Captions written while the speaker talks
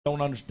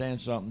Don't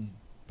understand something,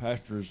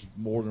 Pastor is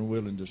more than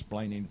willing to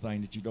explain anything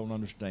that you don't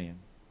understand.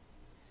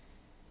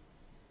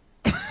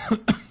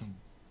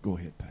 Go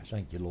ahead, Pastor.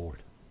 Thank you, Lord.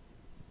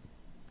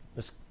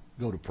 Let's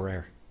go to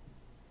prayer.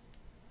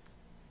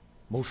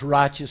 Most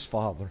righteous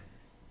Father,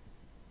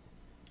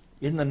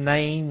 in the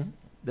name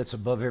that's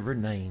above every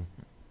name,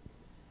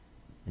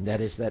 and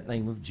that is that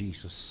name of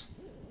Jesus,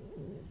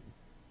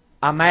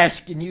 I'm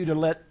asking you to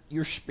let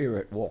your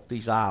Spirit walk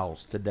these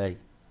aisles today.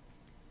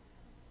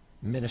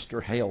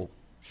 Minister health,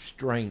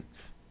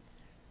 strength,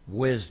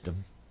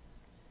 wisdom,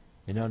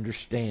 and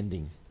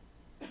understanding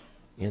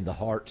in the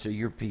hearts of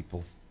your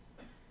people.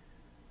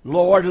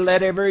 Lord,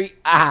 let every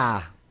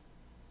eye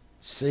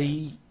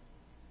see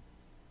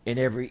and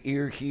every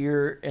ear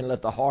hear, and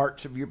let the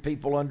hearts of your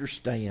people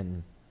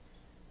understand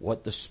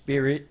what the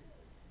Spirit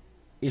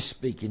is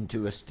speaking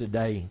to us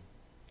today.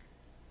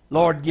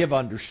 Lord, give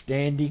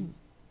understanding,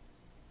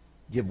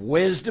 give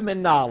wisdom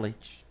and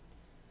knowledge,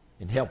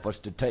 and help us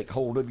to take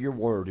hold of your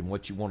word and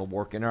what you want to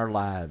work in our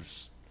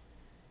lives.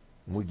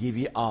 And we give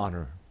you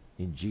honor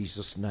in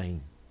Jesus'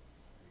 name.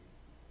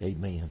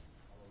 Amen.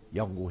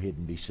 Y'all can go ahead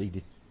and be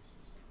seated.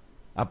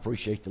 I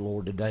appreciate the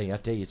Lord today. I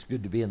tell you, it's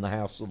good to be in the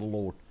house of the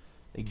Lord.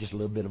 Need just a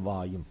little bit of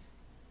volume.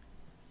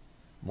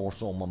 More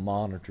so on my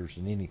monitors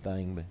than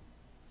anything. But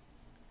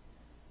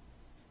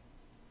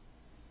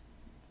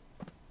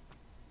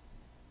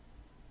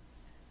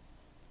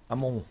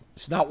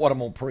it's not what I'm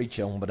going to preach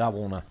on, but I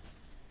want to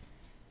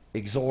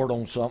exhort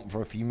on something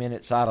for a few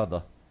minutes out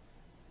of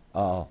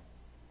the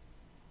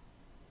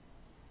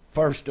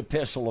first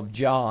epistle of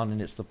John,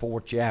 and it's the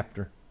 4th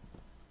chapter.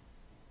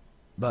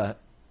 But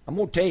I'm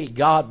going to tell you,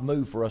 God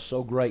moved for us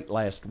so great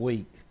last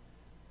week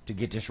to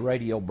get this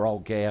radio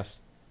broadcast.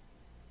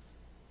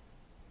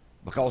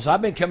 Because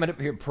I've been coming up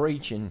here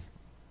preaching,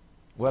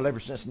 well, ever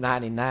since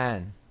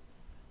 99.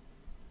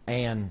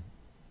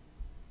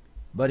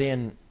 But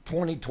in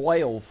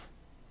 2012,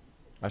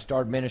 I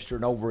started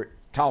ministering over at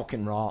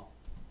Talking Rock,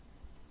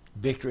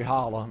 Victory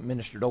Hollow.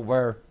 Ministered over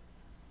there,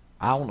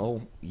 I don't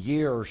know, a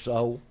year or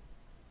so.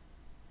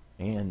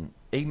 And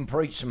even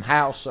preached some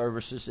house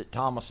services at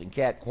Thomas and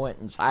Kat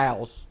Quentin's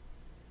house.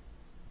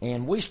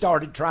 And we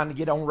started trying to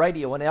get on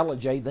radio in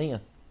LJ then.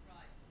 Right.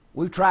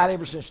 We've tried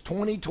ever since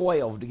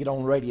 2012 to get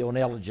on radio in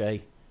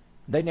LJ.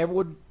 They never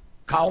would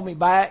call me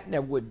back,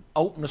 never would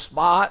open a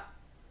spot.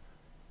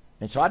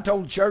 And so I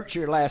told the church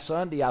here last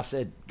Sunday, I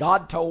said,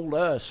 God told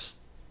us,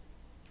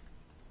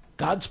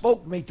 God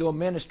spoke to me through a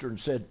minister and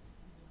said,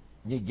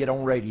 you need to get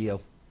on radio.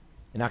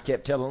 And I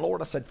kept telling the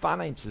Lord, I said,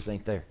 finances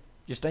ain't there.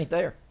 Just ain't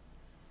there.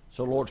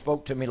 So the Lord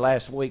spoke to me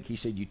last week. He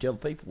said, you tell the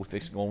people we're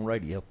fixing to go on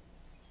radio.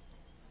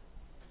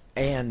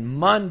 And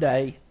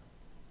Monday,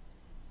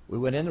 we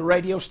went in the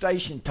radio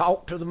station,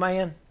 talked to the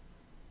man.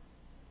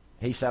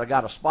 He said, I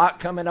got a spot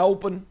coming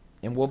open,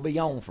 and we'll be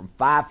on from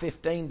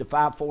 5:15 to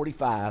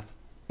 5:45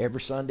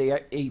 every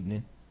Sunday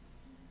evening.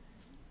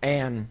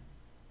 And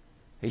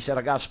he said,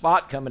 I got a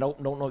spot coming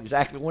open, don't know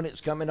exactly when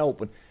it's coming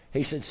open.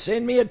 He said,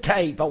 send me a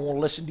tape, I want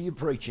to listen to you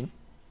preaching.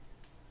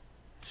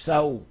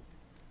 So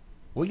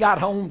we got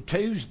home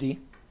Tuesday,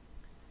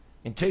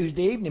 and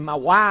Tuesday evening my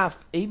wife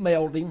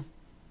emailed him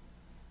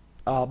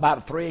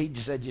about 3. He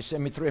just said, just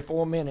send me 3 or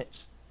 4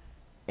 minutes.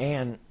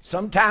 And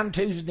sometime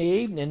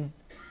Tuesday evening,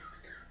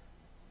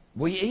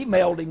 we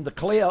emailed him the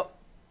clip.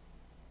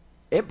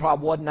 It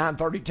probably wasn't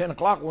 9:30, 10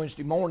 o'clock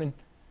Wednesday morning.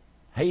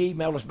 He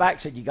emailed us back,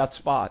 said, you got the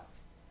spot.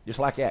 Just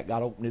like that,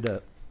 God opened it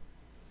up.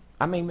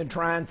 I mean, been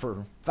trying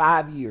for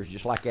 5 years,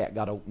 just like that,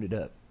 God opened it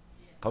up.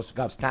 Because it's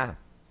God's time.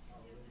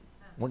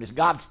 When it's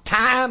God's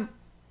time,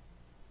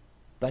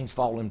 things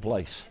fall in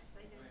place.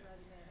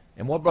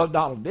 And what Brother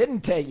Donald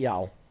didn't tell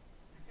y'all,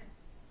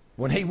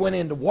 when he went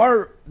into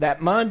work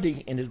that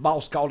Monday and his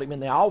boss called him in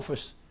the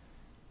office,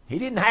 he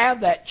didn't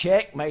have that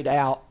check made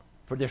out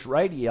for this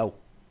radio.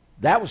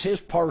 That was his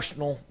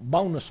personal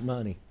bonus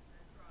money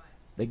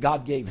that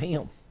God gave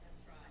him.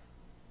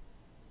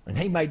 And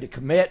he made the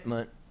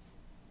commitment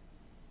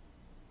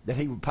that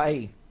he would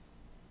pay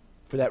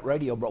for that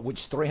radio,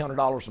 which is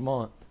 $300 a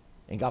month.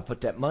 And God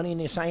put that money in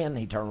his hand, and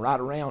he turned right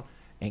around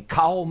and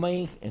called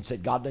me and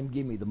said, God didn't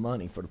give me the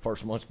money for the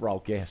first month's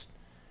broadcast.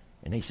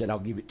 And he said, I'll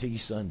give it to you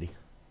Sunday.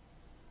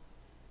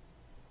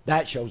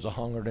 That shows a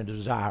hunger and a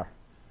desire.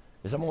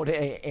 As I'm going to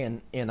tell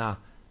you, and I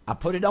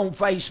put it on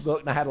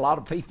Facebook, and I had a lot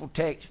of people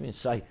text me and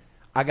say,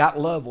 I got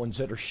loved ones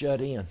that are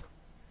shut in.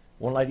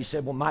 One lady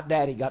said, well, my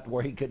daddy got to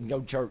where he couldn't go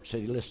to church,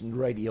 said he listened to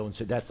the radio, and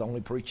said that's the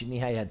only preaching he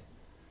had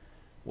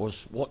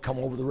was what come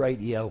over the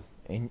radio.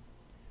 And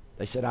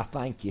they said, I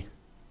thank you.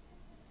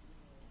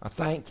 I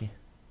thank you.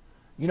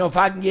 You know, if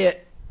I can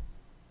get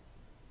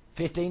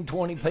 15,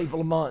 20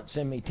 people a month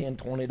send me $10,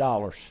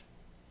 $20,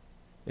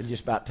 it'll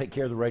just about take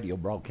care of the radio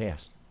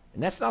broadcast.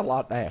 And that's not a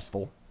lot to ask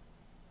for.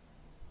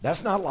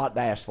 That's not a lot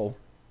to ask for.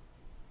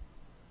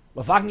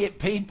 But if I can get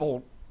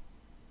people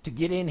to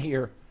get in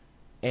here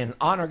and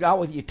honor God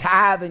with your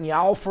tithe and your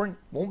offering,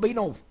 won't be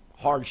no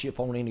hardship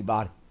on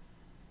anybody.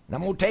 And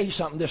I'm going to tell you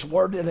something, this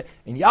word,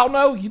 and y'all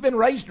know you've been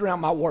raised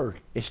around my word.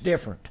 It's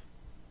different.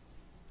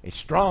 It's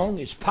strong,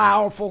 it's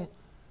powerful,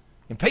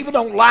 And people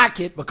don't like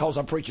it because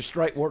I preach a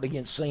straight word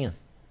against sin.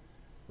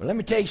 But let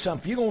me tell you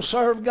something. If you're going to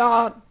serve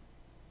God,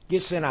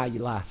 get sin out of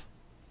your life.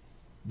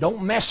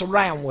 Don't mess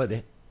around with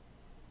it.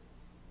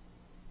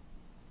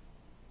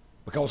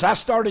 Because I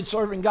started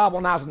serving God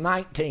when I was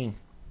 19.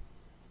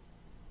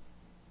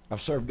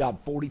 I've served God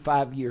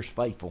 45 years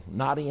faithful.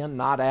 Not in,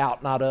 not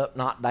out, not up,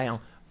 not down.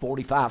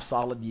 45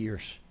 solid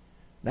years.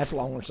 That's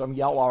longer than some of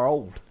y'all are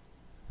old.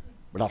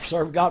 But I've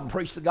served God and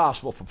preached the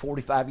gospel for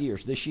 45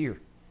 years this year.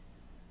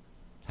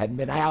 Hadn't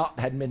been out,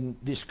 hadn't been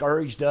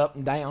discouraged, up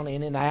and down,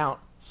 in and out.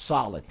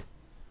 Solid.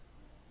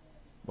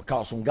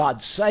 Because when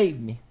God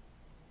saved me,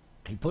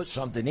 He put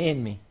something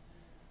in me.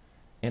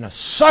 And I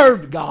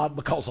served God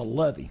because I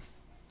love Him.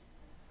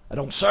 I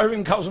don't serve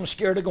Him because I'm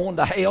scared of going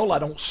to hell. I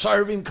don't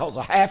serve Him because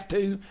I have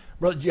to.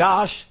 Brother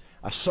Josh,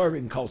 I serve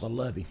Him because I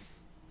love Him.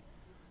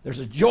 There's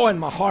a joy in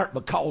my heart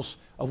because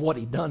of what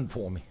He done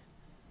for me.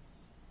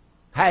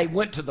 How He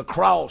went to the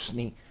cross and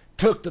He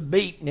took the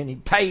beating and He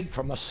paid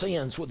for my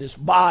sins with His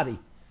body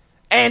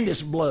and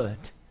His blood.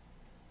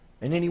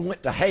 And then He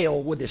went to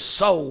hell with His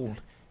soul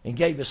and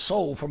gave His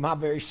soul for my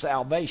very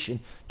salvation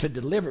to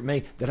deliver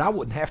me that I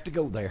wouldn't have to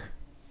go there.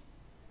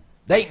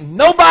 There ain't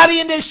nobody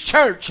in this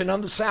church and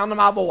under the sound of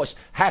my voice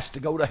has to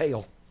go to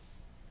hell.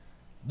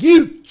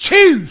 You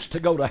choose to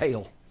go to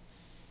hell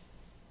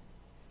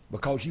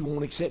because you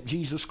won't accept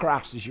Jesus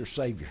Christ as your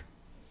Savior.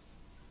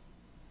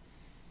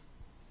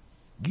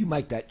 You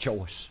make that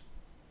choice.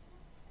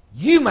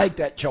 You make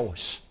that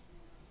choice.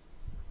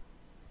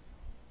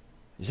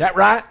 Is that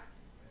right?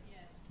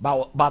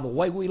 Yes. By the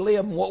way we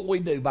live and what we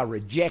do, by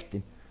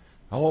rejecting.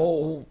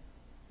 Oh,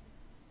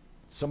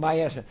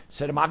 somebody asked me,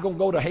 said, am I going to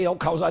go to hell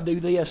because I do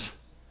this?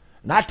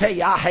 And I tell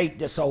you, I hate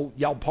this old,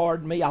 y'all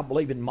pardon me, I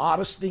believe in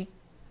modesty.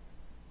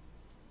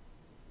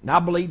 And I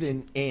believe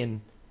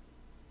in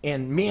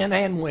men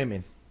and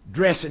women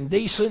dressing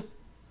decent,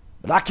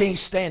 but I can't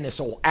stand this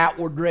old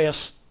outward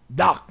dress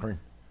doctrine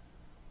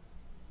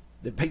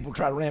that people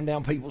try to ram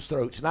down people's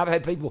throats. And I've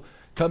had people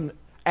come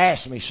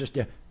ask me,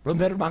 Sister, Brother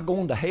Meadow, am I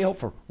going to hell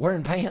for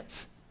wearing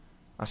pants?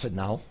 I said,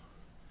 no.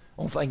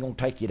 Only thing going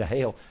to take you to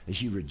hell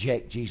is you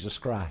reject Jesus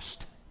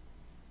Christ.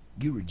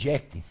 You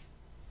reject Him.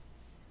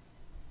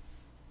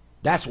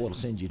 That's what will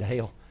send you to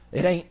hell.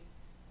 It ain't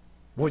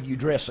whether you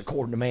dress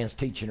according to man's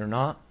teaching or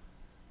not.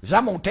 Because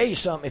I'm going to tell you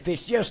something. If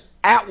it's just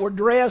outward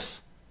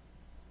dress,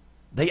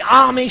 the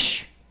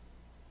Amish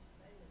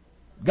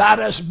got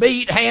us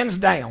beat hands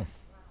down.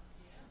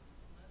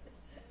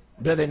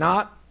 Do they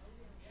not?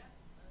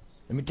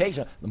 Let me tell you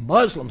something. The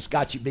Muslims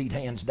got you beat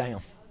hands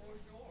down.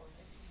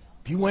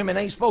 If you women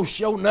ain't supposed to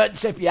show nothing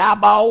except your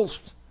eyeballs,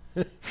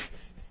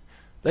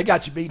 they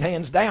got you beat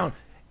hands down.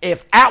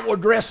 If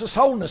outward dress is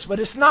holiness, but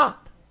it's not.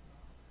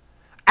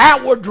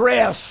 Outward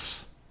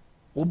dress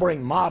will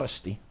bring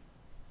modesty.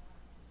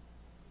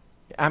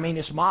 I mean,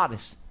 it's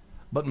modest.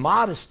 But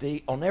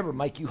modesty will never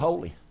make you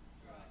holy.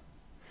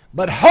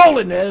 But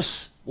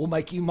holiness will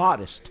make you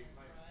modest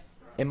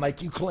and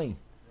make you clean.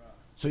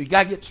 So you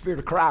got to get the Spirit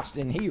of Christ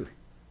in here.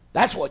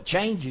 That's what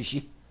changes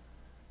you.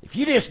 If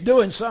you're just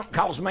doing something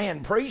because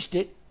man preached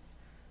it,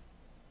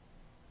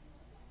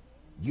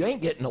 you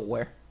ain't getting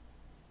nowhere.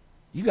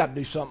 You got to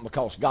do something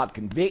because God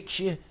convicts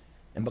you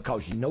and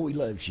because you know He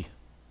loves you.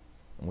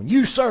 And when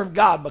you serve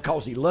God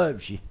because He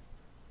loves you,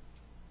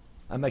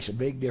 that makes a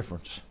big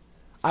difference.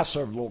 I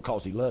serve the Lord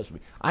because He loves me.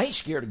 I ain't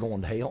scared of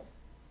going to hell.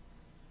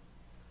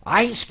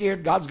 I ain't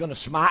scared God's going to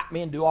smite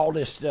me and do all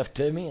this stuff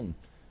to me. And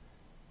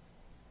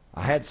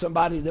I had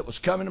somebody that was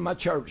coming to my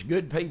church,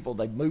 good people.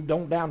 They moved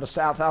on down to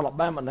South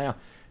Alabama now.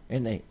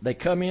 And they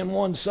come in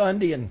one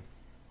Sunday, and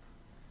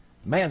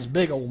man's a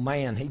big old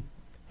man.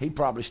 He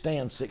probably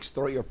stands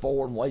 6'3" or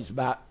 4" and weighs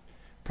about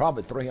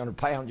probably 300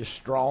 pounds, just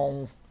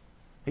strong.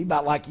 He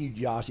about like you,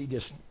 Josh.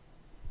 Just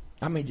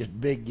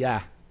big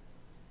guy.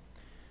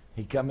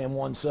 He come in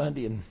one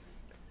Sunday,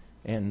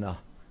 and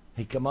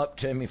he come up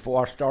to me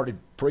before I started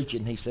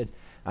preaching. He said,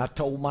 I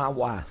told my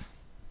wife,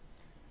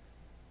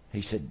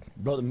 he said,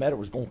 Brother Meadow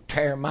was going to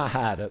tear my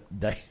hide up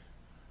today.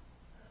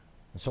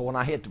 And so when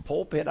I hit the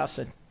pulpit, I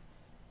said,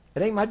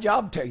 it ain't my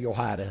job to tear your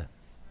hide up.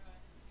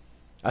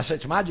 I said,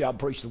 it's my job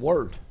to preach the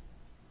Word.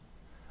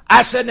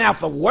 I said, now if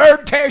the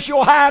Word tears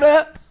your hide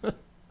up,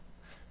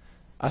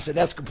 I said,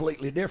 that's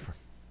completely different.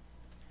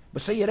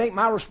 But see, it ain't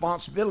my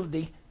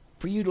responsibility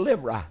for you to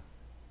live right.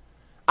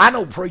 I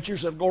know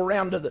preachers that go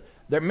around to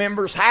their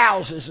members'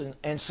 houses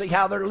and see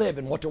how they're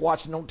living, what they're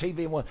watching on TV.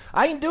 And what.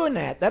 I ain't doing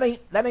that. That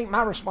ain't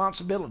my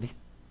responsibility.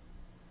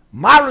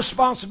 My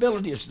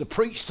responsibility is to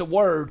preach the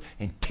Word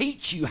and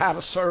teach you how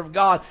to serve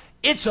God.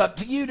 It's up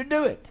to you to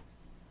do it.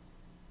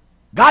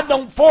 God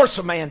don't force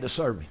a man to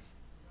serve Him.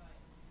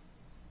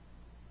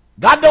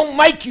 God don't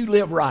make you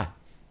live right.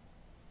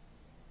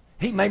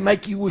 He may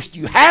make you wish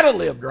you had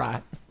lived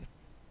right,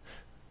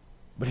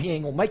 but He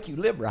ain't going to make you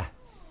live right.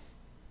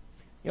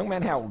 Young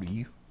man, how old are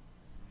you?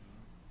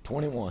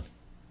 21.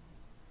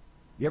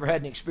 You ever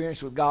had an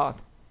experience with God?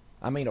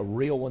 I mean a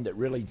real one that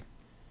really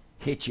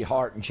hit your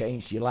heart and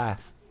changed your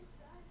life.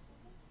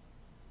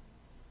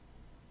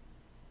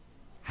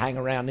 Hang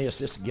around this.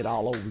 This will get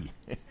all over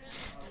you.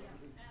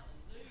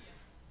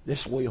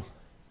 This will.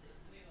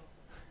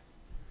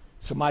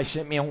 Somebody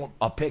sent me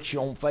a picture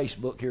on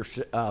Facebook here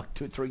 2 or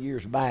 3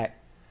 years back.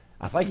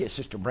 I think it's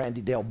Sister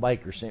Brandy Dale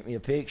Baker sent me a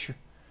picture.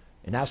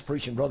 And I was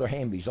preaching Brother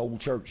Hamby's old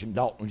church in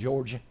Dalton,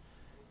 Georgia.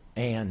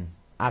 And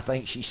I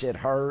think she said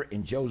her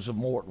and Joseph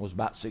Morton was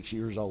about 6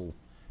 years old.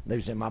 They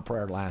was in my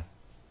prayer line,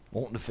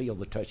 wanting to feel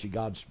the touch of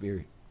God's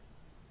Spirit.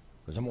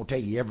 Because I'm going to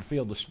tell you, ever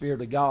feel the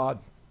Spirit of God,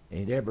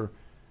 and it ever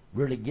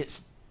really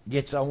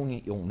gets on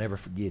you, you'll never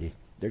forget it.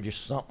 There's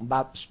just something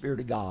about the Spirit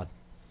of God.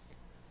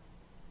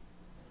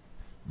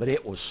 But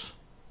it was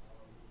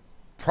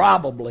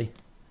probably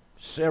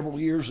several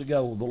years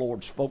ago the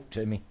Lord spoke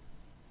to me.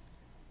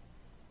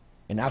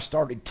 And I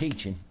started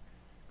teaching.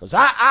 Because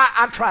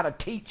I try to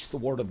teach the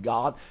Word of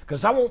God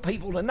because I want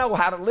people to know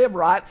how to live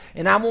right,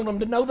 and I want them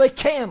to know they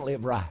can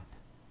live right.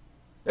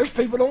 There's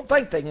people who don't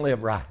think they can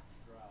live right.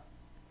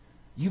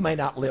 You may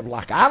not live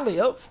like I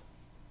live,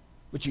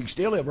 but you can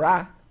still live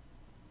right.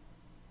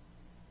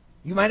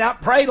 You may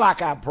not pray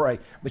like I pray,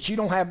 but you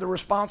don't have the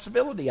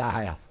responsibility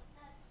I have.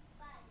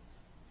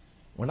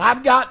 When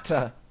I've got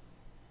to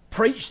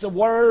preach the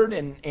Word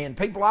and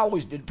people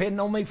always depend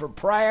on me for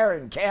prayer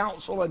and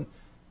counsel, and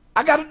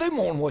I got to do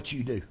more than what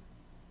you do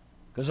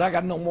because I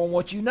got to know more than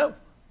what you know.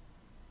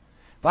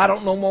 If I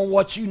don't know more than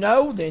what you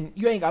know, then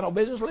you ain't got no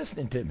business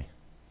listening to me.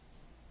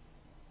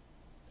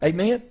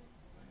 Amen?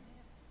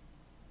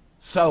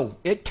 So,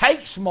 it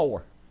takes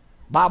more.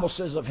 Bible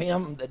says of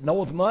him that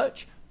knoweth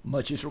much,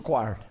 much is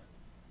required.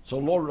 So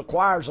the Lord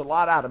requires a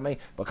lot out of me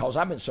because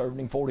I've been serving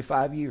him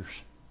 45 years.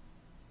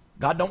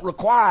 God don't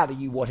require out of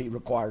you what he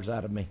requires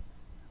out of me.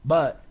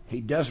 But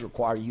he does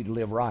require you to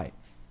live right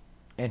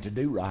and to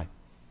do right.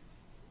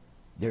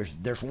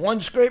 There's one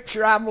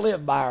scripture I've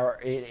lived by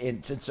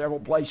in several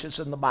places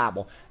in the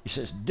Bible. It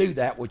says, do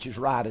that which is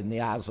right in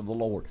the eyes of the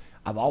Lord.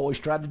 I've always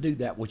tried to do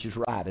that which is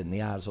right in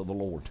the eyes of the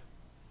Lord.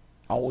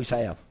 Always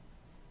have.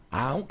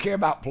 I don't care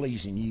about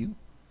pleasing you.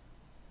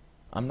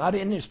 I'm not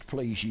in this to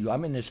please you.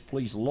 I'm in this to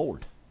please the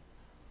Lord.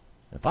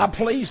 If I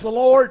please the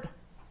Lord,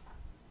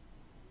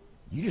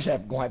 you just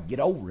going to have to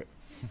get over it.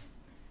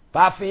 If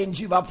I offend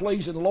you by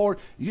pleasing the Lord,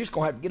 you're just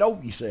going to have to get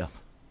over yourself.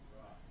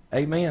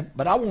 Amen.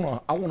 But I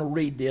want to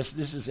read this.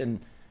 This is in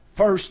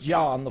 1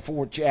 John, the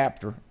 4th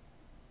chapter.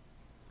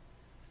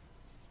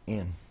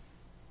 And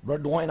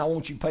Brother Dwayne, I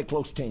want you to pay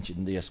close attention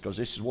to this because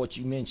this is what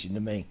you mentioned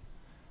to me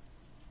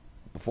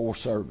before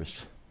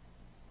service.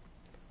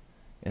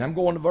 And I'm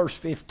going to verse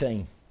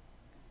 15.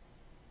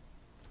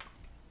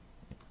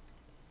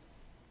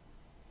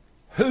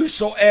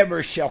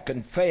 Whosoever shall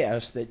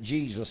confess that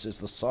Jesus is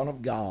the Son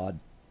of God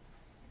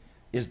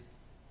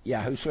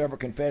whosoever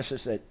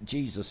confesses that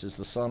Jesus is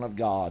the Son of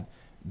God,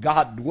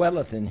 God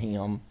dwelleth in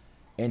him,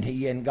 and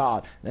he in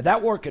God. Now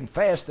that word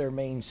confess there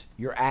means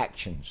your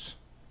actions.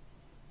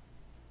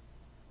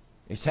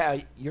 It's how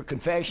your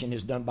confession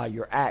is done by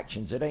your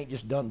actions. It ain't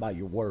just done by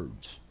your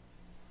words.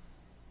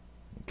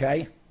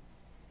 Okay?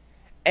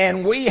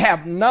 And we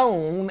have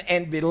known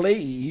and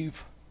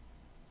believe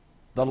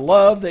the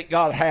love that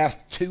God hath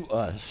to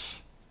us.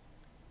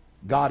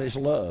 God is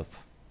love.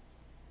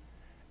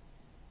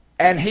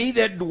 And he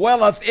that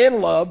dwelleth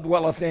in love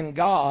dwelleth in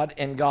God,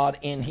 and God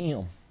in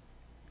him.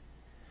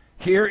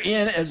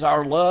 Herein is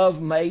our love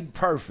made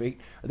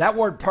perfect. That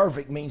word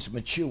perfect means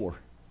mature.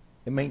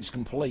 It means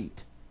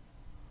complete.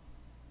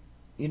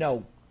 You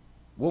know,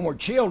 when we're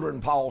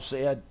children, Paul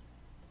said,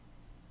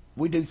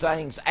 we do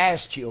things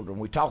as children.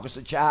 We talk as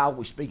a child.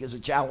 We speak as a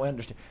child. We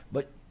understand.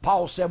 But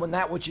Paul said when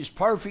that which is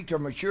perfect or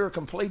mature,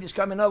 complete is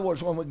come. In other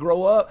words, when we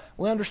grow up,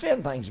 we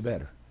understand things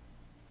better.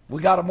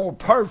 We got a more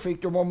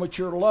perfect or more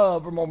mature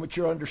love or more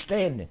mature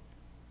understanding.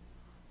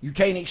 You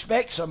can't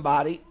expect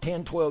somebody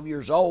 10, 12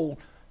 years old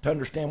to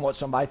understand what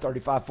somebody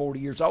 35, 40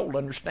 years old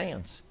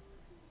understands,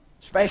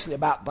 especially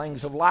about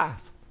things of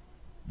life.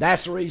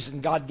 That's the reason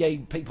God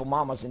gave people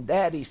mamas and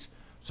daddies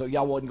so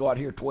y'all wouldn't go out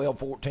here 12,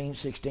 14,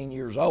 16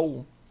 years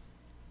old,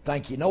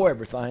 think you know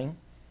everything.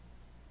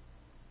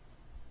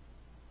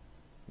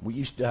 We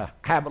used to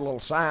have a little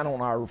sign on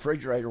our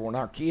refrigerator when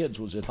our kids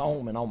was at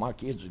home, and all my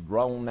kids are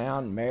grown now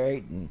and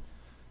married and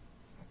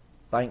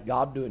thank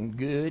God doing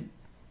good.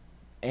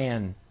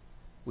 And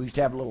we used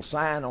to have a little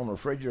sign on the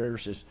refrigerator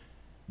that says,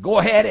 go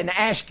ahead and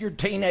ask your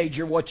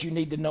teenager what you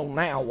need to know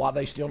now while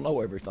they still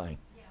know everything.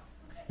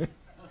 Yeah.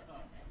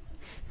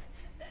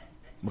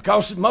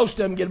 Because most of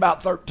them get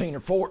about 13 or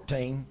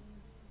 14, and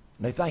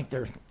they think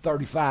they're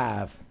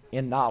 35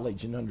 in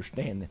knowledge and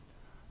understanding.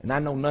 And I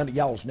know none of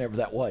y'all's never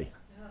that way.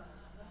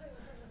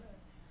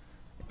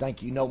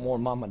 Think you know more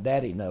than Mom and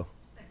Daddy know.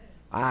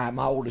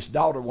 My oldest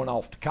daughter went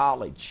off to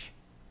college,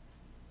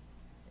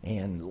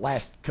 and the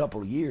last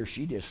couple of years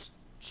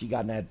she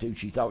got an attitude.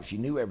 She thought she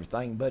knew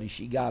everything, buddy.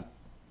 She got,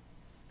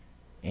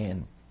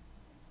 and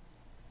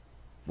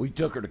we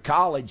took her to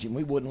college, and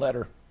we wouldn't let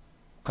her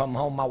come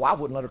home. My wife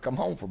wouldn't let her come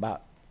home for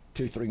about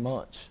 2-3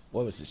 months.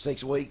 What was it,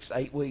 6 weeks,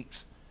 8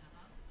 weeks?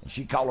 And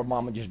she'd call her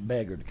mom and just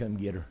beg her to come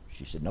get her.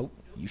 She said, nope,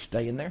 you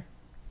stay in there.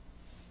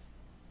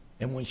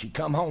 And when she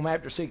come home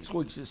after 6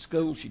 weeks at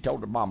school, she told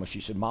her mama, she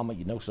said, Mama,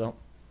 you know something?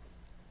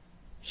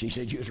 She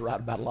said, you was right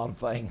about a lot of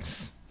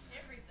things.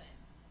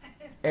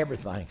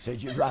 Everything.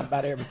 Said, you was right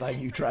about everything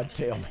you tried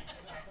to tell me.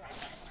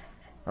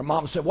 Her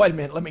mom said, wait a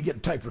minute, let me get a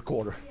tape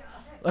recorder.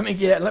 Let me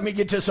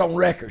get this on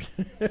record.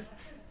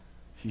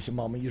 She said,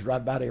 Mama, you was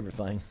right about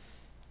everything.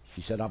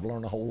 She said, I've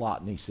learned a whole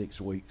lot in these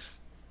 6 weeks.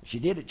 She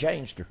did, it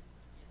changed her.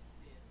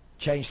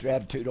 Changed her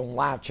attitude on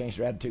life, changed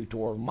her attitude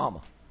toward her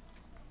mama.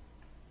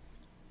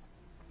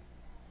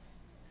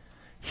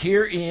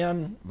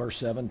 Herein, verse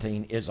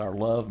 17, is our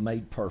love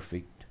made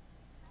perfect,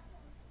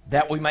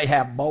 that we may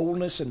have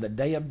boldness in the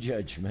day of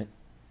judgment,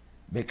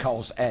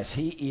 because as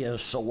he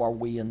is, so are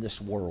we in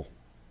this world.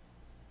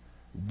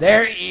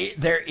 There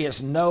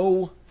is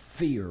no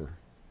fear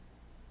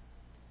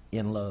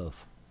in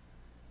love.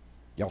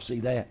 Y'all see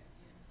that?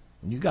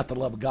 When you got the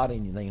love of God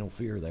in you, there ain't no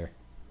fear there.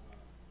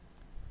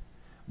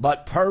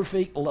 But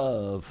perfect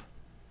love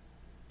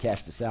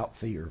casteth out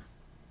fear,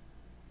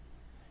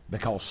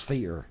 because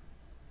fear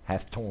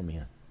hath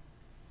torment.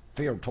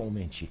 Fear will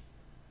torment you.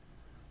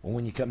 Well,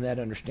 when you come to that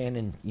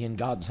understanding, you're in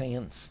God's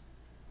hands,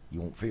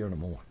 you won't fear no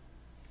more.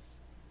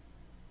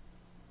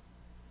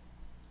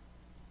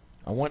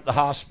 I went to the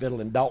hospital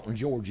in Dalton,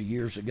 Georgia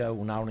years ago,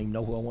 and I don't even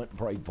know who I went and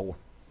prayed for.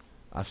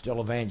 I was still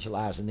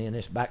evangelizing then.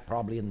 It's back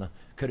probably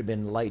could have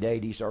been the late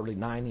 80s, early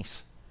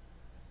 90s.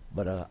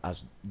 But I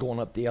was going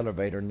up the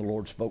elevator, and the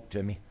Lord spoke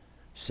to me,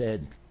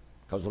 said,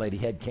 because the lady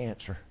had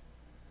cancer,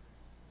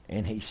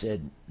 and he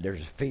said,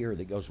 there's a fear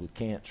that goes with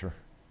cancer.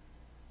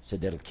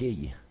 Said, that'll kill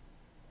you.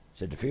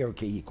 Said, the fear will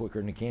kill you quicker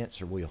than the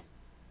cancer will.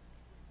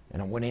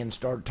 And I went in and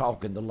started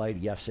talking to the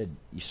lady. I said,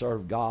 you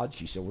serve God?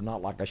 She said, well,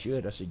 not like I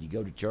should. I said, you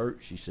go to church?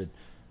 She said,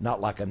 not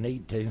like I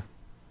need to.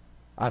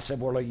 I said,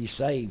 well, are you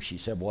saved? She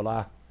said, well,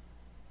 I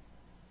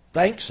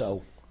think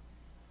so.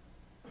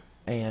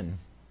 And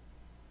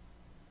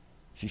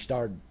she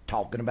started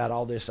talking about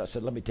all this. I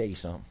said, let me tell you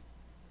something.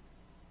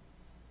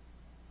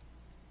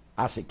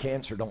 I said,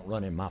 cancer don't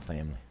run in my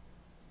family.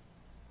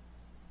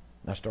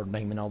 And I started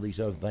naming all these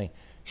other things.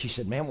 She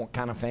said, man, what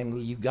kind of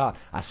family you got?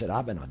 I said,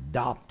 I've been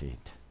adopted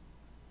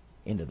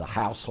into the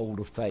household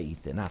of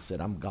faith. And I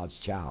said, I'm God's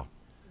child.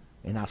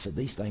 And I said,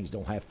 these things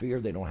don't have fear.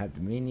 They don't have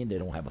dominion. They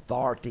don't have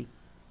authority.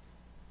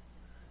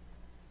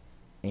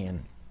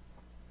 And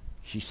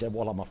she said,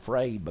 well, I'm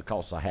afraid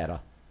because I had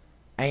a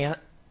aunt.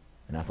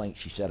 And I think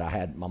she said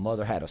my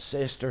mother had a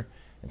sister,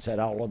 and said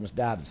all of them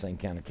died of the same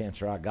kind of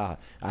cancer I got.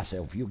 I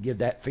said, if you'll give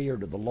that fear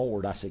to the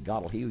Lord, I said,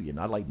 God will heal you. And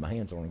I laid my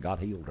hands on her, and God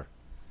healed her.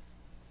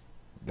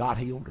 God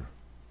healed her.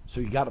 So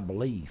you got to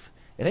believe.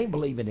 It ain't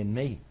believing in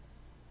me.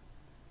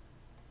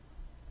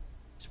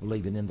 It's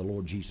believing in the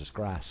Lord Jesus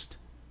Christ.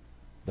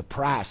 The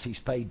price he's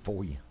paid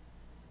for you.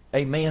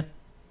 Amen?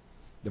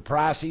 The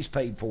price he's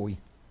paid for you.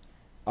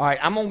 All right,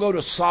 I'm going to go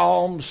to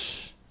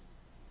Psalms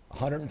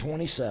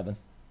 127.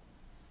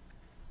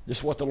 This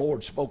is what the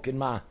Lord spoke in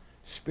my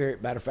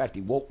spirit. Matter of fact,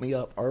 he woke me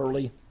up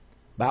early,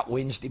 about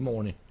Wednesday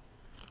morning.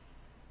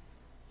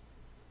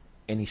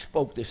 And he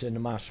spoke this into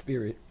my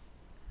spirit.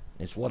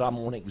 It's what I'm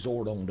going to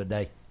exhort on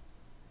today.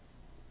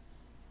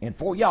 And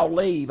before y'all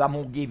leave, I'm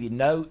going to give you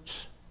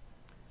notes,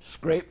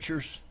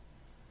 scriptures.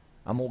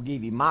 I'm going to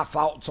give you my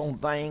thoughts on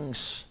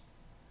things.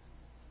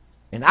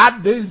 And I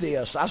do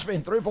this. I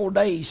spend 3 or 4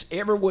 days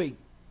every week,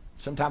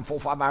 sometimes 4 or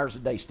 5 hours a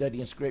day,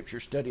 studying Scripture,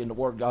 studying the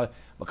Word of God,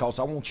 because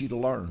I want you to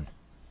learn.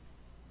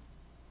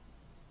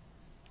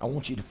 I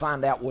want you to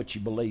find out what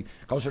you believe,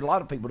 because there's a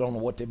lot of people don't know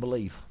what they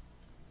believe.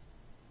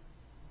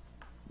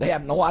 They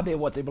have no idea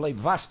what they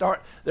believe.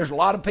 There's a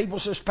lot of people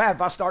on this path,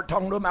 if I start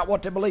talking to them about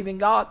what they believe in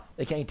God,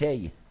 they can't tell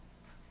you.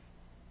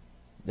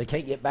 They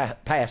can't get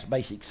past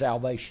basic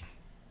salvation.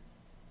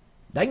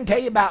 They can tell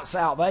you about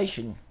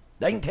salvation.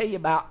 They can tell you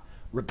about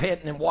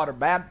repenting in water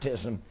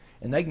baptism,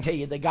 and they can tell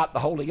you they got the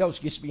Holy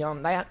Ghost. Gets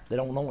beyond that, they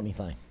don't know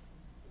anything.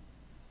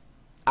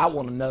 I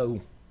want to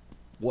know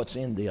what's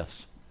in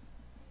this.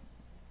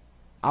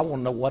 I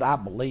want to know what I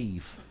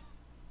believe.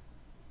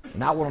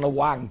 And I want to know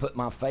why I can put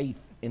my faith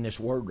in this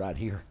word right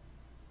here.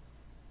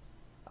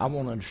 I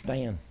want to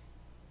understand.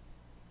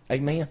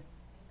 Amen?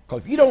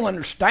 Because if you don't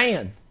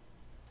understand,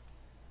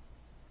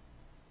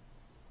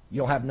 you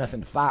don't have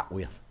nothing to fight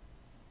with.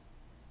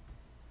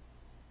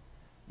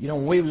 You know,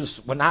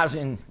 when I was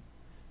in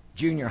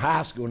junior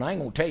high school, and I ain't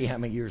going to tell you how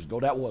many years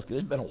ago that was, because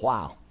it's been a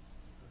while.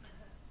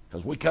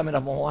 Because we're coming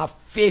up on our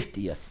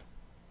 50th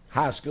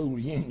high school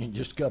reunion in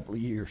just a couple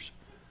of years.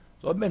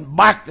 So I've been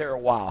back there a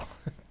while.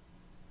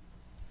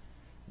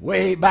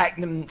 Way back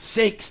in the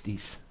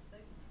 60s.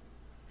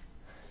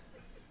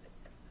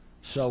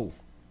 So,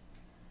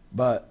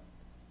 but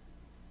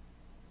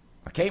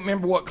I can't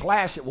remember what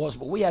class it was,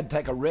 but we had to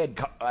take a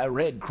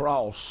Red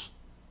Cross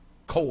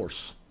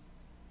course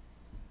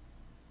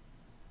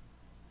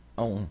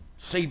on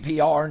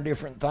CPR and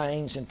different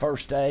things and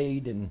first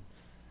aid,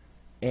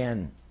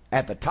 and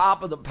at the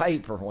top of the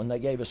paper when they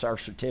gave us our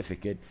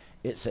certificate,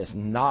 it says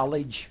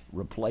knowledge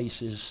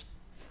replaces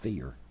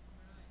fear.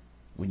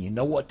 When you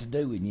know what to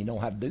do and you know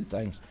how to do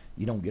things,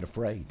 you don't get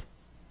afraid.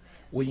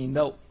 When you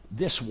know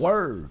this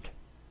word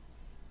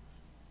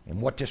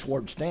and what this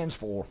word stands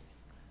for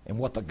and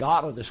what the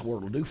God of this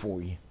world will do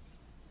for you, you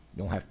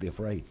don't have to be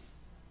afraid.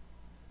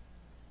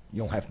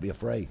 You don't have to be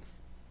afraid.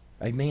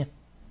 Amen?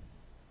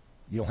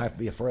 You don't have to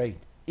be afraid.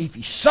 If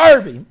you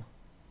serve Him,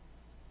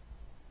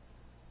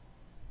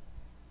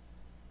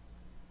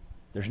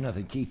 there's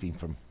nothing keeping Him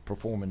from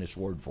performing this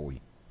word for you.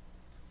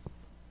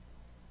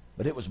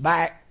 But it was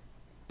back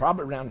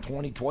probably around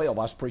 2012.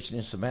 I was preaching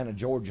in Savannah,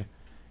 Georgia,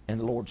 and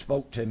the Lord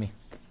spoke to me,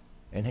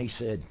 and He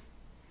said,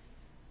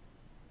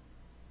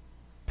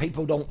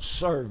 people don't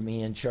serve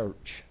me in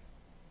church.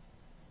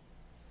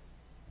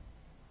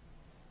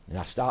 And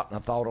I stopped and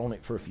I thought on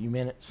it for a few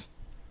minutes,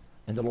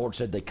 and the Lord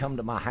said, they come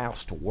to my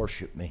house to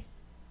worship me.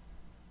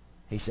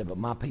 He said, but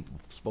my people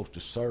are supposed to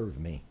serve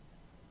me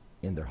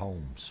in their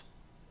homes.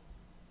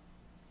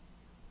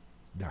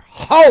 Their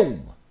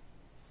home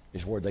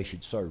is where they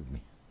should serve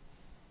me.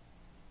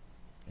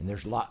 And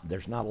there's not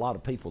a lot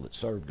of people that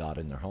serve God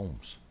in their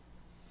homes.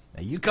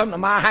 Now you come to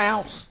my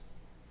house,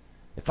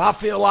 if I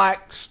feel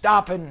like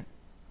stopping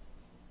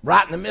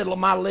right in the middle of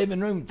my living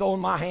room, throwing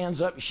my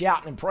hands up,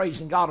 shouting and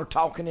praising God or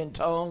talking in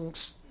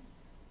tongues,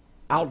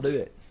 I'll do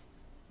it.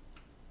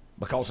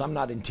 Because I'm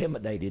not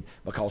intimidated,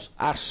 because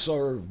I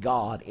serve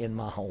God in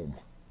my home.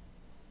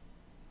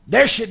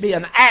 There should be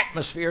an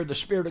atmosphere of the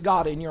Spirit of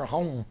God in your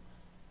home.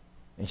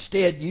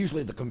 Instead,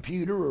 usually the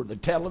computer or the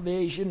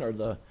television or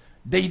the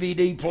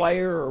DVD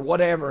player or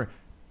whatever,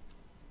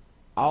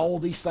 all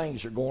these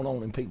things are going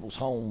on in people's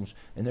homes,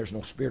 and there's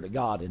no Spirit of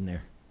God in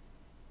there.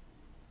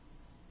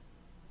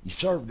 You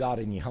serve God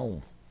in your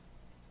home.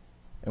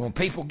 And when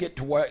people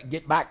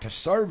get back to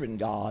serving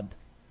God,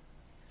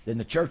 then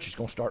the church is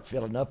going to start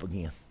filling up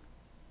again.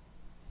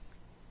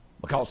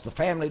 Because the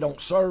family don't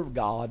serve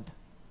God.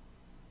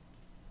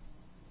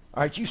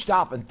 All right, you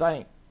stop and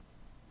think.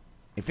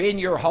 If in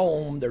your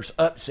home there's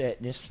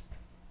upsetness,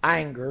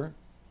 anger,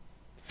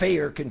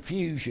 fear,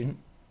 confusion,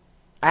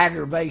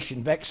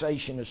 aggravation,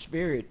 vexation of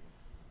spirit,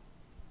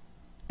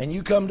 and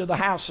you come to the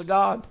house of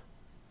God,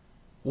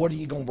 what are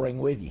you going to bring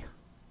with you?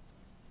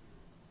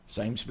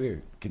 Same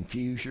spirit.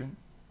 Confusion,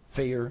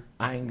 fear,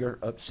 anger,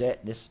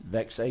 upsetness,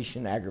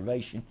 vexation,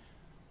 aggravation.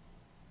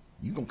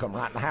 You're going to come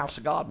right in the house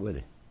of God with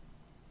it.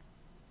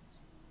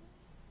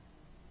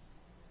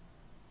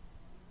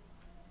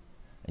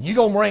 And you're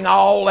going to bring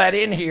all that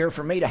in here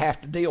for me to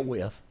have to deal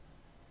with.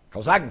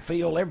 Because I can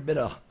feel every bit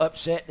of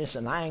upsetness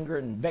and anger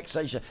and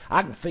vexation.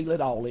 I can feel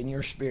it all in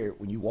your spirit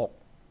when you walk.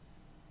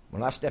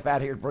 When I step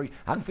out here to breathe,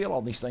 I can feel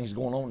all these things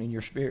going on in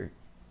your spirit.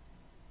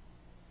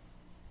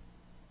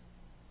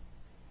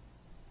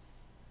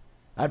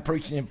 I was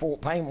preaching in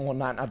Fort Payne one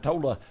night, and I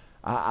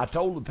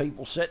told the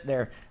people sitting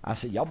there, I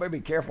said, y'all better be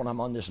careful when I'm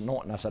on this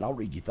anointing. I said, I'll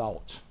read your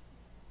thoughts.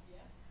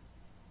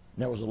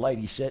 And there was a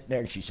lady sitting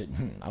there, and she said,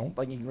 I don't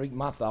think you can read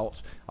my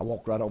thoughts. I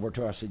walked right over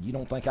to her. I said, you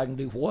don't think I can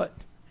do what?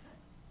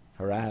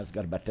 Her eyes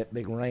got about that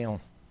big round.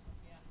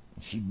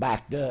 And she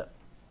backed up.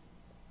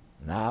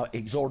 And I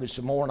exhorted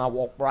some more, and I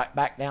walked right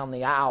back down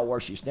the aisle where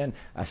she's standing.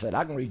 I said,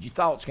 I can read your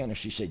thoughts, can I?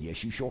 She said,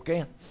 yes, you sure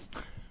can.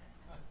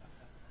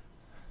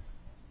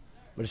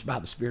 But it's by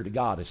the Spirit of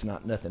God. It's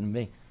not nothing to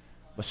me.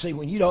 But see,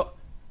 when you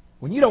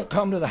don't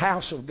come to the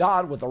house of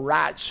God with the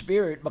right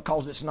spirit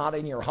because it's not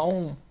in your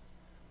home,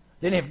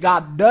 then if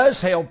God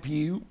does help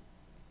you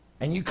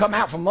and you come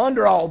out from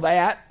under all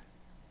that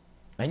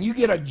and you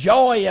get a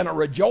joy and a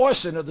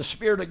rejoicing of the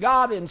Spirit of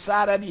God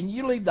inside of you, and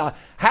you leave the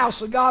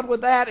house of God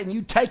with that and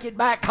you take it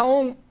back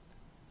home,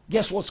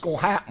 guess what's going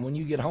to happen when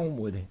you get home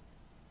with it?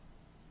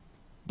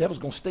 The devil's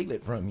going to steal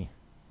it from you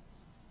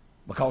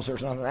because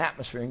there's not an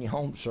atmosphere in your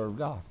home to serve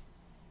God.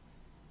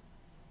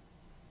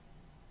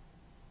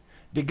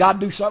 Did God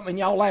do something in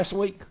y'all last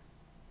week?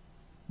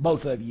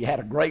 Both of you had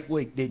a great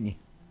week, didn't you?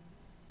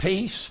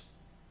 Peace.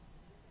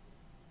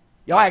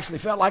 Y'all actually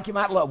felt like you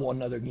might love one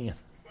another again.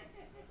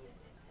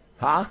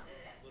 Huh?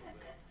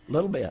 A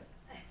little bit.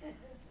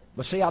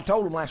 But see, I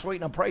told him last week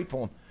and I prayed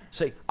for him.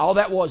 See, all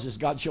that was is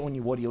God showing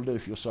you what he'll do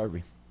if you'll serve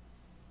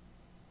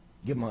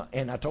him.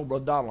 And I told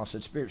Brother Donald, I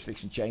said, Spirit's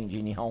fixing to change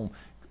in your home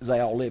because they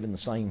all live in the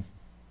same.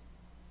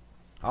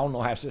 I don't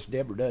know how Sister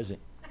Deborah does it.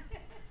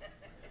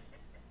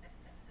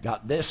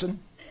 Got this and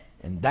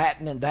that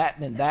and that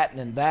and that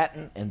and that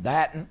and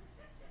that.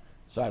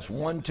 So that's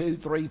 1, 2,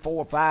 3,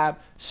 4, 5,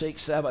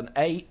 6, 7,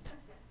 8.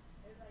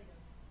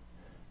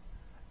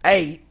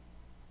 8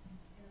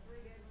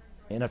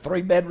 in a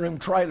 3-bedroom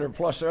trailer,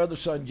 plus their other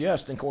son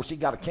Justin. Of course, he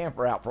got a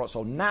camper out front.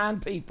 So 9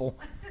 people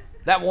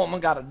that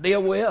woman got to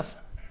deal with.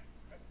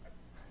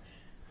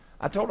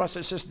 I told her, I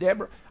said, Sister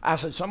Deborah, I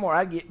said, somewhere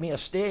I'd get me a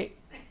stick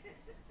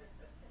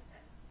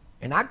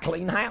and I'd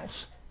clean the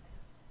house.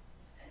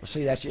 Well,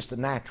 see, that's just the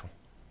natural.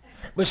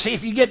 But see,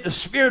 if you get the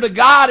Spirit of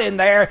God in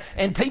there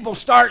and people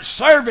start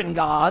serving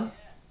God,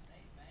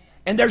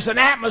 and there's an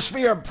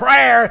atmosphere of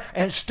prayer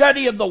and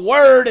study of the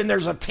Word, and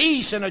there's a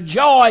peace and a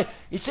joy,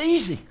 it's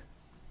easy.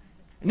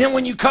 And then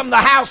when you come to the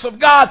house of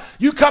God,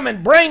 you come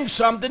and bring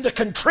something to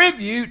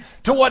contribute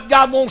to what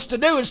God wants to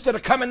do instead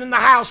of coming in the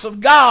house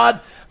of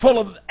God full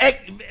of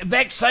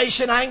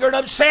vexation, anger, and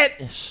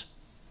upsetness.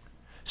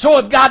 So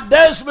if God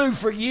does move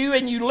for you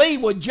and you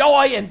leave with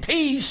joy and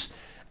peace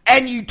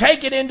and you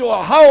take it into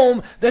a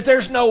home that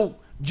there's no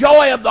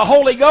joy of the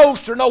Holy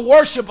Ghost or no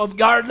worship of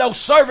God, no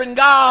serving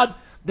God,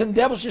 then the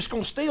devil's just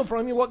going to steal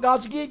from you what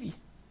God's give you.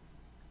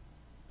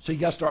 So you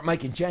got to start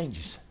making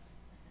changes.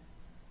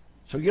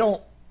 So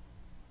you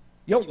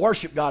don't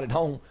worship God at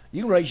home.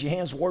 You can raise your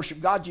hands and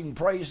worship God. You can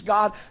praise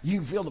God. You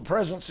can feel the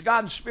presence of God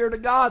and the Spirit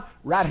of God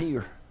right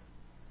here.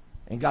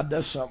 And God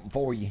does something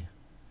for you.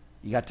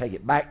 You got to take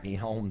it back to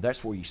your home.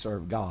 That's where you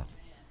serve God.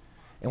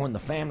 And when the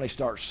family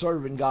starts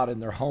serving God in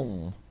their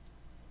home,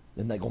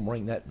 then they're going to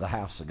bring that to the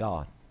house of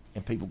God.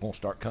 And people are going to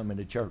start coming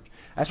to church.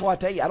 That's why I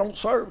tell you, I don't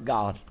serve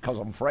God because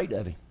I'm afraid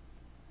of Him.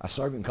 I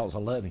serve Him because I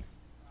love Him.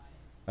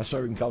 I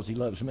serve Him because He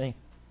loves me.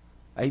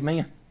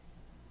 Amen?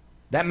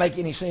 That make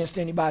any sense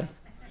to anybody?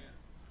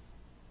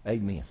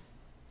 Amen.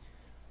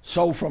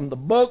 So from the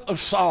book of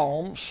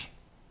Psalms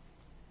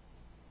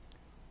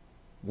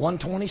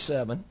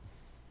 127,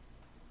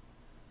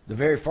 the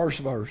very first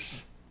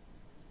verse,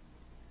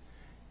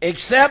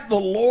 except the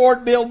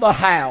Lord build the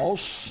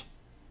house,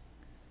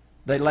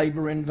 they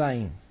labor in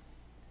vain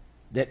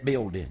that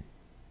build it.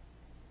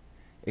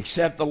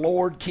 Except the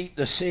Lord keep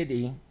the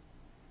city,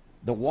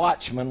 the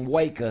watchman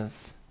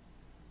waketh,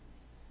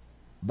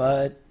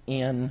 but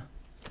in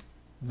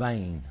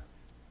vain.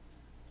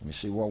 Let me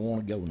see where I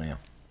want to go now.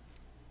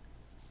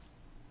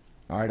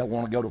 All right, I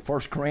want to go to 1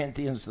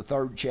 Corinthians, the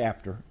 3rd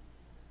chapter.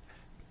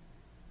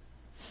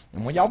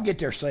 And when y'all get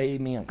there, say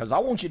amen, because I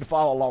want you to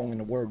follow along in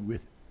the Word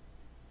with me.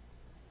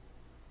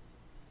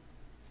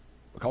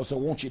 Because I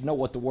want you to know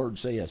what the Word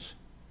says.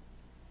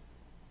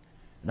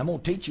 And I'm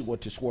going to teach you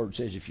what this Word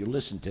says if you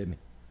listen to me.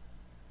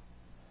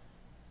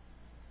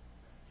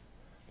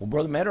 Well,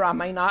 Brother Metter, I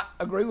may not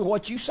agree with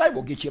what you say.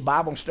 We'll get you a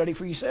Bible and study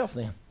for yourself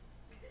then.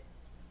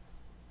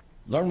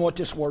 Learn what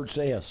this Word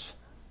says.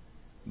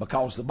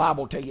 Because the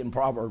Bible will tell you in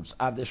Proverbs,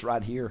 this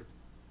right here,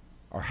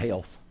 are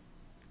health.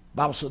 The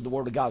Bible said the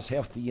Word of God is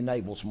health to your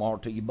navel, marrow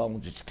to your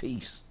bones. It's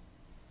peace.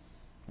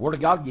 The Word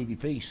of God will give you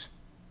peace.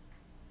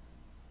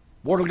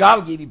 The Word of God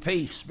will give you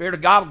peace. The Spirit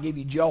of God will give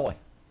you joy.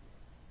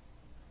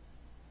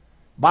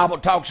 The Bible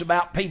talks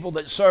about people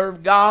that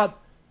serve God.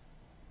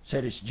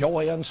 Said it's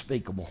joy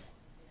unspeakable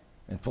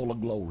and full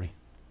of glory.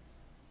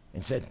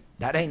 And said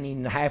that ain't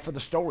even the half of the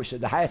story.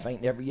 Said the half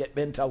ain't never yet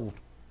been told.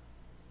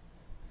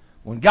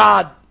 When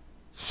God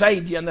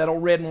saved you in that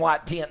old red and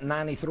white tent in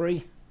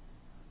 93,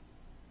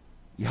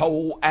 your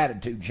whole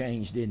attitude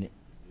changed, didn't it?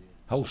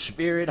 Whole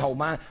spirit, whole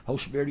mind, whole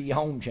spirit of your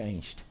home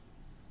changed.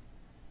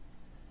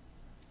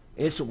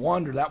 It's a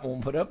wonder that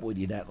won't put up with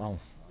you that long.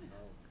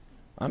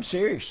 I'm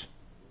serious.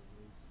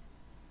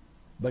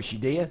 But she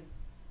did.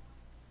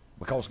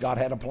 Because God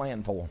had a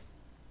plan for them.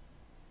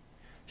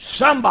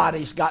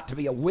 Somebody's got to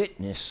be a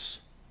witness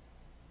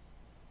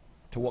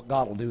to what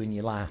God will do in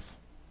your life.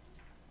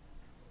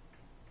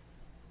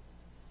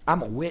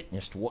 I'm a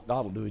witness to what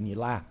God will do in your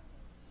life.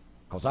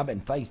 Because I've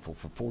been faithful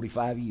for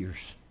 45 years.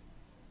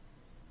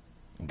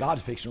 And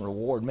God's fixing to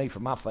reward me for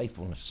my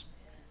faithfulness.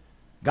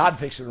 God's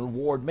fixing to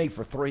reward me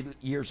for 3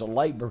 years of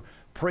labor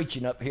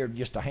preaching up here,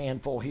 just a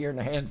handful here and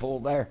a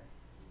handful there.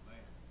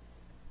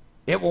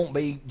 It won't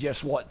be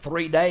just,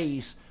 3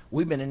 days.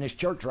 We've been in this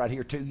church right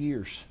here 2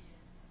 years.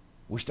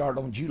 We started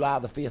on July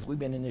the 5th. We've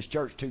been in this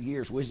church 2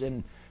 years. We was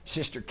in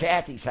Sister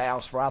Kathy's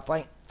house for, I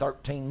think,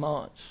 13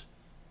 months.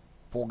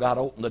 Before God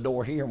opened the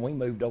door here and we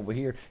moved over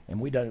here and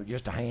we done it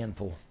just a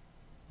handful.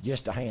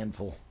 Just a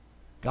handful.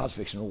 God's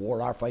fixing to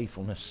reward our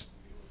faithfulness.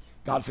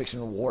 God's fixing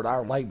to reward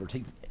our labors.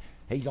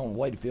 He's on the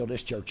way to fill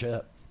this church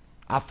up.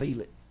 I feel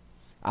it.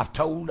 I've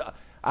told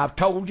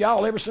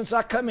y'all ever since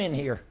I come in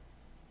here,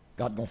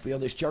 God's going to fill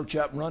this church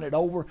up and run it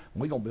over, and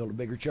we're going to build a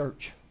bigger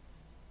church.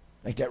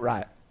 Ain't that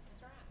right?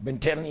 That's right. I've been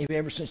telling you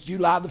ever since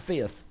July the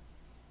 5th,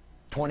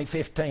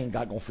 2015,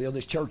 God's going to fill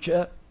this church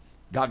up.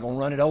 God's going to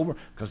run it over,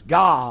 because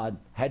God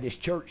had this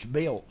church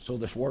built so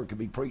this word could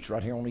be preached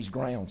right here on these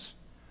grounds.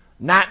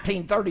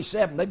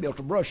 1937, they built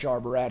a brush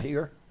arbor out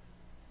here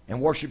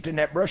and worshipped in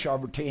that brush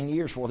arbor 10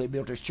 years before they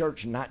built this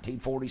church in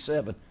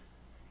 1947.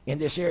 In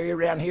this area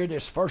around here,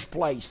 this first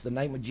place, the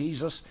name of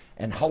Jesus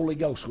and Holy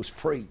Ghost was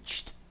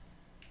preached.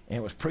 And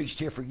it was preached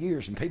here for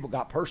years, and people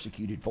got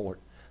persecuted for it.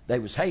 They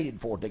was hated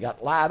for it. They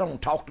got lied on,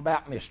 talked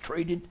about,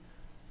 mistreated.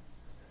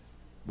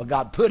 But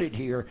God put it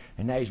here,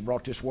 and now He's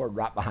brought this word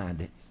right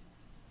behind it.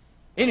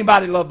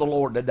 Anybody love the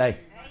Lord today?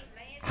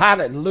 Amen.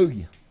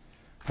 Hallelujah.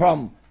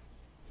 From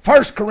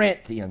 1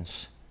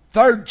 Corinthians,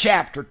 3rd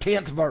chapter,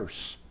 10th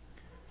verse.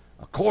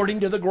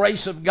 According to the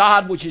grace of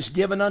God which is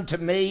given unto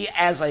me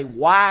as a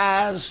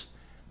wise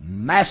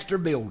master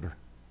builder,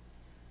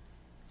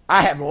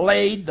 I have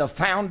laid the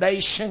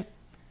foundation,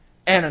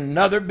 and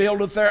another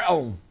buildeth their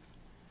own.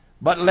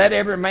 But let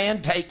every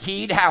man take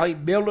heed how he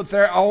buildeth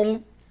their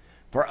own.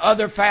 For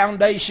other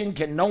foundation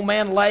can no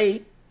man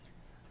lay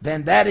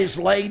than that is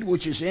laid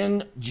which is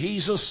in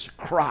Jesus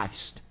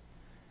Christ.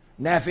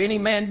 Now if any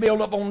man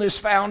build up on this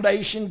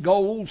foundation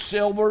gold,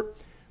 silver,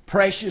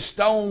 precious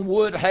stone,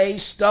 wood, hay,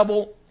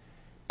 stubble,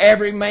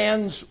 every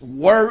man's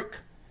work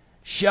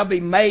shall be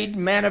made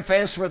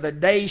manifest, for the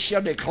day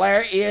shall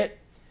declare it,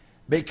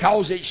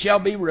 because it shall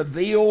be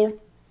revealed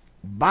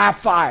by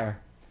fire.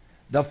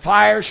 The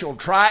fire shall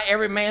try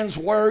every man's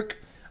work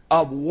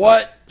of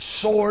what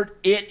sort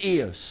it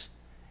is.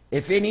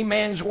 If any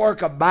man's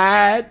work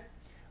abide,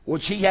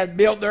 which he hath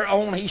built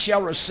thereon, he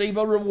shall receive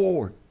a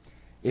reward.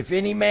 If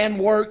any man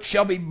work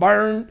shall be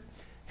burned,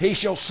 he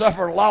shall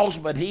suffer loss,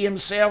 but he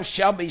himself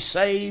shall be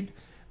saved,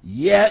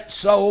 yet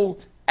so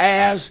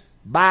as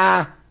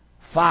by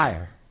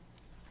fire.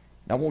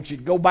 Now I want you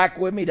to go back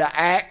with me to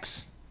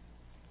Acts,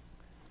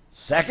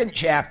 2nd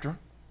chapter.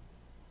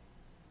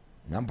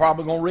 And I'm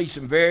probably going to read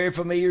some very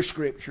familiar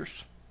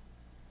scriptures.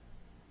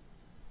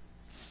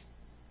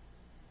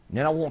 And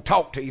then I want to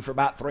talk to you for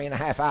about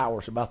 3.5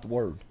 hours about the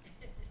Word.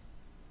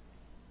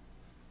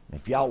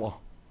 If y'all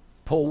will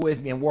pull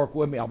with me and work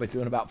with me, I'll be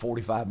through in about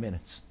 45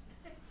 minutes.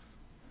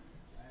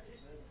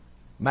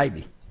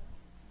 Maybe.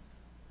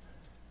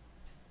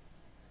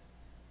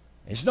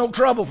 It's no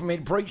trouble for me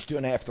to preach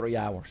 2.5, 3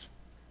 hours.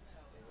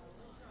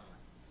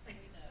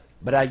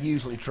 But I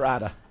usually try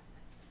to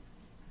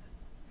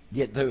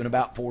get through in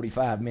about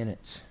 45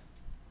 minutes.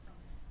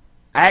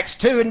 Acts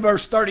 2 and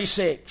verse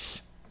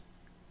 36.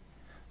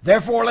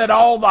 Therefore let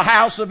all the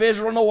house of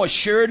Israel know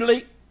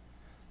assuredly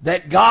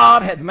that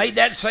God hath made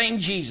that same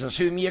Jesus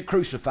whom ye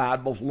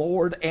crucified both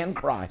Lord and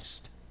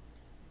Christ.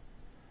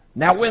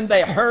 Now when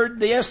they heard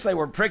this, they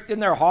were pricked in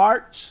their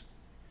hearts,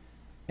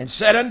 and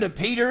said unto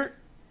Peter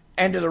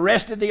and to the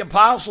rest of the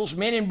apostles,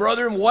 Men and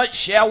brethren, what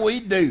shall we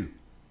do?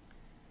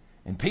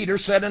 And Peter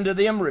said unto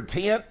them,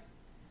 Repent,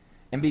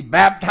 and be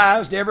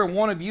baptized every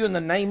one of you in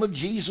the name of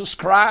Jesus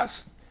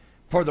Christ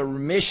for the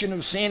remission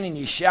of sin, and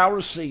ye shall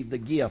receive the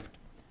gift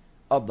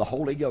of the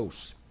Holy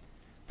Ghost.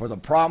 For the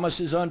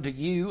promise is unto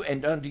you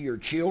and unto your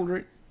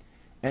children,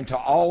 and to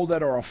all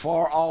that are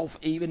afar off,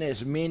 even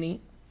as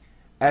many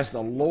as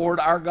the Lord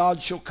our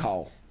God shall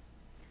call.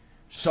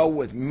 So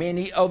with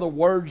many other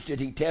words did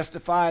he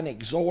testify and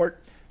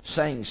exhort,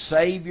 saying,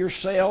 Save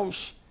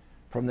yourselves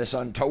from this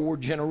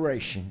untoward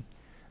generation.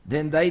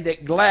 Then they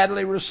that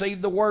gladly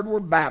received the word were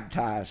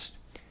baptized,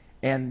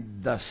 and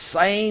the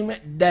same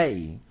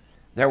day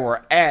there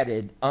were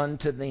added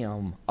unto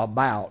them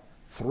about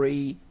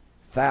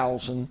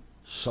 3,000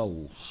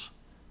 souls.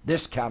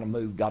 This kind of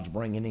move God's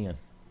bringing in.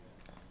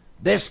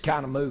 This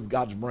kind of move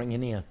God's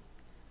bringing in.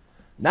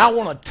 Now I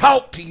want to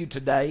talk to you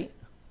today.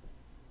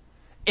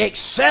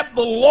 Except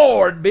the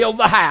Lord build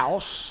the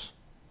house,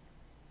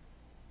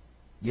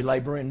 you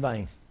labor in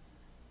vain.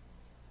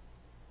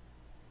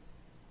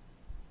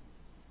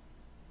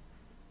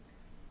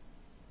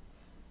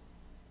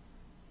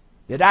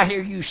 Did I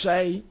hear you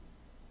say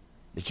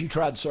that you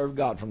tried to serve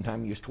God from the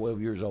time you was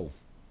 12 years old?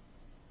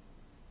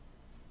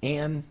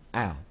 In,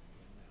 out.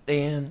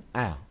 In,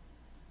 out.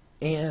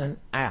 In,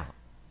 out.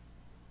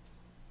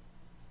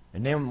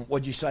 And then,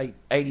 what'd you say,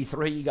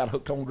 83, you got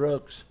hooked on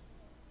drugs?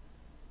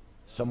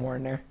 Somewhere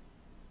in there?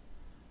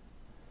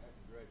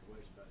 After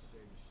graduation, about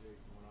 76,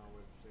 went all the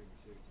way from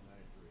 76 to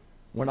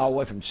 93. Went all the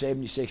way from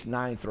 76 to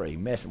 93,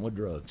 messing with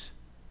drugs.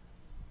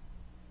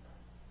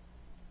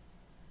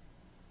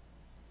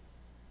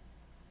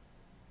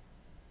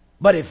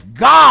 But if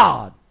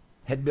God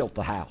had built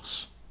the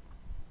house,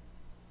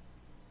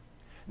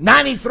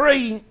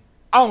 93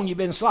 on, you've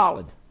been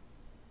solid.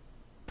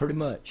 Pretty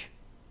much.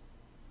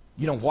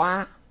 You know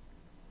why?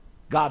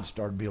 God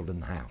started building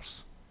the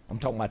house. I'm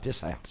talking about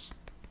this house.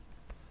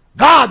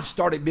 God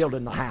started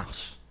building the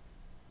house.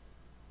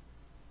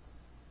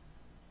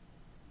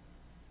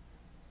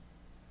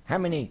 How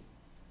many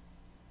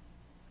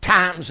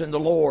times in the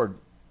Lord,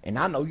 and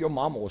I know your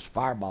mama was a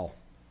fireball,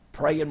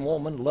 praying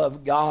woman,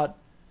 loved God,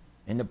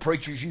 and the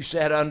preachers you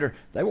sat under,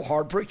 they were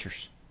hard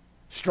preachers,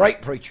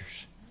 straight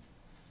preachers.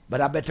 But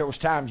I bet there was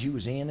times you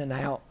was in and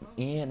out,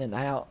 in and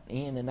out,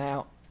 in and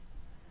out.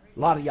 A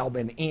lot of y'all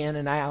been in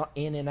and out,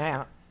 in and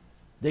out.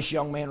 This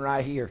young man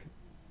right here,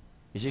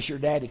 is this your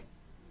daddy?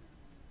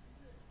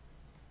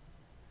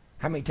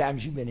 How many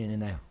times you been in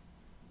and out?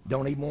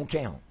 Don't even want to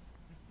count.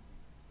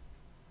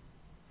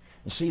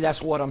 And see,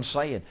 that's what I'm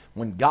saying.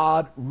 When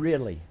God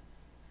really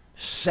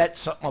sets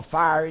something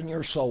afire in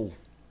your soul,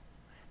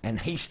 and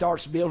he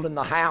starts building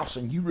the house,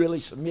 and you really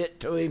submit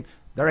to him,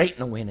 there ain't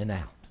no in and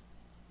out.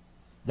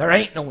 There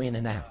ain't no in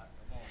and out.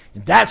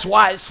 And that's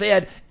why it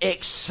said,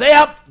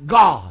 except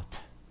God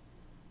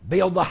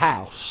build the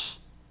house,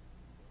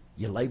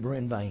 you labor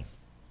in vain.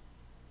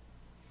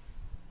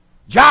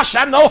 Josh,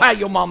 I know how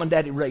your mom and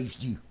daddy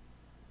raised you.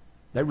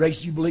 They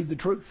raised you to believe the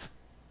truth.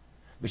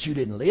 But you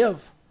didn't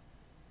live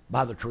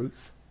by the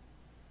truth.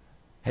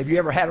 Have you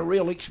ever had a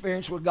real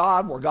experience with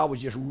God where God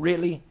was just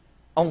really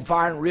on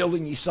fire and real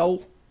in your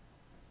soul?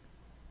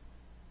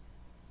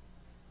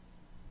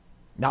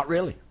 Not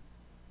really.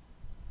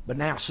 But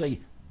now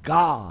see,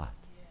 God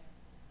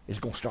is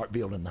going to start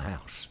building the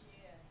house.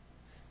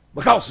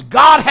 Because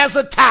God has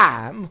a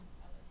time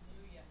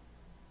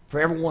for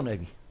every one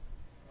of you.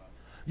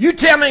 You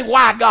tell me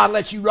why God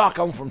lets you rock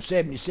on from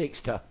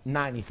 76 to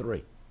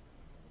 93.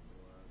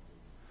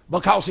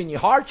 Because in your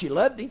heart you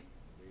loved him.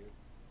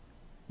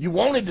 You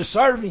wanted to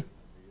serve him.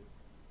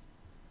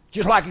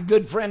 Just like a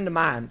good friend of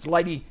mine, a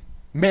lady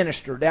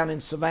minister down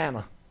in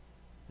Savannah.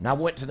 And I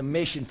went to the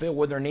mission field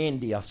with her in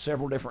India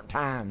several different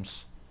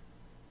times.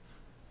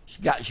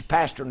 She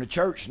pastored in the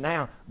church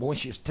now, but when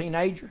she was a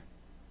teenager,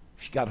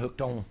 she got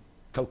hooked on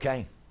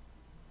cocaine.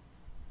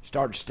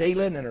 Started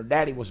stealing, and her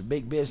daddy was a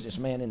big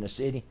businessman in the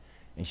city,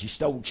 and she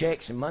stole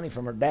checks and money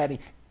from her daddy.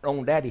 Her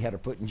own daddy had her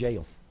put in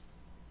jail.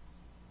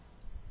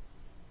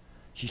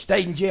 She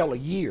stayed in jail a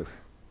year.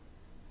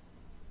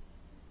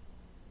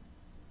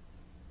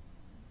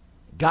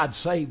 God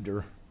saved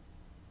her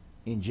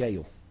in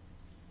jail.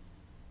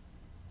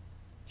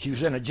 She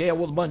was in a jail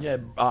with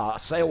a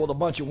cell with a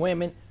bunch of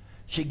women.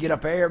 She'd get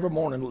up every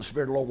morning, the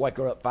Spirit of the Lord wake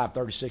her up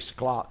 5:30, 6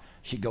 o'clock.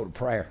 She'd go to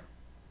prayer.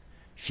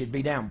 She'd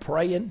be down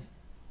praying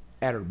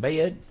at her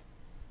bed.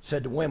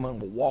 Said the women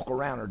would walk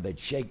around her. They'd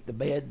shake the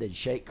bed. They'd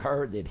shake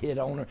her. They'd hit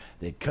on her.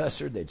 They'd cuss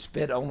her. They'd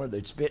spit on her.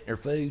 They'd spit in her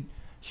food.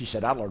 She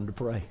said, I learned to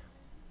pray.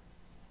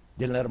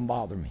 Didn't let them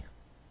bother me.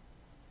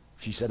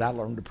 She said, I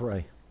learned to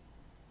pray.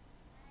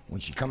 When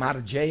she come out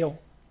of jail,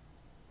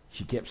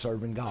 she kept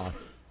serving God.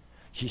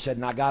 She said,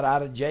 and I got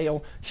out of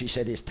jail. She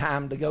said, it's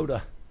time to go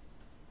to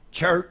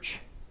church.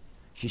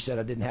 She said,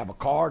 I didn't have a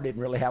car,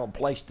 didn't really have a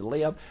place to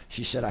live.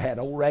 She said, I had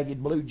old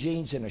ragged blue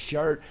jeans and a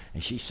shirt.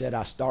 And she said,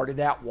 I started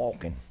out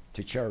walking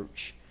to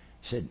church.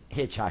 She said,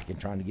 hitchhiking,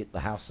 trying to get to the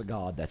house of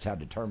God. That's how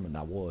determined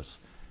I was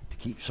to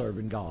keep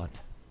serving God.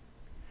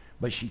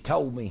 But she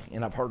told me,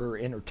 and I've heard her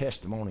in her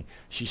testimony,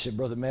 she said,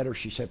 Brother Metter,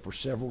 she said, for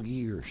several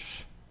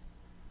years,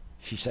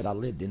 she said, I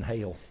lived in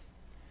hell.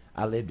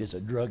 I lived as a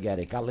drug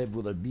addict. I lived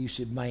with an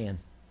abusive man.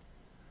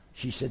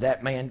 She said,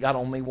 that man got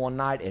on me one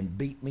night and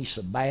beat me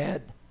so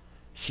bad.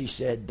 She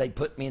said, they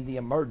put me in the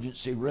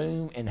emergency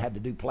room and had to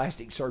do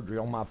plastic surgery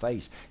on my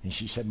face. And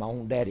she said, my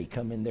own daddy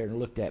come in there and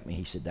looked at me.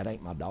 He said, that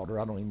ain't my daughter.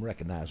 I don't even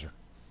recognize her.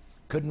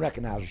 Couldn't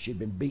recognize her. She'd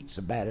been beat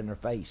so bad in her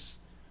face.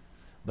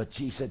 But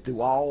she said,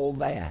 through all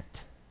that,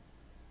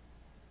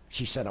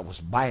 she said, I was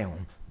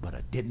bound, but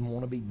I didn't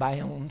want to be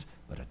bound,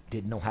 but I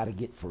didn't know how to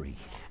get free.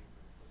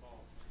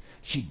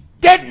 She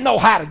didn't know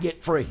how to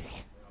get free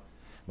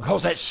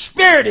because that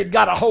spirit had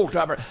got a hold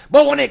of her.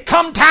 But when it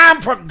come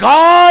time for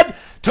God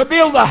to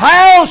build the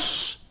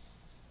house,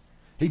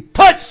 He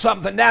put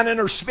something down in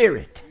her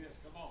spirit.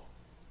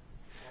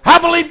 I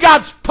believe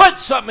God's put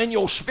something in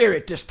your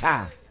spirit this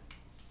time.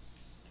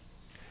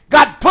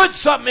 God put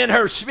something in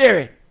her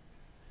spirit.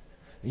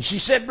 And she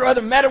said,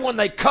 Brother Metter, when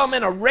they come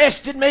and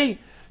arrested me,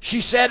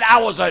 she said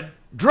I was a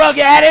drug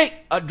addict,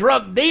 a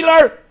drug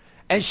dealer.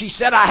 And she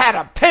said I had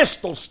a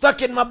pistol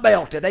stuck in my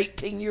belt at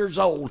 18 years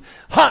old,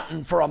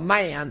 hunting for a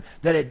man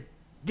that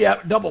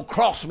had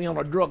double-crossed me on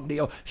a drug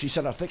deal. She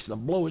said I was fixing to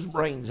blow his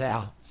brains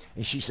out.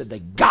 And she said they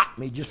got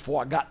me just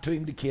before I got to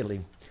him to kill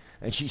him.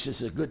 And she said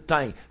it's a good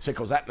thing. She said,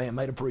 because that man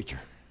made a preacher.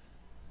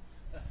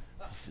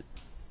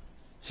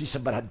 She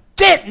said, but I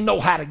didn't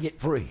know how to get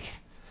free.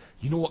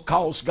 You know what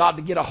caused God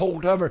to get a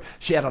hold of her?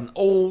 She had an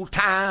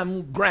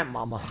old-time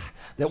grandmama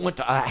that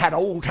had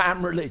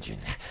old-time religion,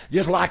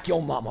 just like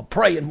your mama,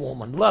 praying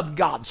woman, loved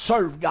God,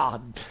 served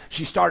God.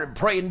 She started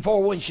praying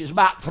for her when she was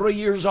about 3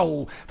 years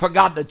old for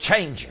God to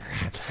change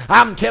her.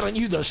 I'm telling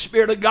you, the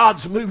Spirit of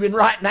God's moving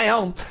right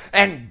now,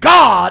 and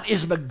God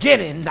is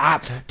beginning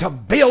to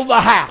build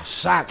the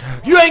house.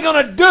 You ain't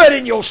going to do it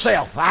in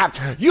yourself.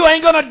 You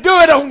ain't going to do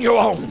it on your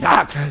own.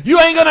 You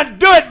ain't going to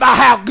do it by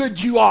how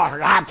good you are.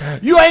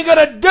 You ain't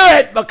going to do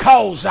it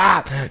because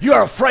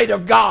you're afraid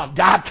of God.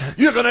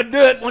 You're going to do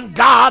it when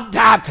God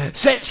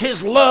sets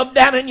His love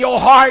down in your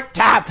heart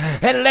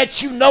and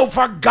lets you know,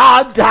 for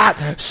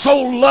God so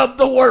loved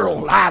the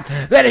world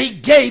that He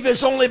gave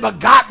His only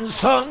begotten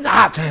Son,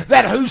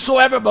 that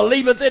whosoever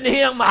believeth in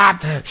Him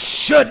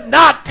should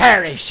not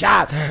perish,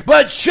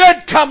 but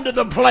should come to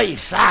the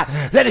place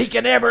that he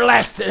can have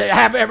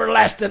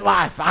everlasting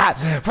life.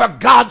 For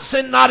God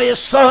sent not His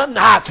Son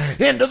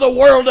into the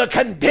world to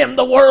condemn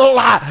the world,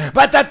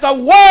 but that the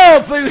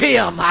world through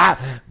Him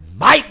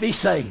might be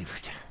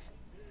saved.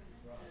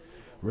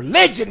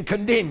 Religion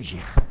condemns you.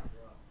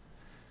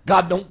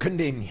 God don't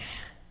condemn you.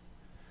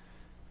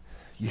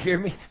 You hear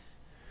me?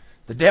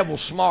 The devil's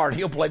smart.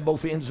 He'll play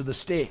both ends of the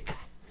stick.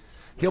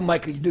 He'll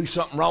make you do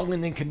something wrong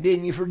and then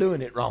condemn you for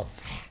doing it wrong.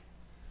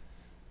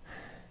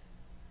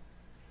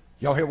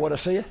 Y'all hear what I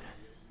said?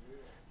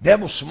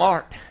 Devil's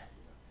smart.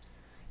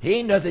 He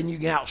ain't nothing you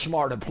can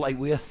outsmart and play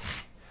with.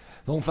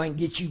 The only thing that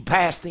gets you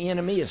past the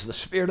enemy is the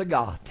Spirit of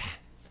God.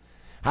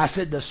 I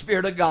said the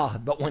Spirit of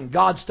God. But when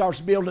God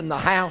starts building the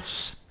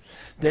house,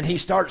 then He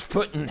starts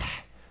putting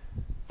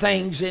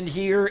things in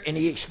here, and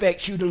He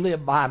expects you to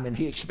live by them, and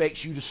He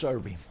expects you to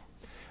serve Him.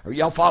 Are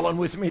y'all following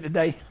with me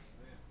today?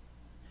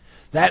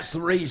 That's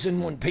the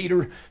reason when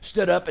Peter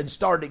stood up and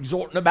started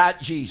exhorting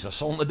about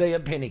Jesus on the day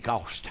of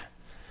Pentecost.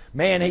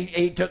 Man,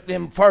 he took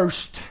them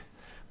first,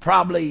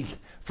 probably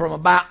from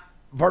about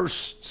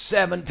verse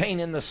 17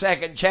 in the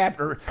second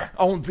chapter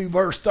on through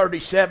verse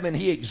 37,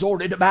 he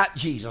exhorted about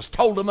Jesus,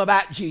 told them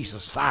about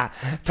Jesus,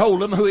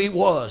 told them who he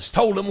was,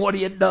 told them what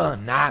he had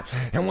done.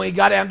 And when he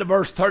got down to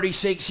verse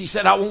 36, he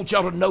said, I want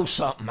y'all to know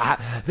something.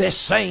 This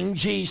same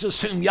Jesus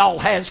whom y'all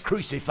has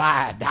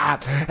crucified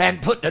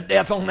and put to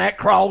death on that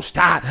cross,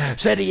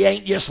 said he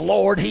ain't just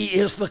Lord, he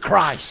is the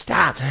Christ.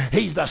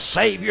 He's the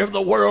Savior of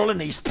the world,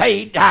 and he's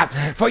paid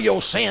for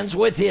your sins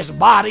with his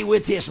body,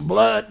 with his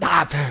blood,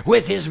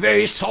 with his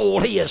very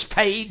soul. He has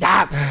paid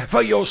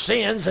for your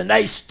sins. And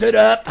they stood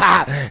up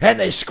and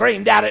they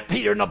screamed out at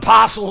Peter and the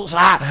apostles,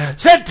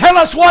 said, tell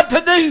us what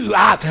to do.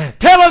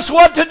 Tell us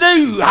what to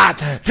do.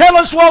 Tell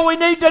us what we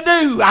need to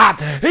do.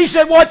 He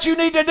said, what you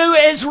need to do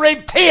is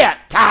repent.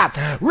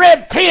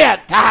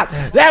 Repent.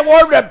 That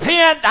word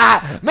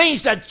repent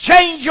means to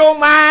change your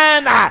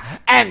mind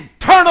and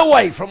turn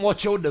away from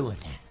what you're doing.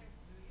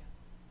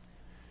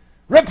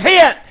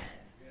 Repent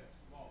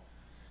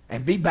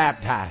and be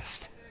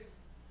baptized.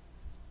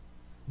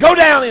 Go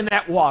down in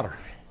that water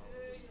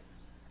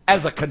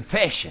as a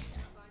confession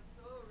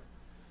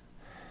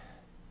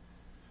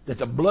that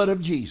the blood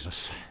of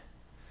Jesus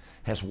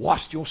has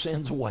washed your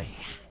sins away.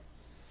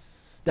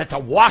 That the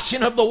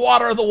washing of the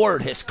water of the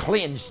Word has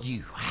cleansed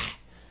you.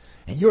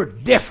 And you're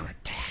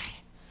different.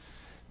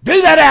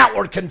 Do that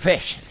outward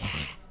confession.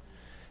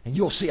 And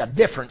you'll see a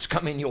difference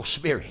come in your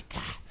spirit.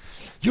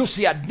 You'll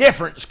see a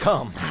difference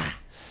come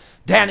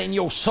down in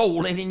your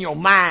soul and in your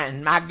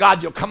mind. My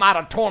God, you'll come out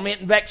of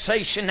torment and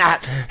vexation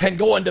and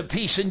go into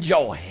peace and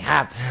joy.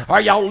 Are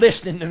y'all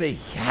listening to me?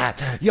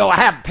 You'll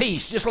have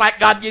peace, just like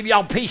God give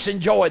y'all peace and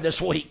joy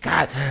this week.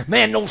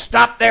 Man, don't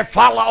stop there.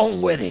 Follow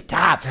on with it.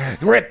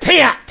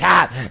 Repent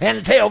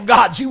and tell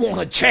God you want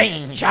to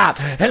change,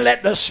 and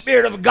let the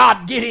Spirit of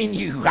God get in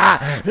you.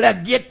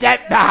 Get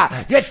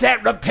that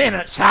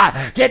repentance.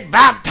 Get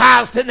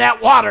baptized in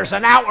that water as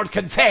an outward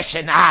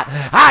confession.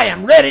 I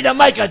am ready to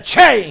make a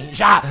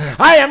change.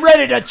 I am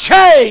ready to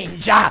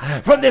change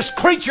from this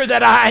creature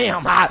that I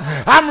am.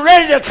 I'm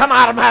ready to come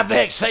out of my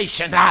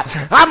vexation.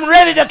 I'm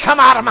ready to come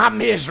out of my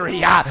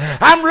misery.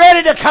 I'm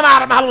ready to come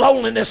out of my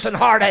loneliness and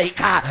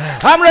heartache.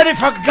 I'm ready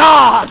for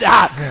God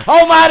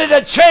Almighty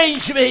to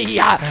change me.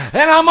 And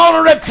I'm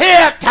going to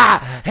repent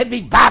and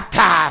be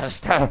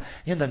baptized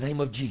in the name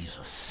of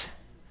Jesus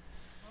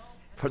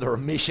for the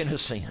remission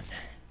of sin.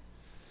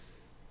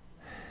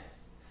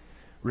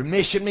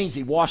 Remission means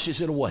he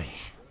washes it away.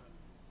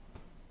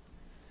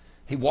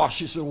 He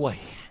washes it away.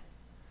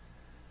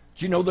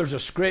 Do you know there's a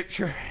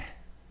scripture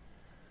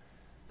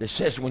that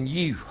says when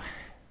you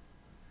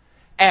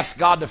ask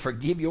God to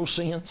forgive your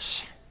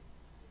sins,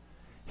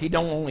 he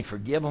don't only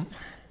forgive them,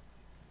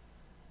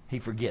 he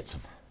forgets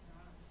them.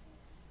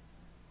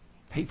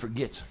 He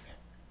forgets them.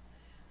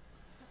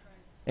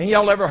 And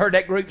y'all ever heard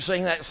that group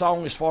sing that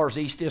song, As Far as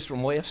East Is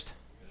from West?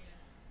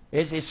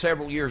 It's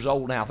several years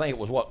old now. I think it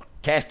was what,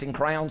 Casting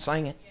Crowns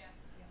sang it?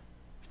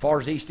 As far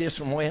as East is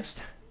from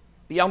West.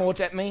 Do y'all know what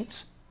that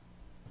means?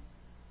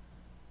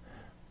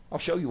 I'll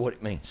show you what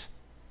it means.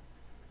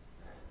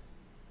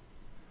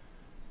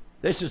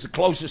 This is the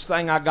closest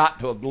thing I got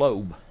to a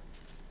globe,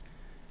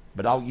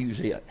 but I'll use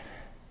it.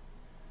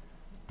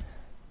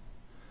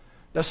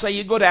 Let's say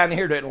you go down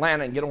here to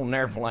Atlanta and get on an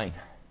airplane,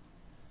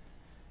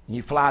 and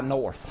you fly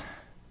north.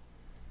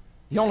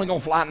 You're only going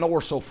to fly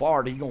north so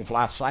far till you're going to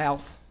fly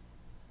south.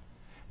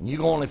 And you're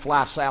going to only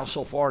fly south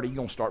so far till you're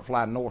going to start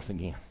flying north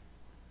again.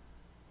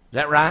 Is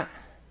that right?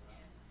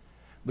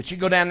 But you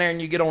go down there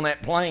and you get on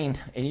that plane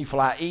and you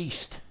fly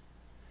east.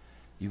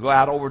 You go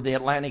out over the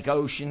Atlantic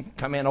Ocean,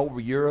 come in over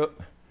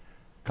Europe,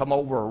 come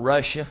over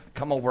Russia,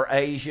 come over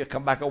Asia,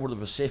 come back over the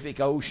Pacific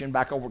Ocean,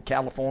 back over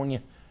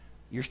California.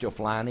 You're still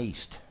flying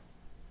east.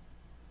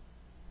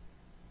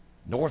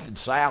 North and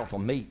south will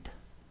meet.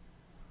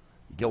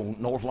 You go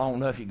north long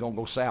enough, you're going to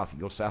go south. You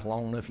go south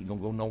long enough, you're going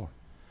to go north.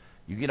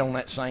 You get on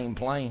that same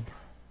plane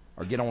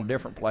or get on a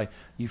different plane,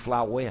 you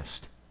fly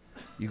west.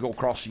 You go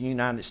across the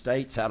United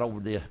States, out over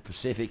the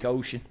Pacific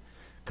Ocean,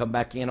 come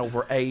back in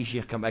over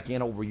Asia, come back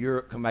in over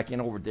Europe, come back in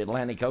over the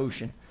Atlantic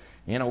Ocean,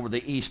 in over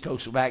the East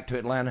Coast back to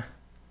Atlanta.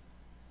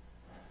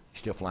 You're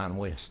still flying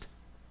west.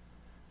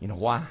 You know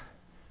why?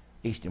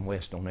 East and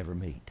west don't ever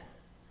meet.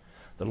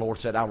 The Lord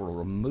said, I will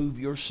remove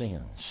your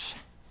sins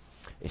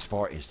as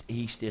far as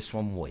east is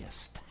from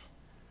west.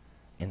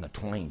 And the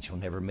twain shall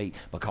never meet,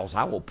 because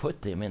I will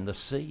put them in the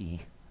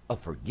sea of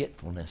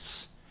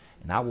forgetfulness,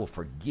 and I will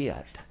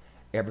forget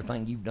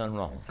everything you've done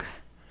wrong.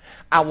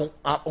 I won't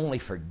not only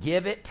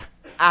forgive it,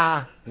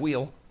 I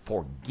will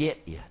forget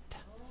it.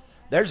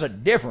 There's a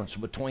difference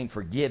between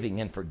forgiving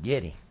and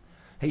forgetting.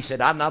 He said,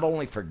 I not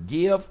only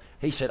forgive,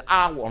 he said,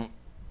 I won't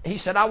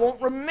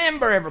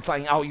remember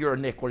everything, all your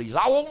iniquities.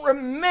 I won't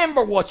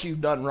remember what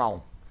you've done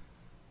wrong.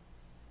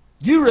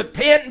 You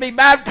repent and be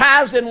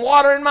baptized in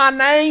water in my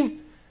name,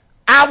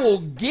 I will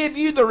give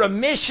you the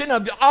remission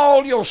of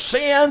all your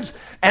sins,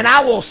 and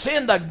I will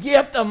send the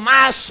gift of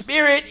my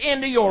Spirit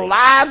into your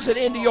lives and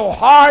into your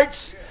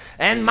hearts,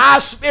 and my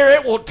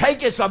Spirit will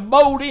take its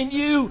abode in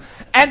you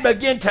and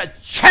begin to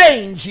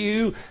change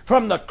you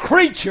from the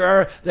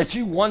creature that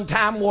you one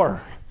time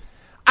were.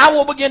 I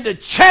will begin to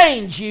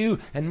change you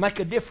and make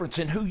a difference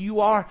in who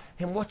you are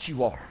and what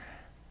you are.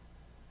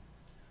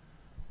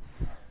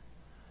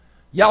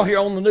 Y'all hear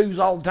on the news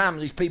all the time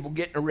these people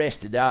getting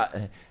arrested,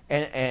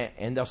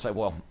 and they'll say,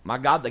 well, my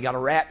God, they got a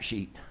rap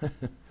sheet.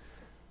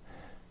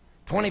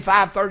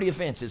 25, 30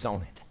 offenses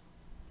on it.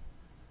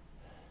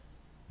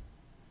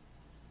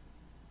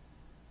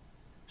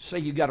 Say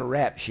you got a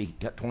rap sheet,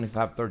 got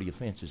 25, 30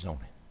 offenses on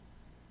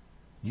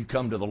it. You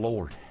come to the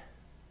Lord.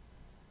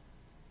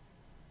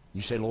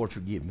 You say, Lord,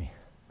 forgive me.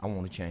 I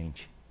want to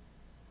change.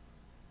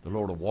 The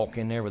Lord will walk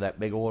in there with that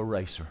big old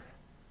eraser.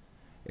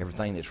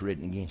 Everything that's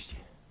written against you,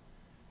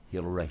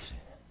 He'll erase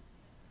it.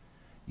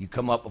 You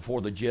come up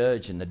before the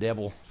judge and the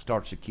devil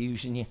starts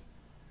accusing you.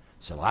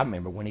 So I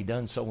remember when he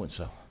done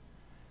so-and-so.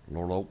 The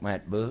Lord will open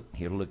that book.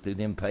 He'll look through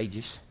them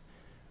pages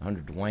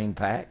under Dwayne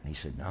Pack. And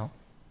he said, no.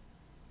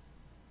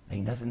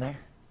 Ain't nothing there.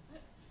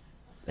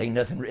 Ain't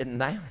nothing written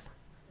down.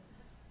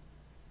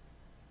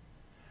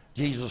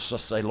 Jesus will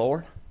say,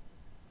 Lord,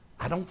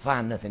 I don't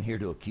find nothing here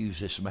to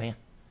accuse this man.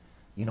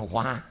 You know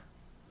why?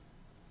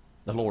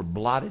 The Lord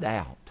blotted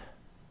out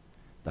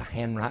the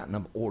handwriting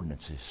of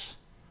ordinances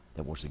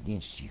that was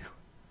against you.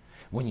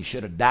 When you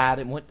should have died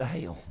and went to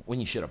hell, when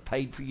you should have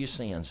paid for your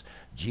sins,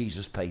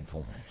 Jesus paid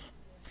for them.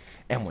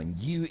 And when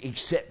you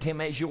accept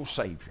Him as your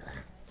Savior,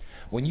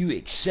 when you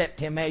accept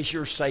Him as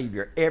your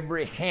Savior,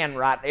 every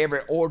handwriting,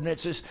 every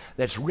ordinances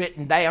that's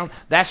written down,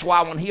 that's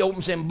why when He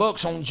opens them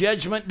books on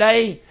Judgment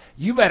Day,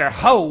 you better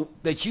hope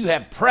that you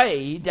have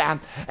prayed and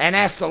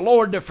asked the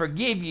Lord to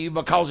forgive you,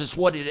 because it's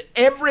what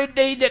every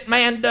deed that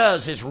man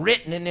does is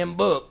written in them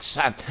books.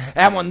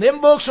 And when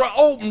them books are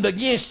opened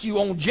against you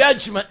on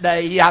Judgment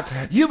Day,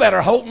 you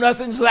better hope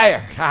nothing's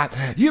there.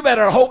 You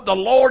better hope the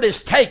Lord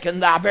has taken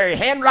the very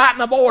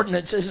handwriting of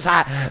ordinances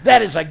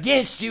that is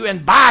against you,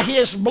 and by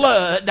His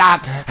blood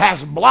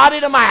has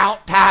blotted them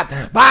out.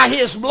 By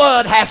His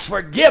blood has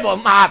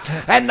forgiven them,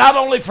 and not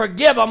only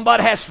forgiven them,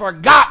 but has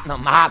forgotten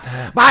them.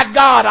 By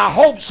God, I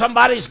hope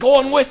somebody's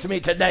going with me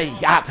today,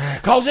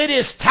 because it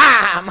is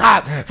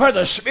time for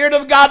the Spirit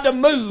of God to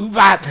move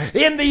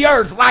in the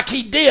earth like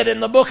He did in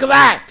the book of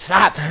Acts.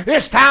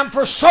 It's time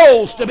for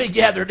souls to be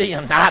gathered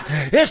in.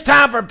 It's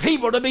time for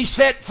people to be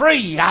set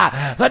free.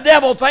 The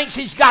devil thinks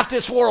he's got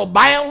this world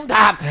bound.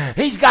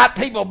 He's got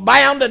people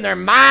bound in their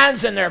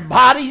minds, in their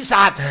bodies,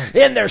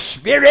 in their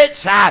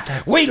spirits.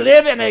 We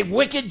live in a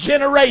wicked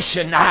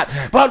generation,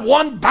 but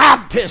one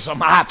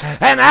baptism,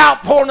 an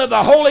outpouring of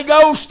the Holy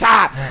Ghost,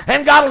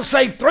 and God will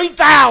save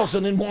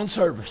 3,000 in one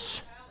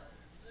service.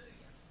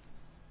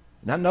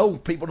 And I know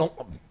people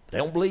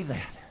don't believe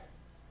that.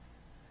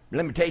 But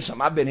let me tell you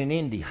something. I've been in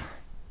India.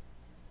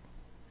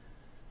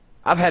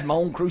 I've had my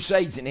own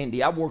crusades in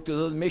India. I've worked with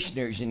other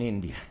missionaries in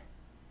India.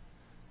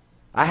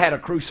 I had a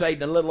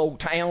crusade in a little old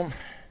town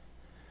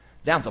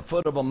down at the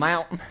foot of a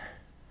mountain.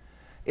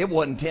 It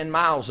wasn't 10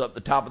 miles up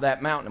the top of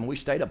that mountain, and we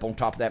stayed up on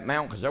top of that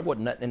mountain because there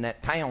wasn't nothing in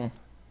that town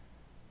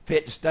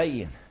fit to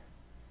stay in.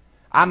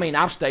 I mean,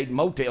 I've stayed in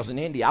motels in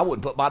India I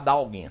wouldn't put my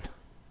dog in.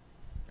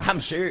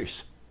 I'm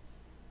serious.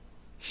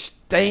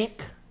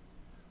 Stink,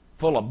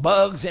 full of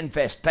bugs,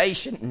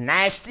 infestation,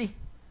 nasty.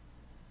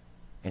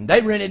 And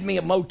they rented me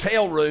a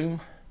motel room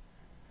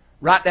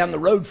right down the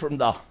road from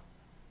the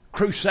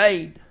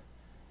crusade,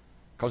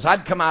 because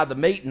I'd come out of the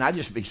meeting, I'd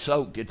just be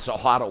soaked. It's so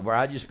hot over there,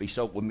 I'd just be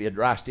soaked with me a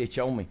dry stitch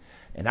on me.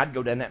 And I'd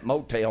go down that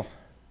motel,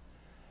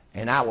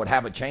 and I would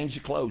have a change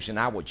of clothes, and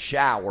I would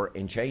shower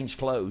and change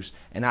clothes,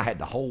 and I had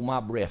to hold my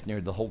breath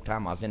near the whole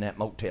time I was in that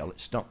motel. It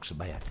stunk so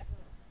bad.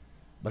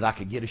 But I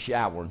could get a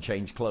shower and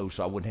change clothes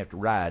so I wouldn't have to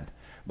ride.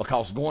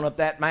 Because going up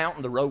that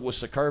mountain, the road was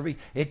so curvy,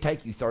 it'd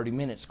take you 30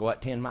 minutes to go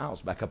out 10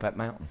 miles back up that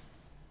mountain.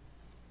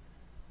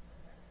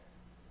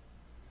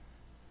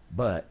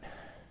 But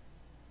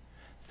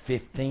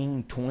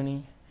 15,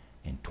 20,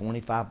 and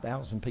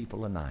 25,000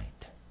 people a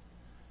night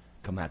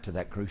come out to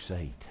that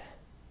crusade.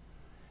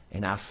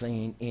 And I've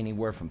seen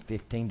anywhere from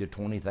 15 to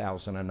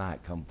 20,000 a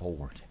night come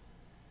forward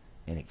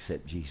and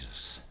accept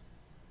Jesus.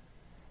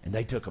 And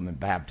they took them and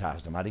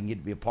baptized them. I didn't get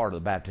to be a part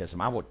of the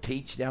baptism. I would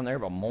teach down there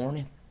every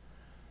morning.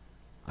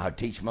 I would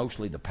teach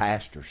mostly the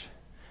pastors.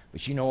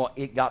 But you know what?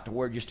 It got to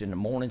where just in the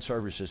morning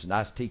services and I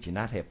was teaching,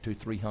 I'd have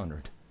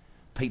 200-300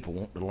 people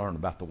wanting to learn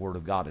about the Word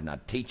of God. And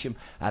I'd teach them.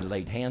 I'd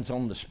laid hands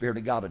on them. The Spirit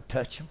of God would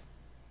touch them.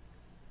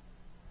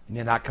 And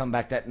then I'd come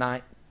back that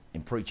night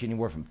and preach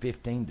anywhere from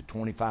 15 to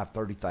 25,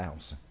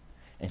 30,000.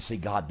 And see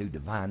God do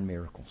divine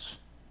miracles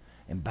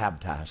and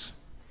baptize them.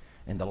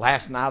 And the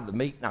last night of the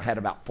meeting, I had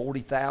about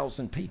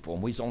 40,000 people.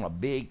 And we was on a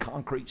big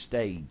concrete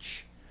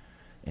stage.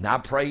 And I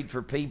prayed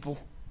for people,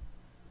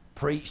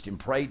 preached and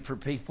prayed for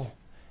people.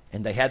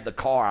 And they had the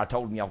car. I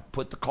told them, y'all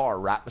put the car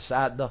right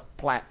beside the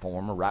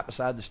platform or right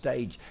beside the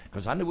stage.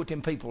 Because I knew what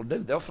them people would do.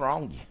 They'll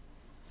throng you.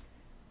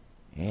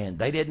 And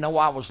they didn't know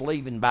I was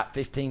leaving about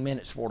 15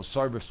 minutes before the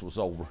service was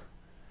over.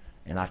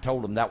 And I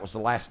told them that was the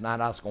last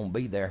night I was going to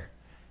be there.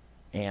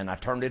 And I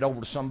turned it over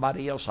to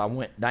somebody else. I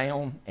went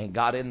down and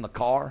got in the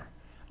car,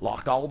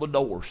 locked all the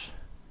doors.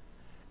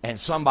 And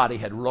somebody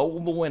had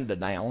rolled the window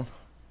down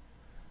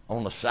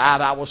on the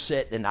side I was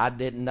sitting, and I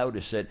didn't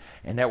notice it.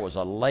 And there was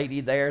a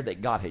lady there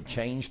that God had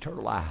changed her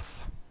life.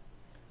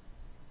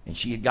 And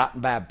she had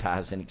gotten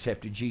baptized and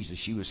accepted Jesus.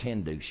 She was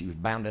Hindu. She was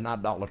bound in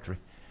idolatry.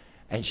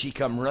 And she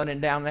come running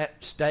down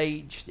that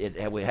stage.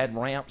 We had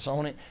ramps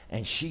on it,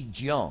 and she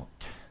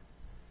jumped.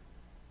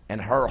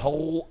 And her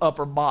whole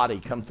upper body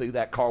come through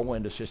that car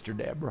window, Sister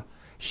Deborah.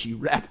 She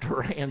wrapped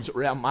her hands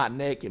around my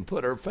neck and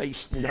put her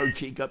face and her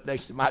cheek up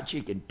next to my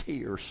cheek, and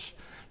tears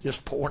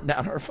just pouring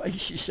down her face.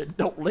 She said,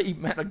 "Don't leave,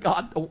 man of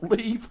God, don't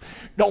leave.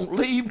 Don't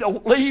leave,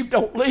 don't leave,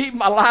 don't leave.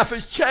 My life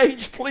has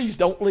changed. Please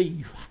don't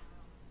leave."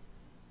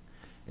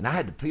 And I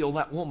had to peel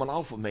that woman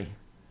off of me.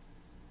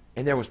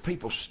 And there was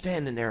people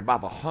standing there by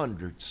the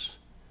hundreds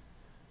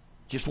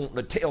just wanting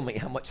to tell me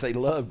how much they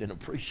loved and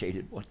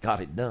appreciated what God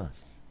had done.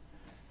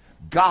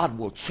 God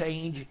will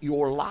change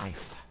your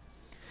life.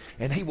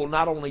 And He will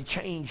not only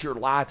change your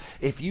life,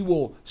 if you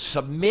will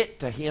submit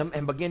to Him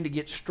and begin to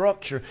get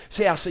structure.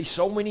 See, I see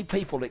so many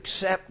people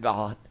accept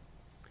God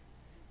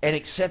and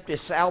accept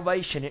His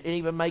salvation and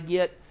even may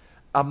get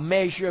a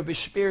measure of His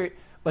Spirit,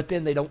 but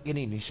then they don't get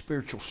any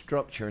spiritual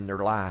structure in their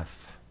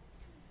life.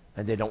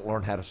 And they don't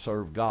learn how to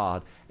serve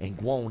God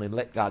and go on and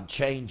let God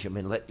change them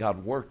and let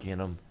God work in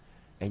them.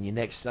 And the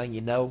next thing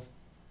you know,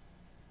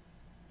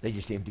 they're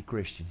just empty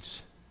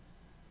Christians.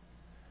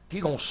 If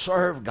you're going to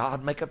serve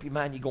God, make up your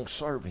mind you're going to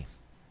serve Him.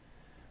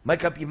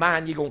 Make up your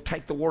mind you're going to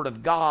take the Word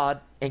of God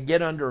and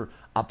get under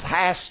a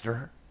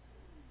pastor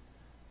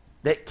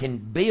that can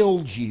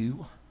build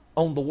you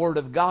on the Word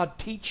of God,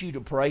 teach you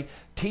to pray,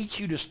 teach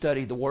you to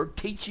study the Word,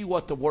 teach you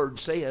what the Word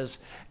says,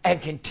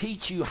 and can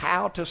teach you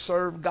how to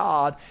serve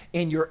God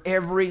in your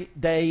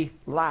everyday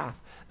life.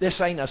 This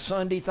ain't a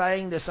Sunday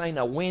thing. This ain't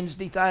a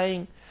Wednesday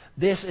thing.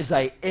 This is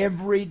a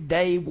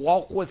everyday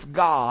walk with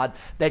God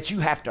that you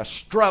have to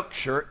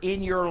structure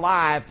in your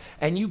life,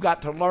 and you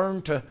got to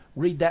learn to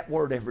read that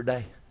Word every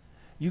day.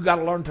 You got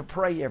to learn to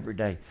pray every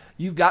day.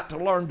 You've got to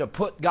learn to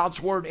put God's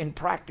Word in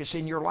practice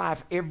in your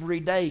life every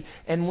day.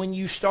 And when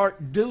you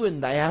start doing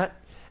that,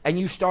 and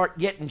you start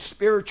getting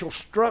spiritual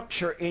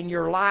structure in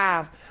your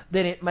life,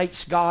 then it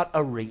makes God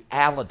a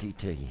reality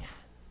to you.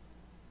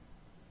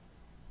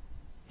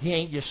 He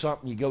ain't just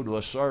something you go to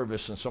a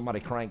service and somebody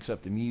cranks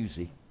up the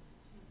music.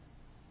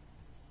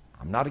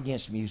 I'm not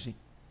against music,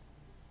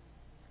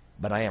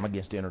 but I am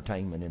against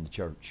entertainment in the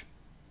church.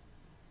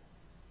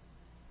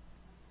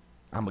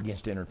 I'm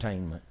against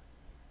entertainment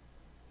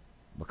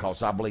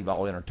because I believe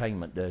all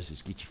entertainment does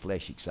is get your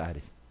flesh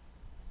excited.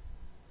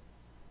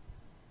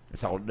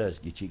 That's all it does,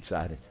 get you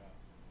excited.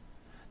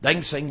 They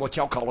can sing what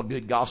y'all call a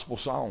good gospel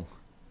song.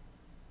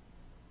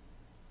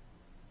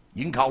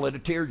 You can call it a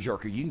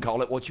tearjerker. You can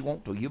call it what you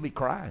want to. You'll be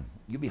crying.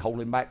 You'll be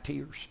holding back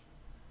tears.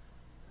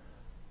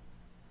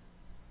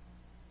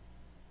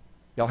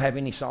 Y'all have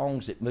any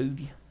songs that move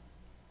you?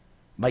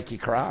 Make you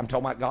cry? I'm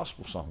talking about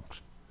gospel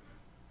songs.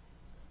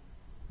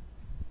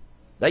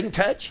 They can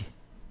touch you.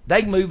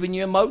 They can move in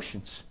your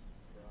emotions.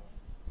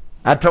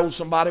 I told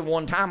somebody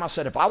one time, I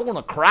said, if I want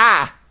to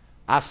cry,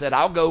 I said,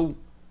 I'll go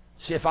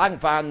see if I can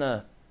find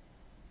the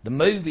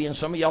movie, and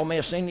some of y'all may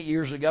have seen it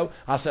years ago.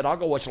 I said, I'll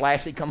go watch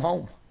Lassie Come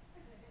Home.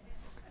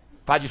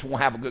 If I just want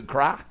to have a good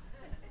cry.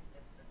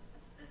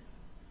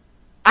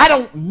 I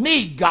don't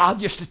need God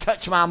just to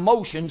touch my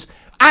emotions.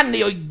 I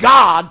need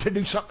God to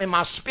do something in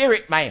my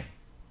spirit, man.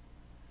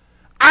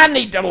 I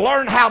need to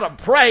learn how to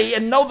pray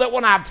and know that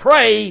when I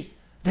pray,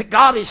 that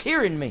God is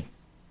hearing me.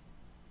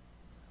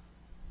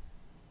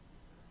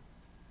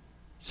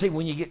 See,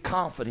 when you get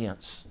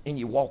confidence and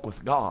you walk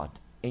with God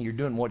and you're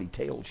doing what He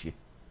tells you,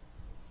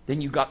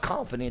 then you've got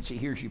confidence He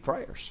hears your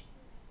prayers.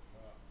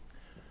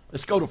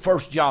 Let's go to 1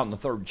 John, the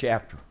 3rd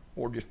chapter,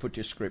 or just put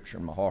this scripture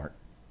in my heart.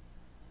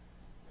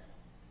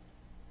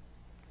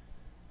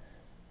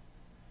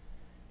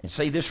 And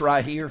see this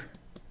right here,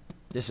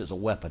 this is a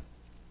weapon.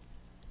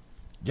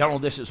 Do y'all know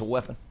this is a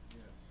weapon? Yes.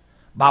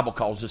 Bible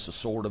calls this a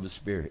sword of the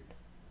Spirit.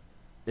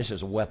 This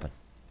is a weapon.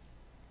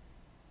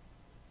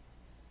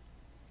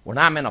 When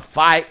I'm in a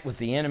fight with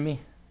the enemy,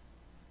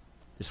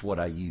 this is what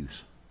I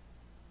use.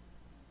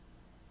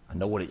 I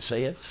know what it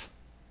says,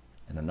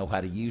 and I know how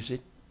to use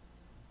it.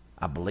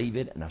 I believe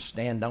it, and I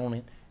stand on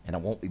it, and I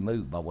won't be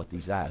moved by what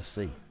these eyes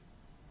see.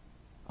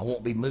 I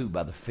won't be moved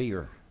by the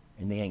fear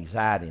and the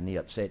anxiety and the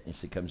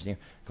upsetness that comes near,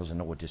 because I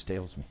know what this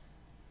tells me.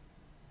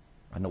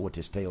 I know what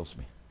this tells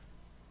me.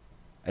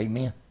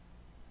 Amen.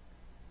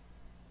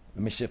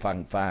 Let me see if I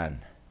can find.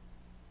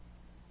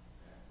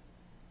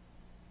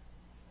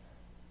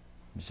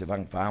 Let me see if I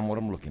can find what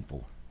I'm looking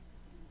for.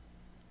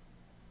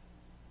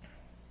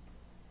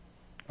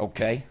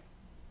 Okay.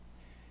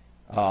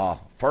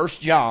 1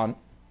 John,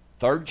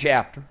 3rd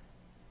chapter.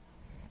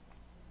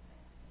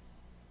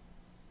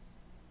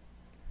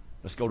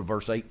 Let's go to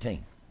verse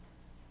 18.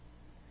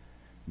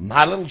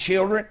 My little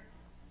children,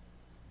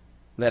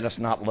 let us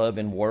not love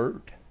in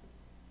word,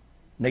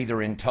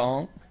 neither in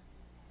tongue,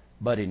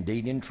 but in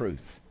deed and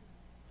truth.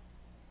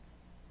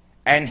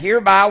 And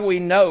hereby we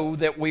know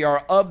that we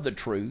are of the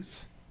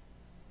truth,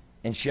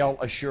 and shall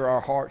assure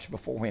our hearts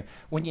before Him.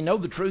 When you know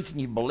the truth and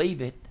you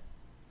believe it,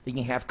 then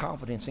you have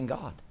confidence in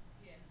God.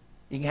 Yes.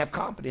 You can have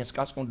confidence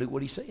God's going to do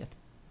what He said.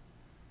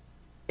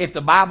 If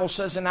the Bible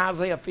says in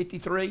Isaiah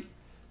 53,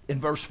 in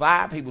verse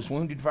 5, He was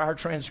wounded for our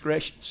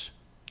transgressions,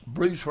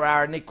 bruised for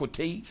our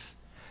iniquities.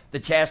 The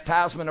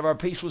chastisement of our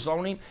peace was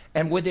on Him,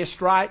 and with His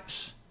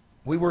stripes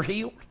we were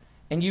healed.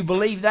 And you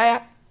believe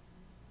that,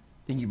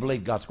 then you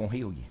believe God's going to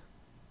heal you.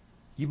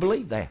 You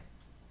believe that.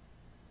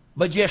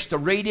 But just to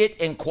read it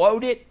and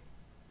quote it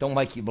don't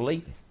make you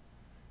believe it.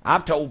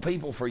 I've told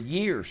people for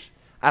years,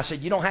 I said,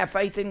 you don't have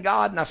faith in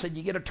God? And I said,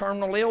 you get a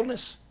terminal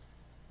illness?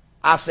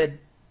 I said,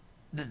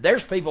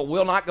 there's people who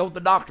will not go to the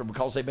doctor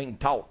because they've been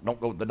taught,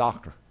 don't go to the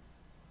doctor.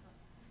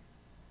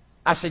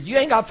 I said, you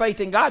ain't got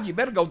faith in God, you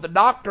better go to the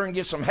doctor and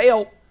get some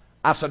help.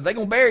 I said, they're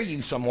going to bury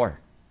you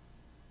somewhere.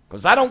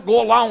 Because I don't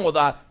go along with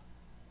that.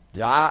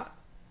 Do I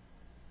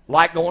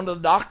like going to the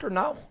doctor?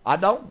 No, I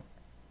don't.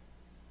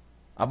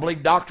 I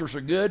believe doctors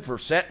are good for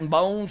setting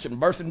bones and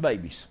birthing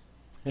babies.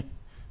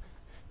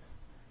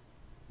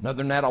 Other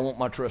than that, I want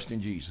my trust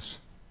in Jesus.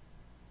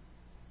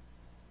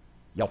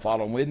 Y'all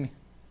following with me?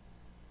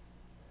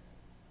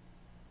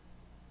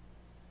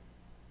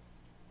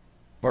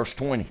 Verse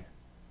 20.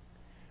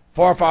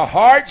 For if our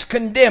hearts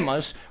condemn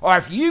us, or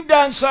if you've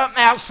done something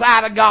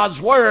outside of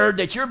God's word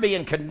that you're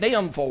being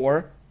condemned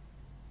for,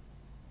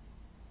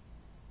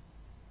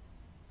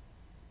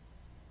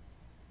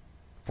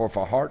 for if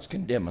our hearts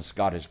condemn us,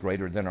 God is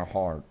greater than our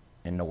heart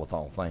and knoweth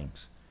all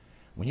things.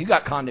 When you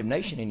got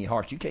condemnation in your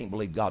heart, you can't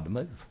believe God to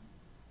move.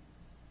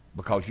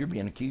 Because you're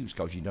being accused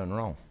because you've done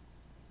wrong.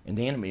 And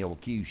the enemy will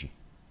accuse you.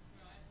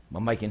 Am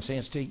I making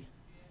sense to you?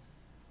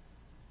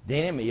 The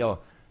enemy,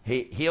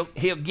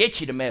 he'll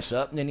get you to mess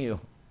up, and then he'll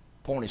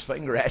point his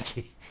finger at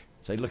you.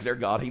 Say, look there,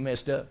 God, he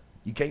messed up.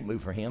 You can't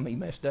move for him, he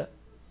messed up.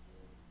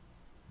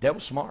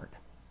 Devil's smart.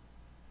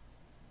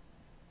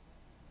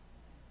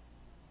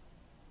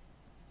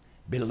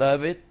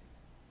 Beloved,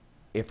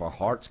 if our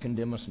hearts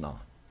condemn us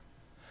not.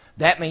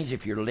 That means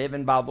if you're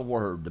living by the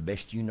word the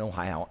best you know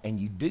how, and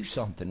you do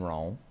something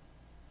wrong,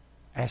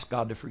 ask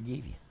God to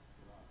forgive you.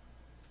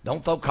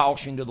 Don't throw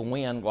caution to the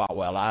wind.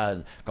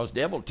 Because the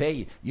devil will tell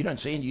you, you done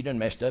sinned, you done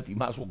messed up, you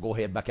might as well go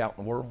ahead back out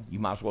in the world. You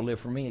might as well live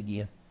for me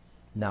again.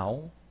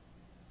 No.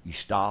 You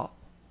stop.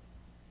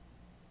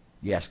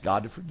 You ask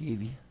God to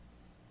forgive you.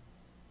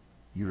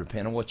 You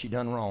repent of what you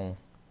done wrong.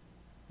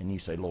 And you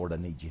say, Lord, I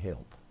need your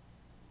help.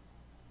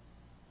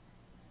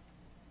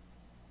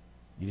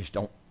 You just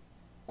don't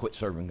quit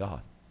serving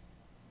God.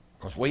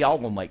 Because we all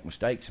going to make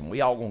mistakes and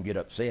we all going to get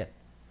upset.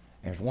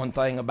 And there's one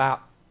thing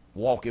about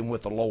walking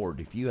with the Lord.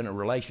 If you're in a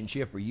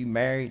relationship or you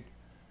married,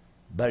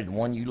 buddy, the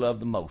one you love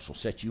the most will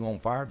set you on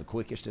fire the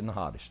quickest and the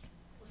hottest.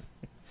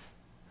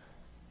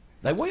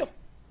 They will.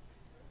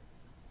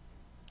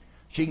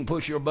 She can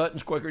push your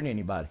buttons quicker than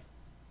anybody.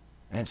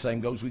 And the same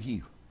goes with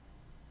you.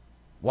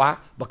 Why?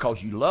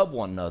 Because you love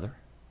one another.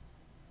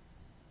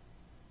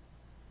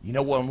 You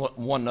know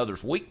one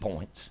another's weak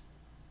points.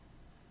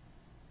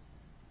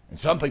 And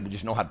some people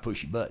just know how to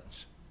push your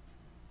buttons.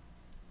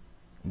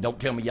 And don't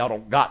tell me y'all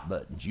don't got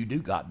buttons. You do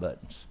got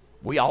buttons.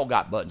 We all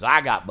got buttons.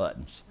 I got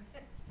buttons.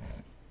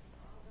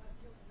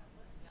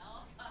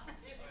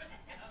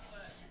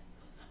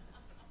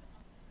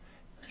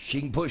 She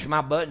can push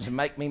my buttons and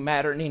make me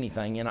madder than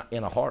anything in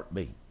a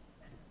heartbeat.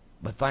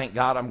 But thank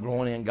God I'm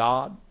growing in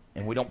God,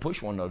 and we don't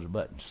push one of those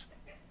buttons.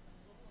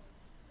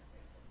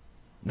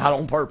 Not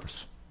on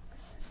purpose.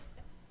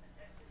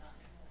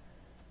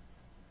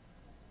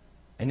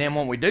 And then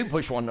when we do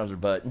push one of those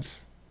buttons,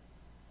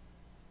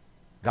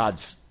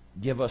 God's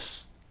give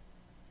us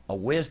a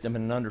wisdom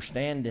and an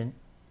understanding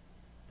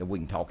that we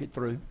can talk it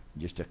through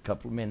in just a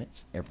couple of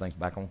minutes. Everything's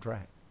back on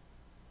track.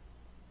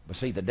 But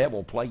see, the devil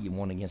will play you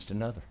one against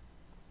another.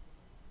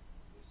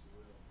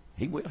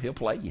 He will. He'll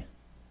play you.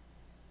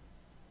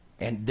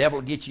 And the devil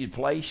will get you to a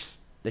place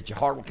that your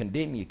heart will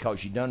condemn you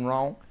because you done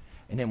wrong.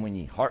 And then when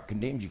your heart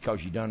condemns you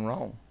because you done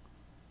wrong,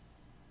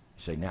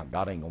 you say, now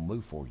God ain't going to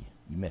move for you.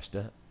 You messed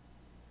up.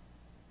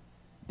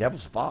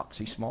 Devil's a fox.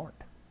 He's smart.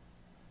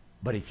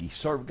 But if you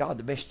serve God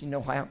the best you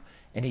know how,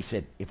 and he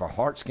said, if our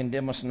hearts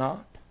condemn us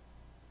not,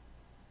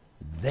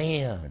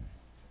 then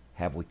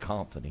have we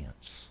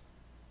confidence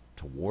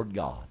toward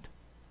God.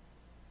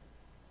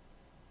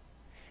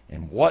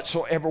 And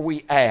whatsoever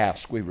we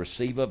ask, we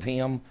receive of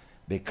him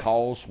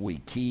because we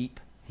keep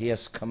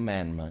his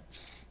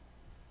commandments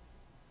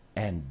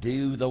and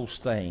do those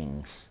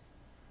things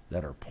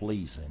that are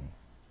pleasing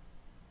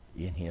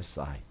in his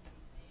sight.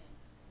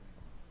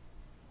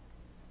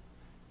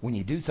 When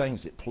you do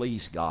things that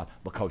please God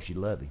because you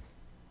love him.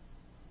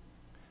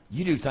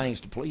 You do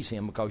things to please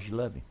him because you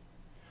love him.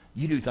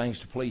 You do things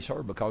to please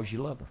her because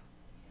you love her.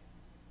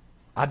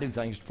 I do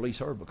things to please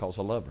her because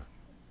I love her.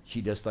 She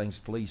does things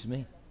to please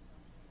me.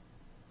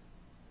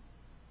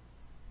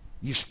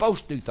 You're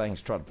supposed to do things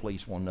to try to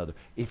please one another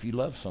if you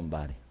love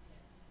somebody.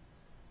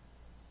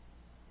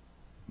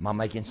 Am I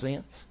making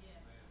sense?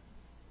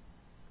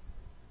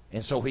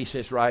 And so he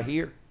says right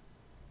here,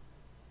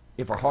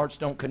 If our hearts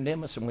don't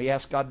condemn us and we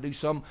ask God to do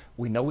something,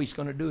 we know He's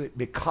going to do it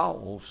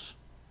because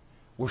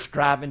we're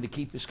striving to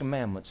keep His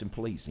commandments and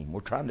please Him.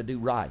 We're trying to do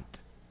right.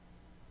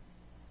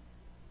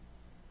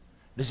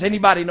 Does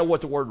anybody know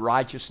what the word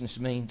righteousness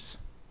means?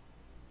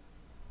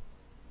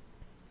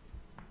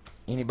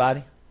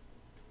 Anybody?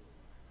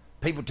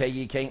 People tell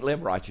you can't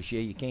live righteous.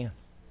 Yeah, you can.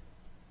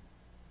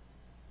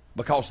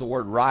 Because the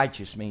word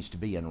righteous means to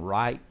be in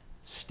right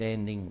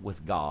standing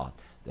with God,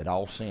 that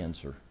all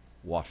sins are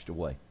washed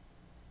away.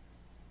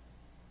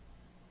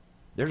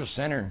 There's a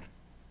sinner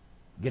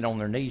get on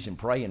their knees and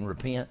pray and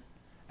repent,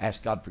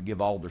 ask God to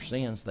forgive all their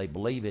sins. They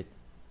believe it.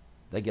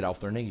 They get off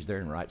their knees. They're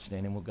in right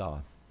standing with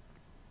God.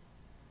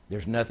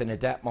 There's nothing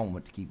at that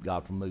moment to keep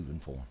God from moving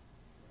for them,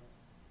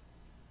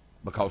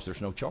 because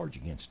there's no charge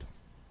against them.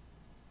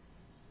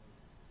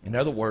 In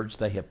other words,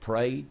 they have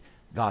prayed.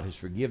 God has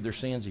forgiven their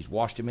sins. He's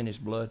washed them in His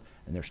blood,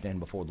 and they're standing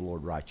before the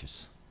Lord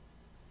righteous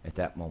at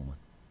that moment.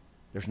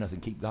 There's nothing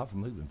to keep God from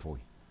moving for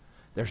you.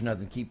 There's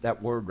nothing to keep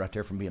that word right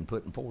there from being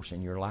put in force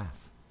in your life.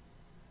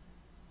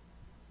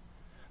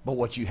 But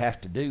what you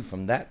have to do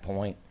from that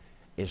point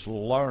is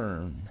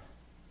learn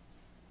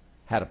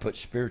how to put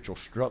spiritual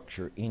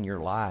structure in your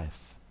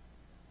life.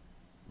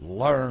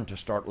 Learn to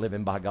start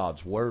living by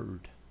God's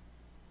word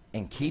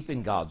and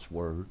keeping God's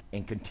word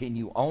and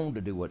continue on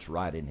to do what's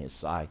right in His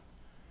sight.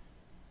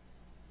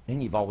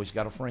 Then you've always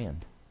got a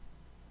friend.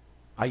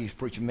 I used to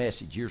preach a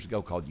message years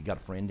ago called "You Got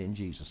a Friend in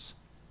Jesus."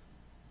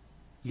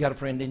 You got a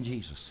friend in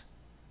Jesus.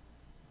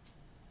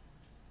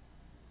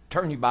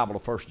 Turn your Bible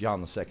to 1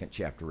 John, the 2nd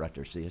chapter right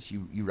there, sis.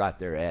 You right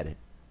there at it.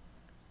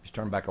 Just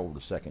turn back over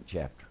to the 2nd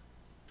chapter.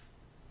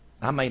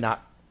 I may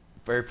not,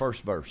 very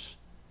first verse,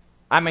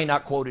 I may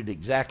not quote it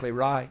exactly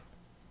right,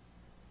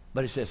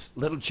 but it says,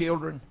 "Little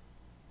children,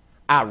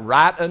 I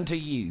write unto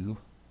you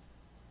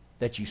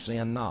that you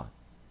sin not."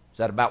 Is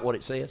that about what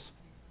it says?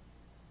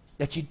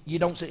 That you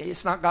don't sin.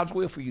 It's not God's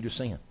will for you to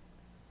sin.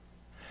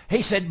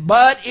 He said,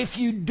 but if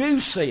you do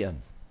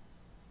sin,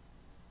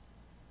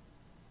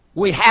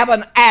 we have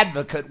an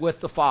advocate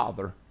with the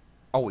Father.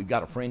 Oh, we've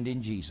got a friend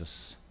in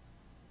Jesus,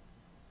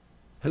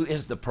 who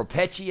is the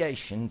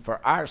propitiation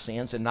for our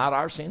sins, and not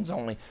our sins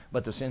only,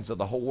 but the sins of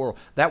the whole world.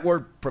 That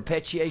word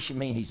propitiation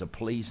means He's a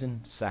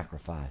pleasing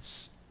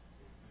sacrifice.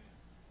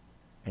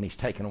 And He's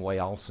taken away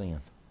all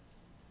sin.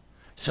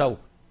 So,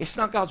 it's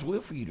not God's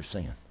will for you to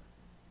sin.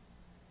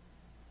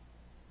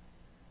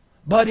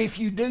 But if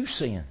you do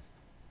sin,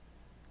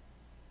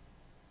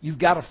 you've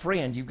got a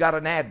friend, you've got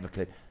an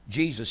advocate.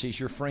 Jesus is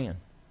your friend.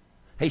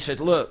 He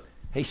said, look,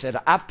 He said,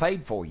 I've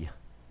paid for you.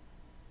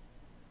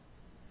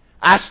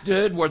 I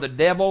stood where the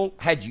devil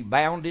had you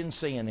bound in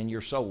sin and your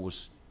soul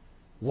was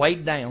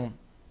weighed down,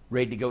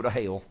 ready to go to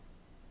hell,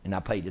 and I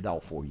paid it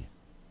all for you.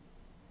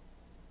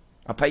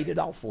 I paid it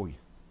all for you.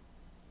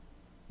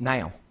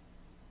 Now,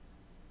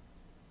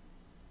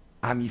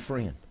 I'm your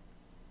friend.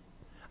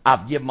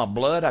 I've given my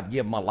blood, I've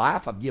given my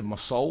life, I've given my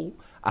soul.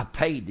 I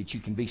paid that you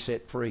can be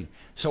set free.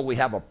 So we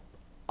have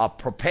a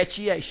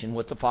propitiation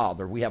with the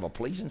Father. We have a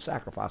pleasing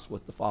sacrifice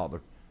with the Father.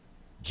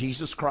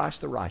 Jesus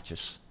Christ the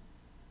righteous.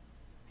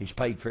 He's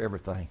paid for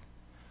everything.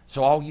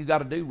 So all you got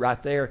to do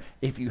right there,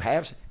 if you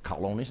have,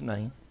 call on His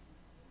name.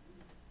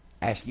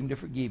 Ask Him to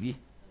forgive you.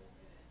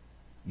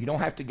 You don't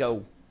have to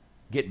go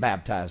get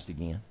baptized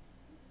again.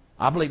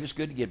 I believe it's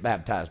good to get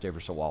baptized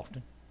every so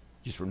often.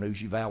 Just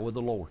renews your vow with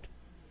the Lord.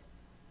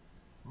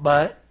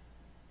 But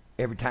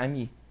every time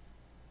you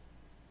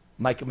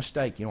make a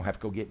mistake, you don't have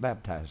to go get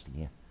baptized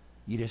again.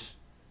 You just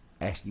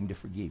ask Him to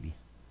forgive you.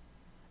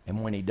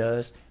 And when He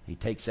does, He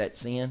takes that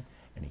sin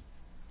and He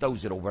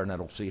throws it over in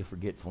that old sea of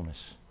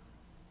forgetfulness.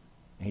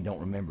 And He don't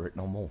remember it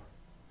no more.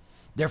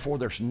 Therefore,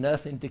 there's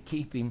nothing to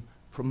keep Him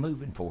from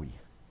moving for you.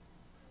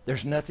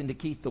 There's nothing to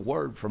keep the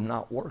Word from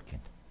not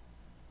working.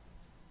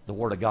 The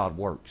Word of God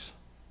works.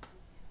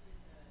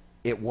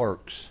 It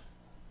works.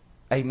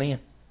 Amen.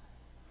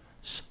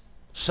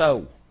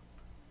 So,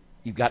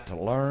 you've got to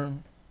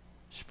learn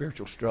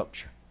spiritual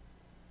structure.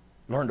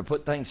 Learn to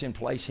put things in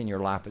place in your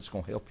life that's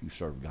going to help you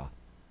serve God.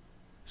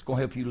 It's going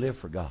to help you live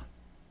for God.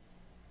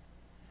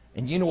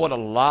 And you know what?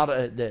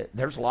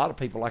 There's a lot of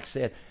people, like I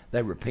said,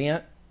 they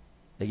repent,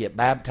 they get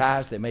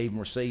baptized, they may even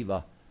receive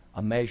a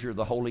measure of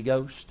the Holy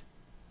Ghost.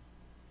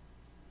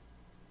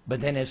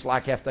 But then it's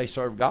like after they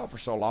serve God for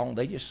so long,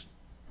 they just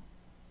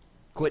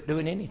quit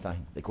doing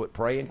anything. They quit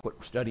praying, quit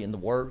studying the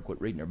Word,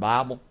 quit reading their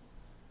Bible.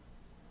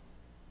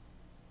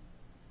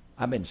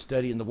 I've been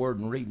studying the Word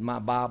and reading my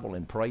Bible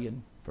and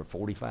praying for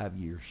 45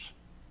 years.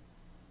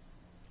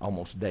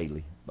 Almost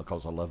daily,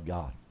 because I love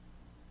God.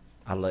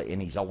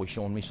 And He's always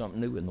showing me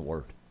something new in the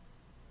Word.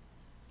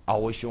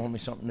 Always showing me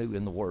something new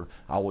in the Word.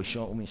 Always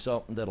showing me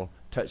something that'll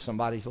touch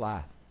somebody's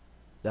life.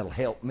 That'll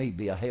help me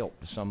be a help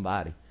to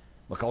somebody.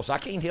 Because I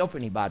can't help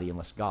anybody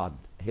unless God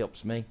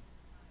helps me.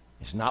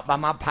 It's not by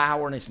my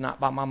power and it's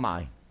not by my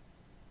mind.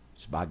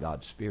 It's by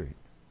God's Spirit.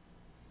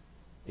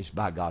 It's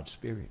by God's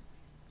Spirit.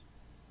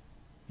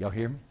 Y'all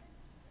hear me?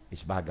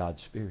 It's by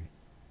God's Spirit.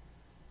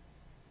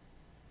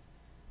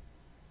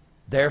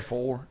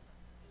 Therefore,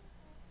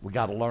 we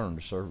got to learn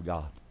to serve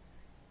God.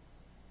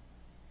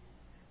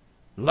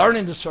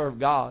 Learning to serve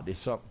God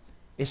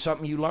is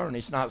something you learn.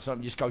 It's not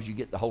something just because you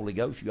get the Holy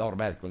Ghost you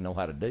automatically know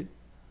how to do.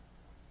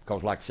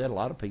 Because like I said, a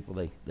lot of people,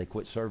 they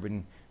quit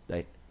serving.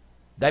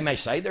 They may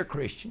say they're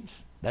Christians.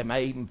 They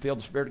may even feel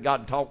the Spirit of God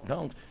and talk in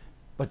tongues.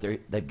 But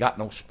they've got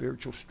no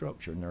spiritual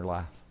structure in their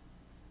life.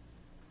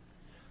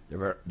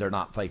 They're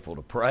not faithful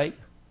to pray.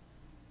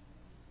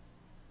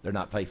 They're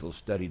not faithful to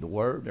study the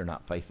Word. They're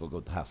not faithful to go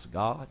to the house of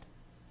God.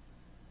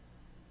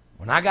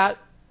 When I got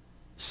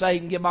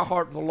saved and give my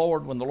heart to the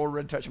Lord, when the Lord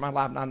really touched my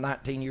life when I was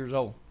 19 years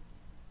old,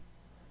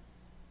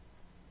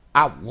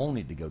 I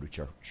wanted to go to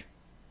church.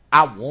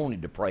 I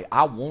wanted to pray.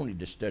 I wanted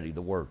to study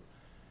the Word.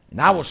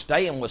 And I was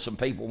staying with some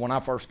people when I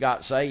first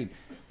got saved.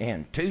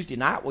 And Tuesday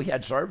night we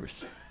had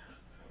service.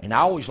 And I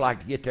always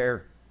liked to get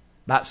there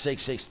about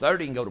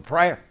 6:30 and go to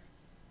prayer.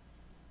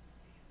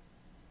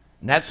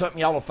 And that's something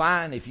y'all will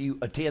find if you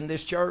attend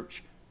this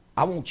church.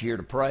 I want you here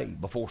to pray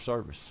before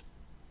service.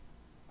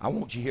 I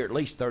want you here at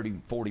least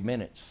 30, 40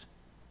 minutes.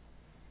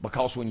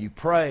 Because when you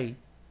pray,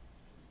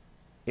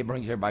 it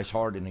brings everybody's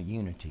heart into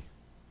unity.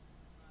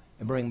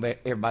 It brings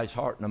everybody's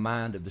heart in the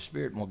mind of the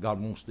Spirit and what God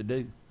wants to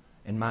do.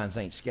 And minds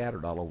ain't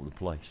scattered all over the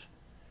place.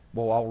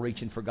 We're all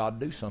reaching for God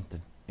to do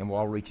something. And we're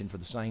all reaching for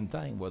the same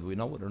thing, whether we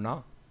know it or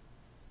not.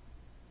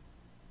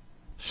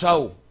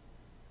 So,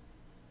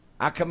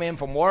 I come in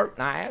from work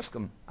and I ask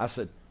them, I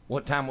said,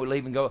 what time we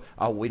leave and go?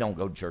 Oh, we don't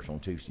go to church on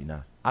Tuesday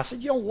night. I said,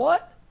 you know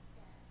what?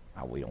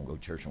 Oh, we don't go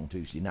to church on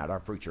Tuesday night. Our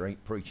preacher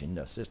ain't preaching,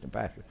 the assistant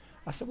pastor.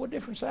 I said, what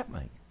difference does that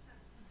make?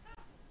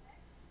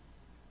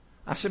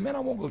 I said, man, I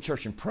want to go to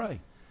church and pray.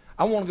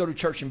 I want to go to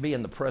church and be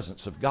in the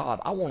presence of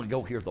God. I want to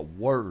go hear the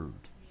Word.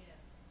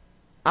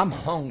 I'm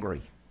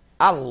hungry.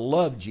 I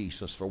love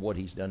Jesus for what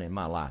He's done in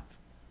my life.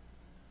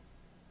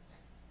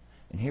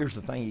 And here's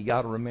the thing you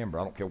got to remember.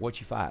 I don't care what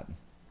you're fighting,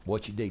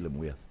 what you're dealing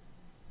with.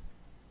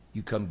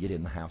 You come get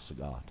in the house of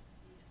God.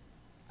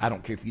 I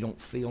don't care if you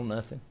don't feel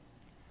nothing.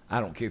 I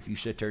don't care if you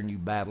sit there and you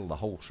battle the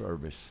whole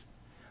service.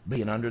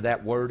 Being under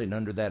that Word and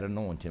under that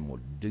anointing will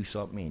do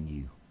something in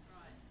you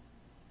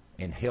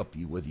and help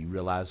you whether you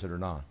realize it or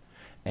not.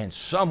 And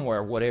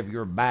somewhere, whatever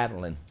you're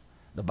battling,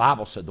 the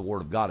Bible said the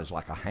Word of God is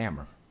like a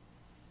hammer.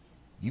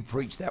 You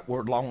preach that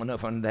Word long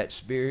enough under that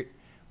Spirit,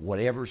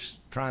 whatever's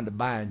trying to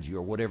bind you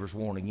or whatever's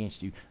warring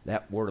against you,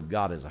 that Word of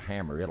God is a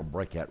hammer. It'll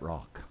break that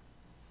rock.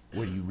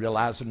 Whether you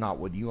realize it or not,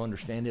 whether you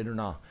understand it or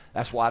not.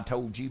 That's why I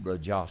told you, Brother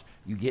Josh,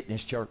 you get in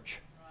this church.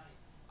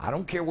 I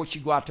don't care what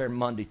you go out there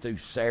Monday through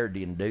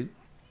Saturday and do.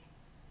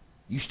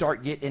 You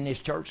start getting in this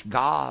church,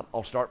 God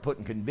will start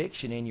putting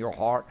conviction in your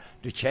heart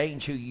to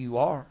change who you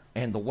are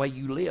and the way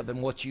you live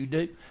and what you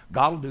do.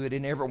 God will do it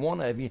in every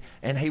one of you,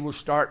 and He will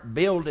start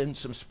building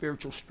some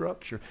spiritual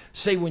structure.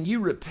 See, when you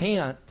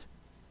repent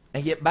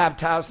and get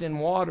baptized in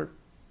water,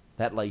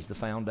 that lays the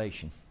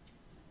foundation.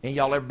 And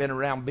y'all ever been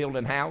around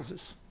building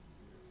houses?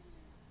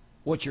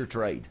 What's your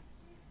trade?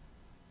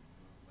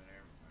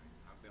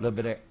 A little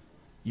bit of,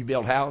 you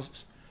build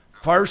houses?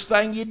 First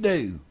thing you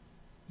do,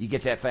 you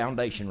get that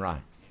foundation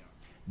right.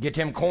 Get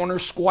them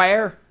corners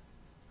square.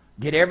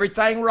 Get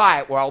everything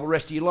right where all the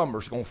rest of your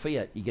lumber's going to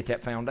fit. You get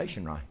that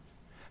foundation right.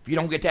 If you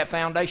don't get that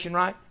foundation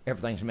right,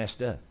 everything's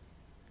messed up.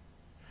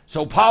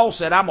 So Paul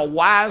said, I'm a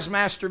wise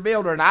master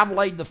builder, and I've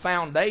laid the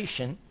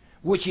foundation,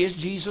 which is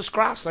Jesus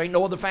Christ. There ain't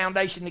no other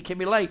foundation that can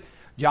be laid.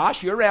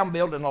 Josh, you're around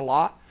building a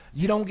lot.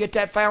 You don't get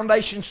that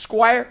foundation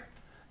square.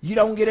 You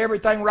don't get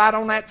everything right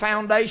on that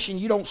foundation.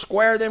 You don't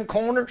square them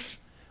corners.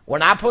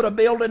 When I put a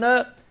building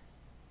up,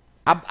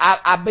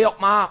 I built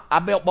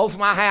both of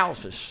my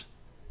houses.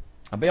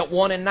 I built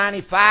one in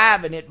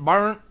 95 and it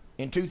burnt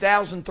in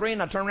 2003,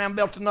 and I turned around and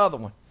built another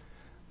one.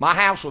 My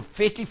house was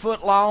 50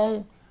 foot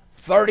long,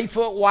 30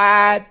 foot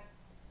wide,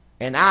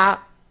 and I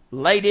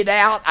laid it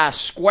out. I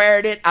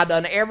squared it. I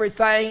done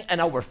everything, and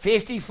over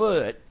 50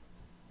 foot,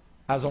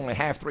 I was only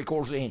half,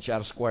 3/4 inch out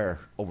of square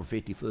over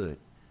 50 foot.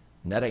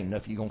 And that ain't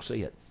enough you're going to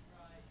see it.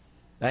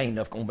 That ain't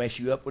enough going to mess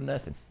you up with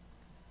nothing.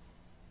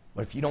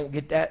 But if you don't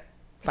get that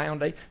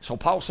foundation. So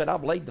Paul said,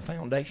 I've laid the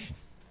foundation.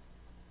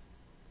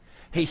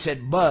 He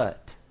said,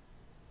 but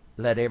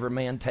let every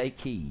man take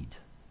heed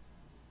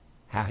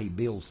how he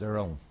builds their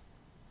own.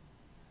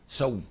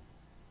 So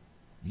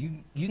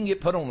you can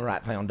get put on the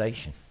right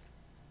foundation,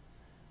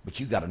 but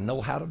you got to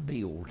know how to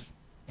build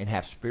and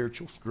have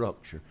spiritual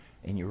structure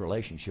in your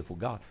relationship with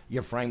God. You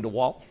ever framed a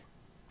wall?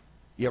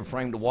 You ever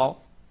framed a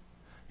wall?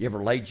 You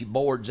ever laid your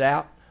boards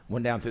out,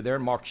 went down through there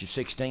and marked your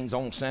 16s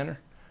on center,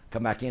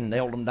 come back in and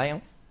nailed them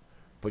down?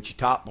 Put your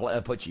top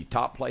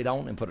plate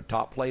on and put a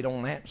top plate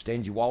on that.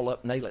 Stand your wall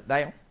up, nail it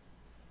down.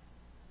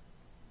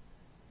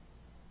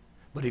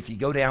 But if you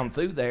go down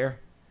through there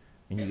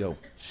and you go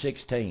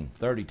 16,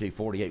 32,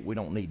 48, we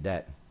don't need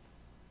that.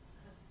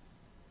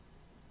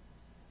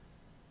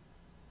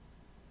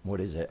 What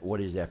is that? What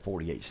is that?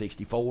 48,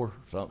 64,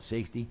 something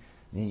 60.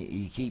 And then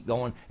you keep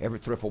going. Every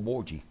thrift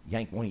board, you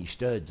yank one of your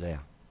studs out.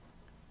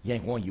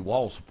 Yank one of your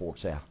wall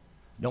supports out.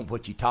 Don't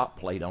put your top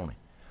plate on it.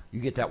 You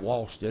get that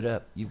wall stood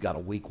up, you've got a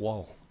weak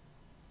wall.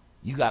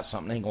 You got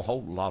something that ain't going to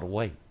hold a lot of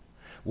weight.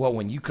 Well,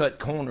 when you cut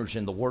corners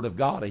in the Word of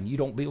God and you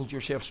don't build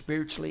yourself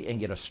spiritually and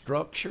get a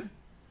structure,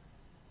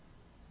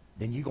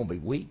 then you're going to be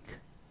weak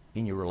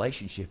in your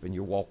relationship and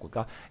your walk with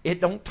God. It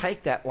don't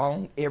take that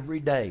long every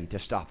day to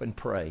stop and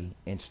pray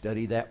and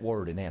study that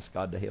Word and ask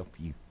God to help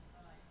you.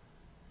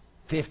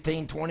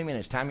 15, 20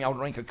 minutes, time y'all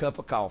drink a cup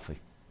of coffee.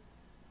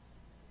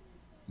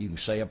 You can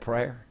say a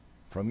prayer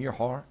from your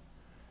heart.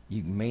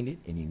 You can mean it,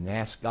 and you can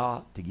ask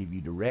God to give you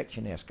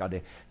direction. Ask God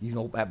to, you can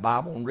open that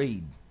Bible and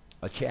read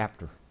a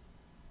chapter.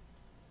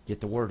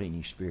 Get the Word in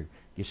your spirit.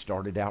 Get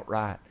started out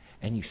right.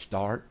 And you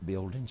start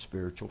building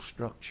spiritual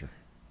structure.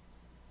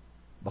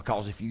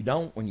 Because if you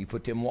don't, when you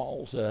put them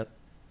walls up,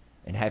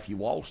 and half your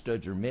wall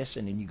studs are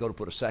missing, and you go to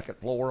put a second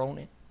floor on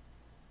it,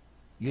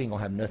 you ain't going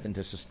to have nothing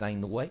to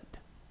sustain the weight.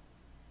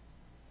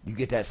 You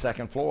get that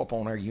second floor up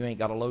on there, you ain't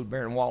got a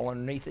load-bearing wall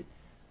underneath it.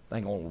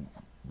 Thing going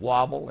to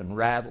wobble and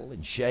rattle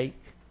and shake.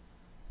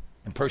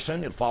 And pretty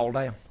soon it'll fall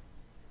down.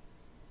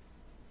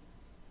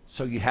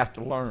 So you have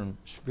to learn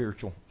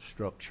spiritual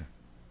structure.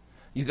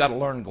 You got to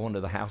learn going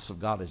to the house of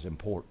God is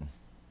important.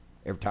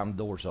 Every time the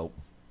door's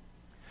open.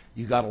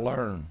 You got to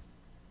learn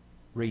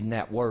reading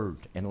that Word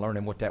and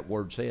learning what that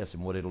Word says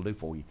and what it'll do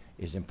for you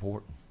is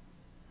important.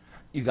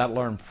 You got to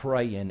learn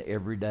praying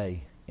every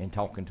day and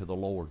talking to the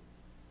Lord.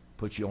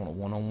 Put you on a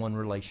one-on-one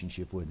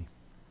relationship with Him.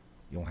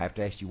 You don't have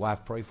to ask your wife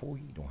to pray for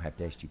you. You don't have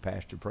to ask your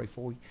pastor to pray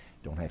for you.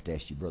 You don't have to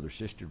ask your brother or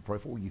sister to pray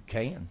for you. You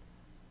can.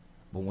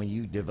 But when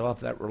you develop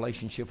that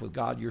relationship with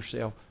God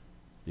yourself,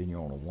 then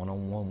you're on a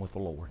one-on-one with the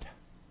Lord.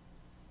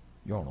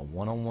 You're on a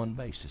one-on-one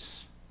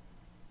basis.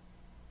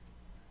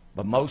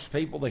 But most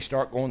people, they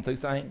start going through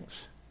things,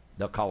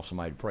 they'll call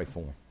somebody to pray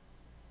for them.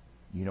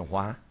 You know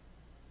why?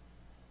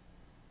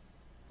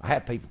 I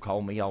have people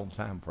call me all the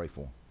time to pray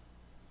for them.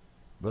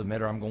 Brother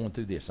Metter, I'm going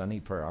through this. I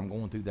need prayer. I'm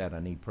going through that. I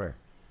need prayer.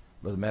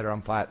 Brother Metter,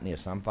 I'm fighting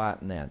this. I'm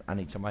fighting that. I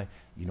need somebody.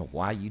 You know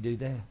why you do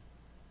that?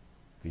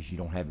 Because you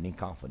don't have any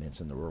confidence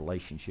in the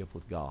relationship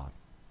with God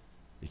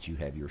that you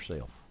have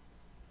yourself.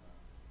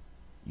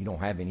 You don't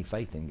have any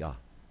faith in God.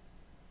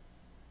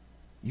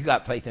 You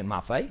got faith in my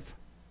faith.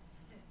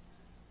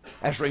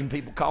 That's the reason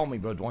people call me,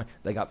 Brother Dwayne.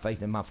 They got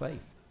faith in my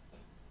faith.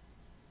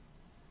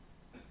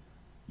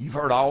 You've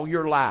heard all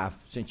your life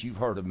since you've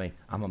heard of me.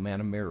 I'm a man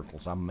of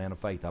miracles. I'm a man of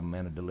faith. I'm a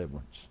man of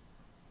deliverance.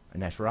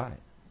 And that's right.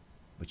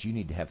 But you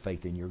need to have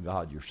faith in your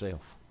God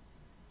yourself.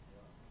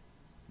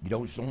 You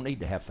just don't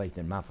need to have faith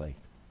in my faith.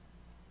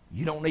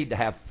 You don't need to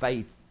have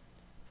faith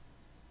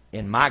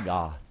in my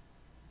God.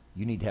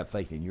 You need to have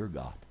faith in your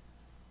God.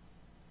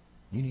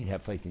 You need to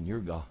have faith in your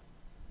God.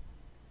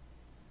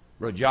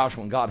 Brother Josh,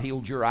 when God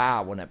healed your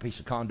eye, when that piece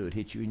of conduit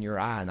hit you in your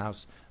eye, and I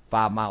was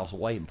 5 miles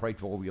away and prayed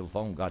for you on the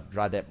phone, God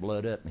dried that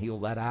blood up and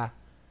healed that eye.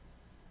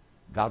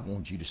 God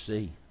wants you to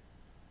see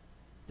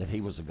that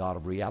He was a God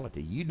of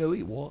reality. You knew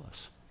He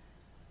was.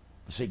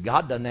 But see,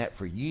 God done that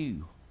for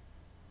you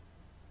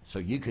so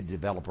you could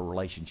develop a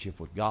relationship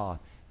with God,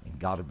 and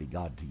God would be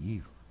God to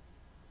you.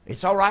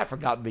 It's all right for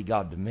God to be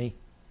God to me,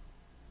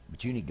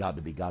 but you need God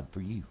to be God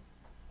for you.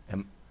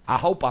 And I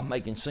hope I'm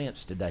making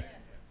sense today.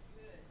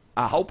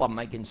 I hope I'm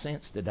making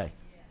sense today.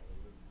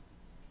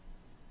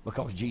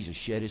 Because Jesus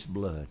shed His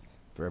blood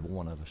for every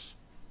one of us.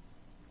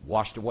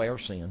 Washed away our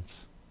sins.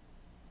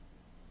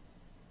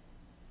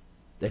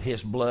 That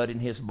His blood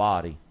and His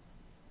body,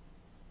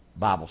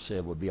 Bible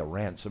said, would be a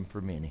ransom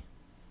for many.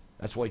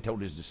 That's what He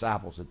told His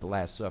disciples at the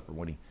Last Supper.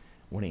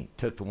 When he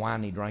took the wine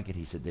and He drank it,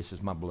 He said, this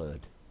is my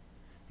blood.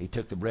 He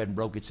took the bread and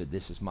broke it, said,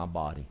 this is my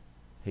body.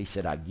 He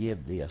said, I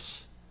give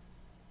this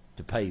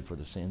to pay for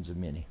the sins of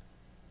many.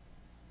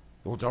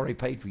 The Lord's already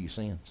paid for your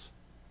sins.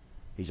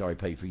 He's already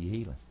paid for your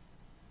healing.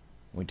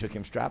 When He took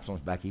Him stripes on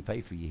His back, He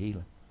paid for your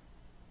healing.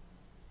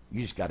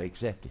 You just got to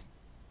accept it.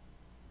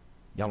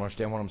 Y'all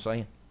understand what I'm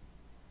saying?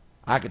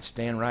 I could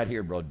stand right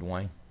here, Brother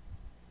Dwayne,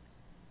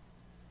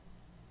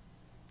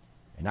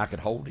 and I could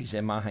hold these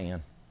in my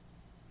hand.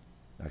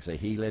 I could say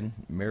healing,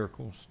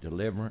 miracles,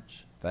 deliverance,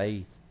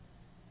 faith.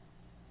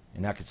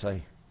 And I could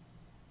say,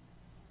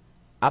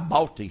 I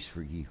bought these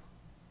for you.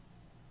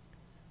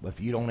 But if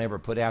you don't ever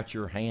put out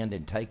your hand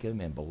and take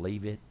them and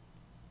believe it,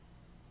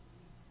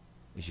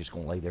 it's just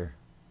going to lay there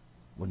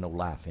with no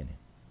life in it.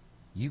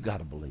 You got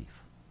to believe.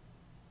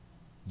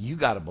 You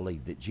got to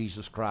believe that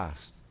Jesus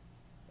Christ,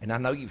 and I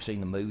know you've seen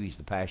the movies,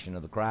 The Passion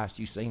of the Christ.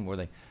 You've seen where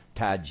they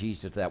tied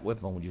Jesus to that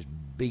whip and just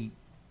beat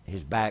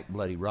His back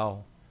bloody raw.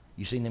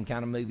 You seen them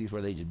kind of movies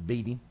where they just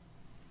beat Him?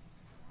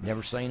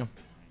 Never seen them?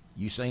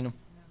 You seen them?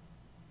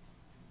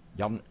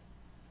 Y'all,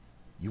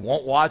 you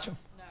won't watch them?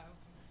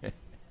 No.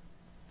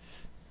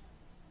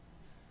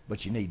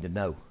 But you need to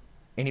know.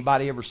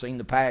 Anybody ever seen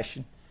The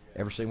Passion?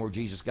 Ever seen where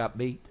Jesus got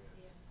beat?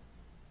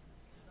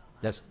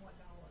 That's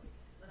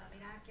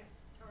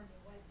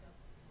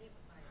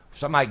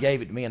somebody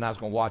gave it to me and I was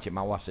going to watch it.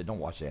 My wife said, don't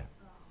watch that.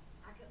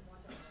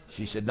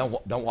 She said,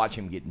 don't watch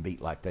him getting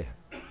beat like that.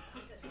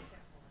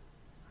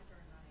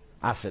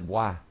 I said,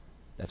 why?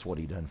 That's what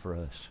He done for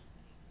us.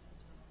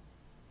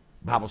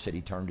 The Bible said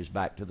He turned His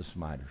back to the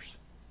smiters.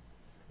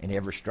 And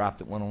every stripe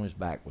that went on His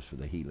back was for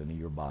the healing of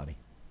your body,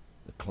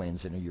 the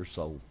cleansing of your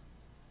soul,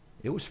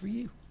 It was for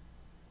you.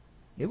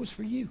 It was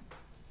for you.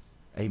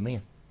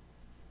 Amen.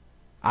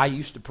 I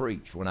used to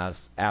preach when I was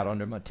out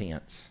under my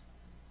tents.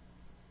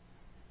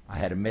 I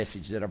had a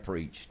message that I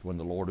preached when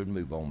the Lord would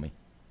move on me.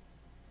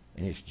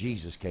 And it's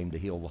Jesus came to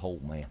heal the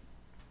whole man.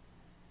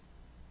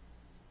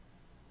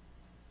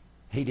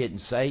 He didn't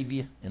save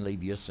you and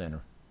leave you a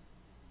sinner.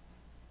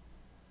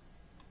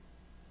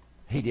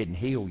 He didn't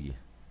heal you.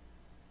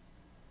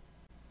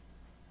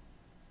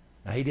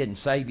 Now, He didn't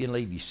save you and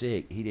leave you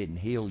sick. He didn't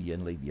heal you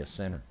and leave you a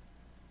sinner.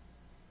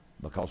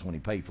 Because when He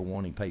paid for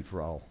one, He paid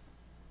for all.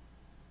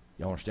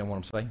 Y'all understand what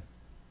I'm saying?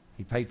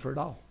 He paid for it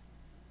all.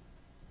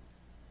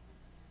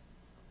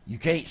 You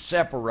can't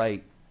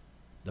separate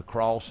the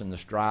cross and the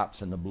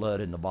stripes and the blood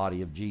and the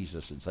body of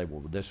Jesus and say,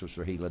 well, this was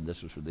for healing,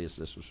 this was for this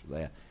was for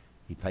that.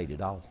 He paid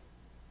it all.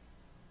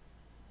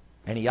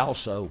 And He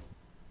also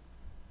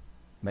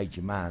made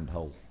your mind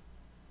whole.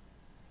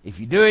 If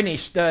you do any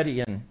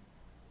studying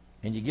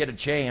and you get a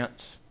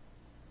chance,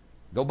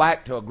 go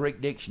back to a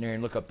Greek dictionary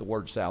and look up the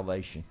word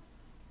salvation.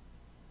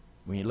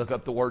 When you look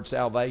up the word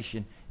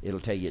salvation, it'll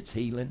tell you it's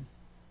healing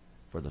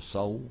for the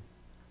soul,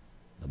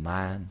 the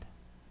mind,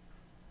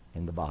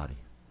 and the body.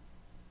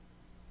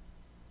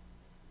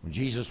 When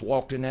Jesus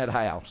walked in that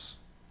house,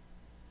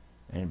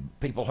 and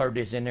people heard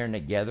this in there, and they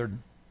gathered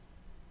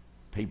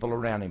people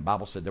around Him. The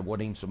Bible said there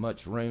wasn't even so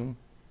much room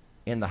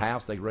in the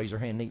house. They'd raise their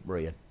hand and eat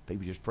bread.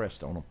 People just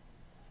pressed on them.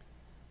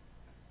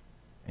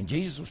 And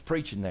Jesus was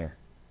preaching there.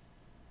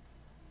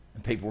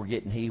 And people were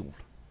getting healed.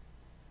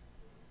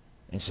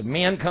 And some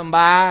men come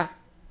by,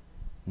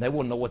 and they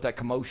wouldn't know what that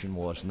commotion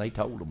was, and they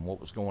told them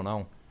what was going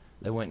on.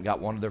 They went and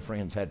got one of their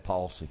friends had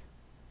palsy.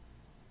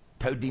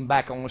 Towed him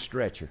back on a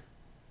stretcher.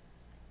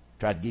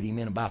 Tried to get him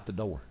in about the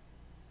door.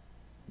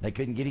 They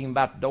couldn't get him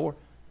about the door.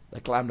 They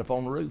climbed up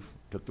on the roof,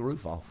 took the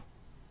roof off.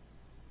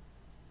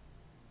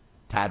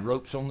 Tied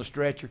ropes on the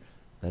stretcher,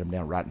 let him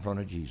down right in front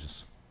of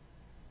Jesus.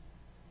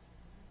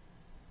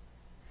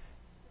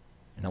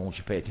 And I want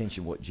you to pay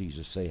attention to what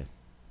Jesus said.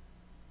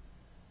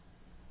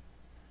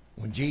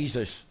 When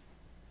Jesus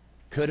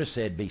could have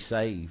said, be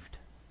saved,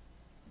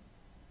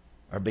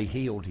 or be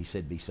healed, He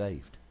said, be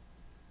saved.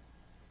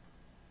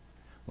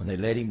 When they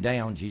let him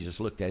down, Jesus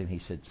looked at him. He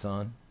said,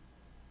 son,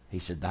 He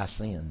said, thy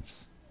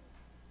sins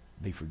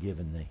be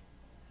forgiven thee.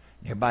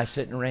 And everybody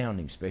sitting around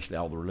him, especially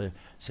all the religious,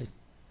 said,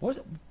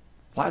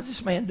 why is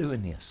this man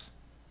doing this?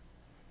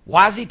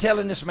 Why is he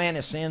telling this man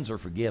his sins are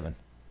forgiven?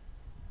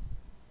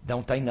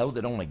 Don't they know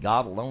that only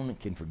God alone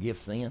can forgive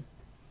sin?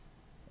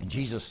 And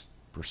Jesus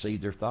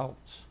perceived their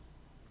thoughts.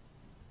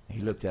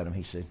 He looked at him.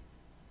 He said,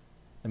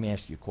 let me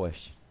ask you a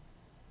question.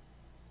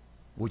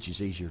 Which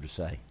is easier to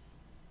say?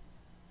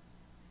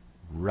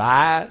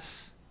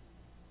 Rise,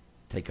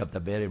 take up thy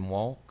bed and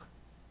walk,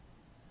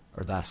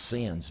 or thy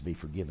sins be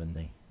forgiven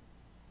thee.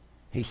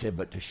 He said,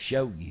 but to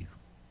show you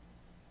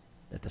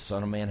that the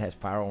Son of Man has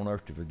power on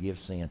earth to forgive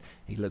sin,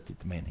 He looked at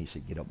the man. He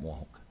said, get up and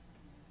walk.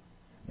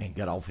 And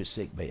got off his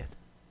sick bed.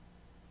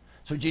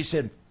 So Jesus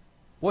said,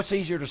 what's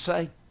easier to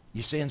say?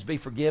 Your sins be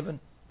forgiven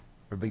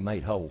or be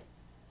made whole?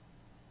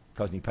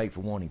 Because He paid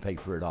for one, He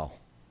paid for it all.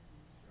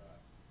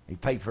 He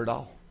paid for it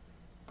all.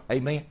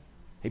 Amen?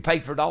 He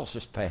paid for it all,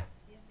 Sister Pat.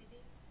 Yes, He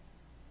did.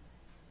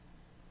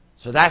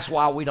 So that's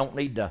why we don't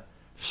need to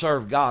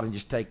serve God and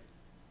just take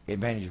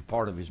advantage of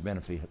part of His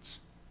benefits.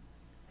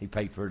 He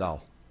paid for it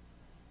all.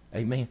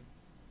 Amen?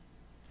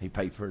 He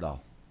paid for it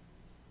all.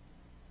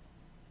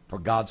 For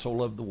God so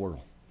loved the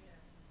world.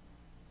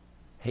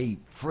 He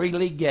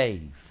freely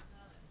gave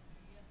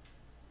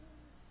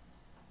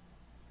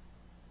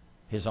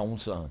His own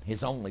Son,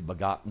 His only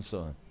begotten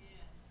Son.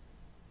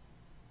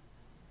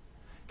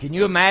 Can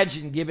you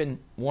imagine giving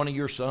one of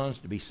your sons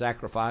to be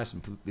sacrificed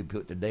and be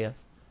put to death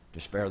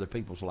to spare other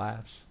people's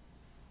lives?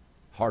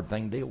 Hard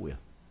thing to deal with.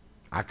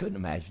 I couldn't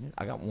imagine it.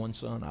 I got one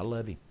son. I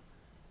love him.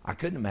 I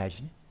couldn't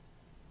imagine it.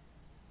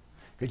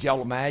 Could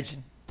y'all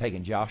imagine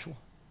taking Joshua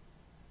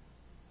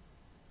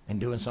and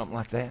doing something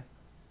like that?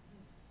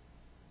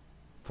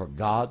 For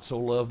God so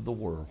loved the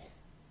world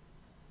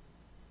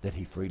that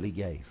He freely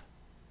gave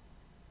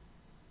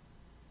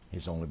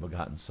His only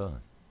begotten Son.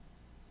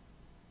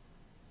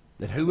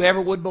 That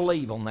whoever would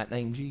believe on that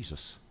name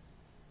Jesus,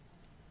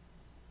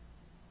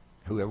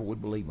 whoever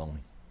would believe on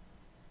Him,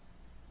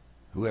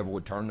 whoever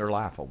would turn their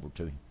life over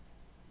to Him,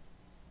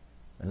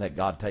 and let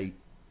God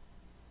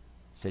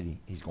said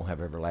He's going to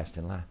have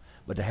everlasting life.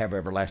 But to have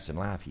everlasting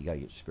life, you got to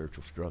get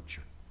spiritual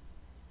structure.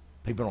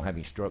 People don't have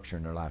any structure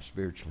in their life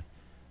spiritually.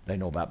 They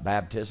know about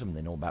baptism.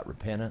 They know about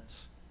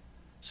repentance.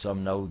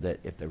 Some know that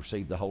if they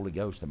receive the Holy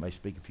Ghost, they may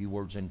speak a few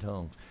words in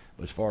tongues.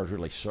 But as far as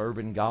really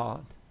serving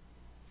God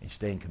and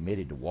staying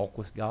committed to walk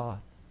with God,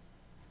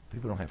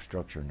 people don't have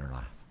structure in their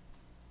life.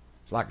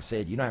 It's like I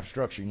said, you don't have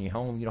structure in your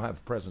home. You don't have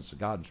the presence of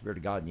God and the Spirit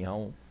of God in your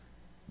home.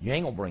 You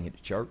ain't going to bring it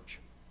to church.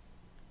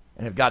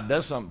 And if God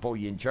does something for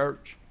you in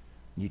church,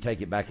 and you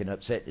take it back in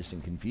upsetness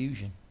and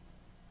confusion,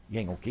 you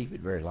ain't going to keep it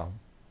very long.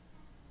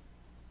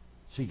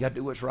 So you got to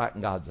do what's right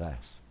in God's eyes.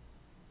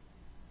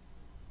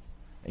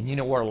 And you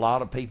know where a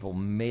lot of people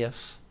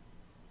miss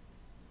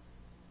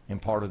in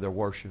part of their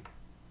worship?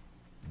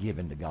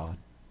 Giving to God.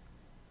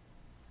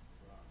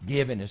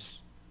 Giving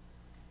is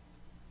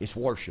it's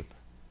worship.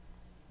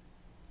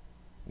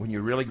 When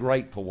you're really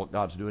grateful what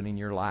God's doing in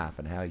your life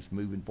and how He's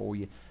moving for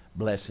you,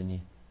 blessing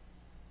you.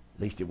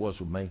 At least it was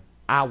with me.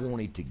 I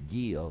wanted to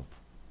give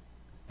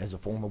as a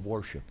form of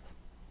worship,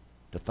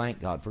 to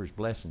thank God for His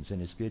blessings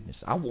and His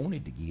goodness. I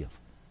wanted to give.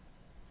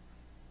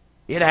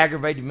 It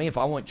aggravated me if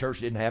I went to church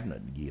and didn't have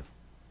nothing to give.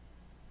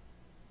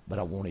 But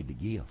I wanted to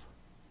give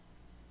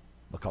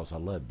because I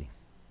loved Him.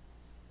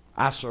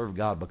 I serve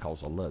God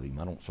because I love Him.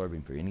 I don't serve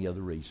Him for any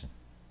other reason.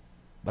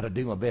 But I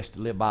do my best to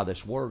live by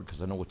this Word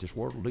because I know what this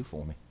Word will do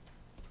for me.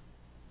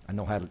 I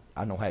know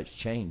how it's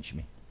changed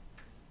me.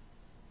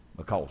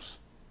 Because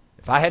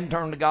if I hadn't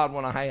turned to God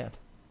when I had,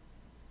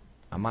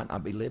 I might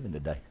not be living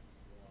today.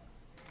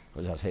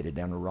 Because I was headed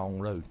down the wrong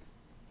road.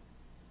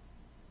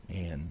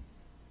 And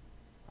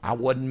I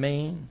wasn't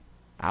mean.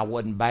 I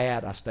wasn't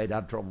bad. I stayed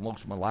out of trouble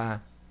most of my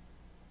life.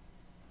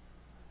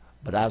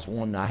 But I was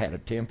one, I had a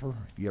temper.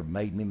 If you ever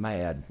made me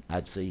mad,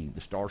 I'd see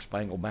the Star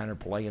Spangled Banner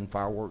playing,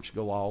 fireworks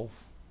go off.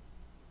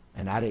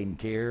 And I didn't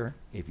care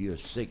if you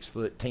was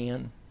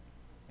 6'10"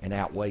 and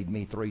outweighed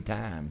me 3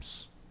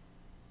 times.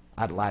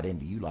 I'd light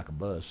into you like a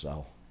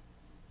buzzsaw.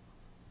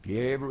 If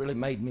you ever really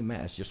made me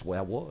mad, it's just the way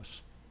I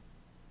was.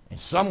 And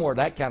somewhere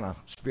that kind of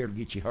spirit will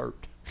get you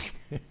hurt.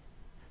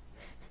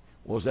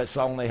 What was that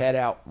song they had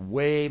out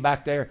way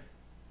back there?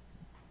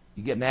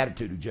 You get an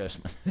attitude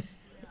adjustment.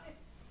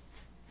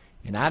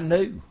 And I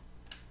knew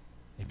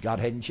if God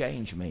hadn't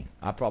changed me,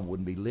 I probably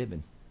wouldn't be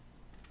living.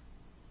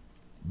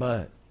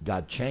 But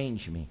God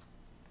changed me,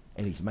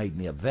 and He's made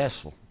me a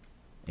vessel,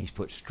 and He's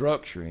put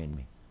structure in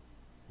me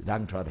that I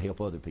can try to help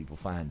other people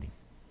find Him.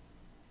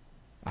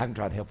 I can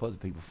try to help other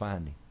people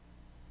find Him.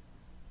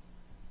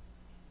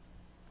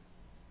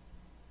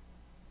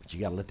 But you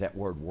got to let that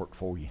Word work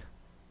for you.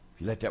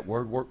 If you let that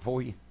Word work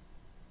for you,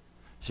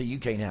 see, you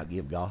can't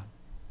outgive God.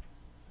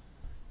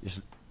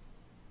 Just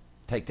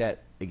take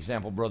that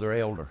example, Brother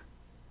Elder.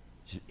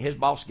 His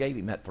boss gave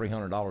him that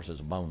 $300 as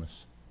a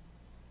bonus.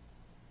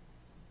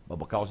 But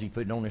because he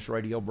put it on this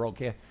radio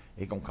broadcast,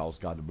 it's going to cause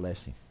God to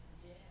bless him.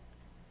 Yeah.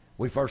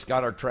 We first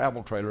got our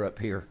travel trailer up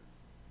here.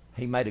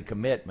 He made a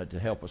commitment to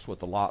help us with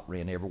the lot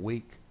rent every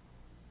week.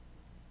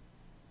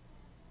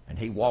 And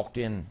he walked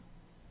in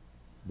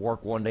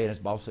work one day and his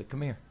boss said,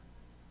 "Come here."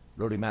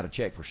 Wrote him out a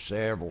check for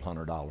several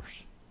 $100s.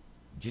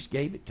 Just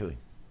gave it to him.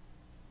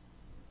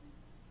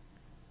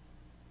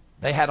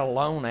 They had a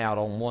loan out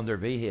on one of their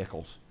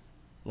vehicles.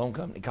 Loan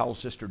company called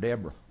Sister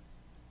Deborah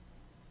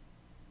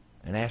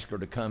and asked her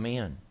to come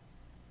in.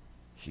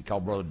 She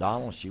called Brother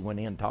Donald. She went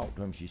in and talked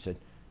to him. She said,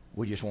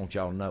 "We just want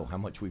y'all to know how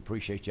much we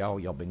appreciate y'all.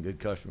 Y'all been good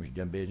customers. You've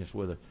done business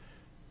with us."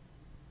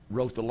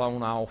 Wrote the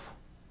loan off.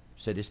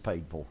 Said it's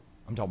paid for.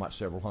 I'm talking about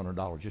several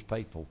 $100s just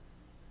paid for.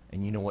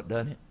 And you know what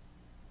done it?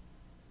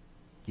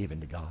 Giving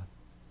to God.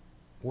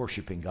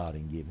 Worshiping God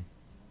and giving.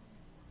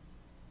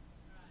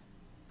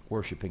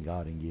 Worshiping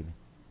God and giving.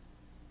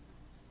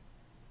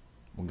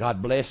 When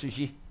God blesses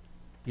you,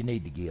 you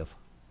need to give.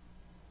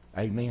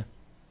 Amen.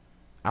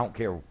 I don't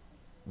care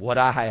what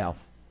I have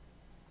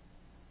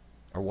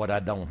or what I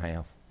don't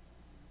have.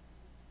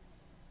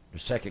 The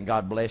second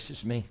God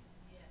blesses me,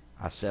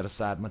 I set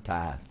aside my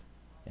tithe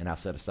and I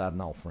set aside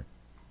an offering.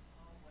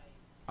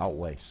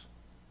 Always.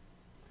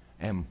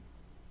 And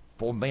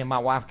before me and my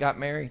wife got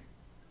married,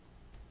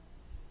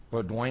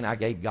 Brother Dwayne, I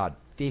gave God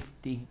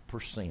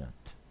 50%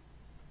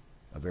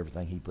 of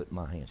everything He put in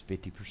my hands.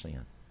 50%.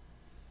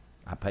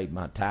 I paid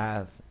my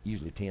tithe,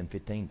 usually 10,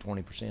 15,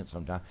 20%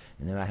 sometimes,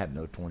 and then I had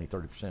another 20,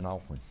 30%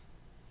 offering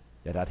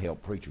that I'd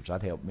help preachers,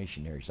 I'd help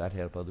missionaries, I'd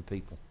help other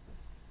people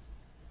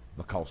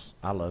because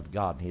I loved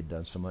God and He had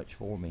done so much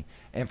for me.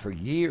 And for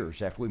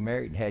years after we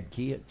married and had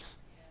kids,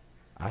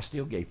 I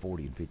still gave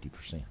 40 and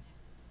 50%.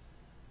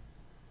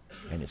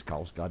 And it's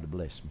caused God to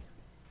bless me.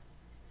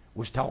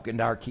 Was talking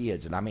to our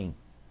kids, and I mean,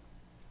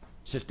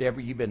 Sister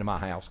Deborah, you've been to my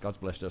house. God's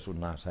blessed us with a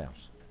nice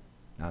house.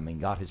 I mean,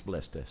 God has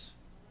blessed us.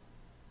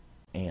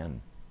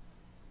 And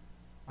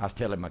I was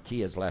telling my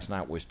kids last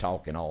night, we was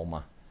talking, all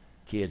my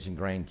kids and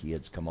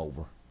grandkids come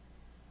over.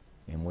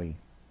 And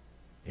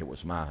it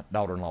was my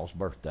daughter-in-law's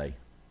birthday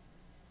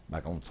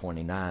back on the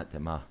 29th,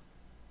 and my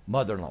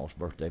mother-in-law's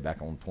birthday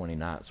back on the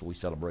 29th. So we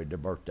celebrated their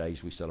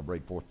birthdays. We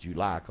celebrated 4th of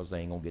July because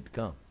they ain't going to get to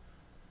come.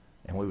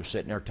 And we were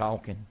sitting there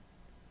talking,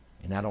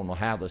 and I don't know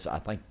how I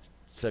think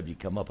the subject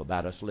come up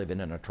about us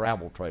living in a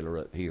travel trailer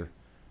up here.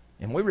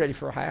 And we're ready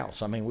for a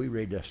house. I mean, we're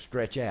ready to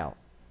stretch out.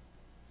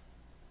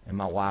 And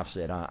my wife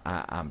said,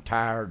 I'm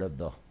tired of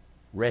the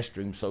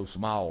restroom so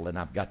small, and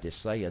I've got this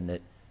saying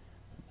that,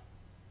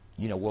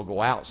 you know, we'll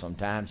go out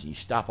sometimes, and you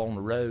stop on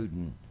the road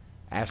and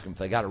ask them if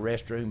they got a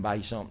restroom, buy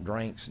you something,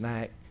 drink,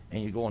 snack,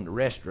 and you go in the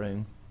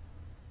restroom.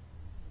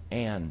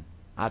 And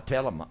I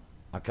tell them,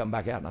 I come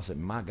back out, and I said,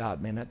 "My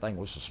God, man, that thing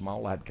was so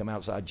small, I had to come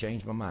outside and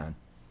change my mind."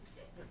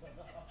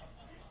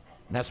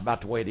 And that's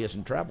about the way it is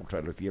in travel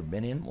trailer, if you've ever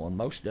been in one,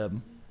 most of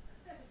them.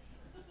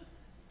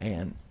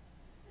 And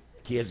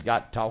kids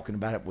got talking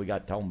about it. We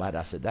got talking about it.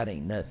 I said, "That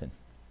ain't nothing."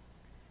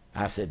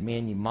 I said, "Me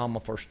and your mama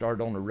first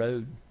started on the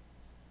road.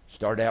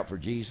 Started out for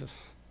Jesus.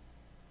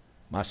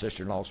 My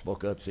sister-in-law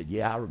spoke up and said,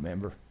 yeah, I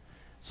remember.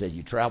 Said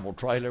your travel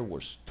trailer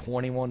was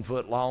 21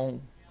 foot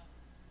long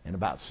and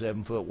about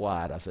 7 foot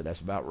wide. I said, that's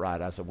about right.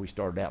 I said, we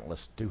started out in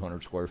less than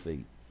 200 square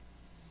feet.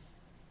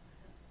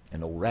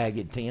 An old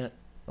ragged tent,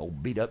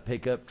 old beat-up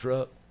pickup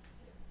truck,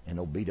 and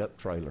old beat-up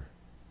trailer.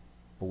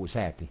 But was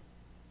happy.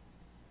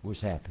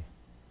 Was happy.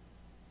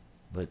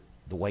 But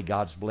the way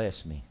God's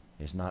blessed me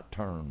has not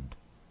turned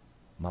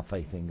my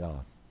faith in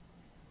God,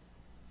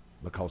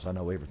 because I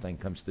know everything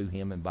comes through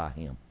Him and by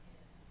Him.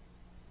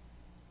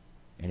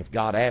 And if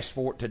God asked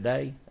for it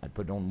today, I'd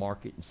put it on the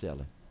market and sell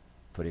it.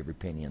 Put every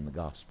penny in the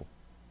gospel.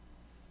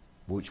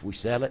 Which we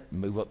sell it and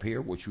move up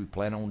here, which we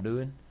plan on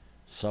doing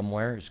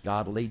somewhere as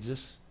God leads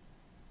us.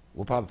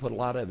 We'll probably put a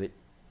lot of it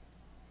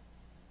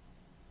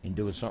in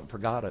doing something for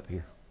God up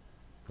here.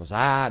 Because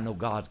I know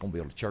God's going to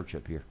build a church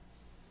up here.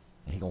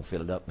 And He's going to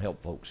fill it up and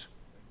help folks.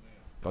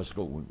 Because it's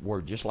going to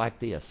word just like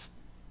this.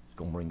 It's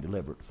going to bring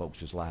deliverance to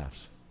folks'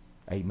 lives.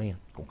 Amen.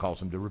 It's going to cause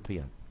them to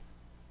repent.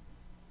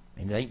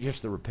 And it ain't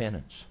just the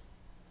repentance.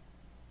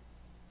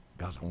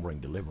 God's going to bring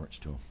deliverance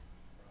to them.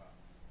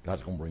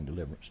 God's going to bring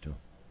deliverance to them.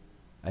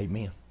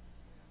 Amen.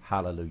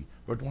 Hallelujah.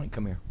 Brother Dwayne,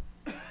 come here.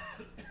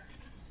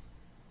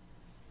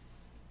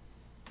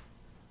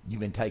 You've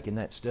been taking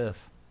that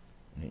stuff,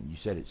 and you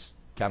said it's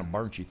kind of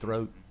burnt your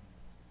throat.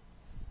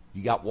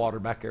 You got water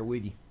back there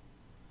with you?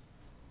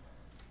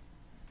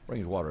 Bring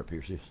his water up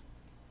here, sis.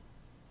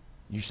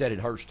 You said it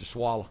hurts to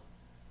swallow.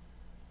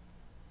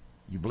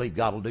 You believe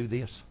God will do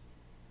this?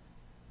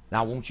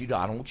 Now I don't want you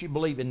to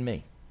believe in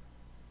me.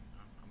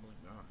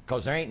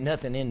 Because there ain't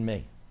nothing in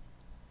me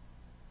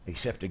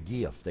except a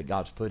gift that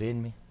God's put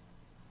in me.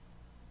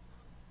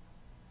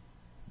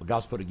 But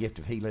God's put a gift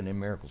of healing and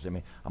miracles in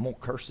me. I'm going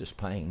to curse this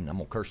pain. I'm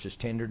going to curse this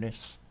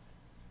tenderness.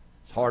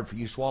 It's hard for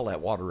you to swallow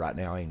that water right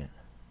now, ain't it?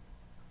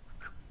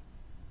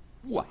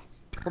 What?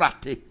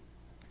 Prate.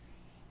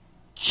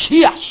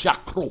 Chia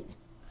shakro.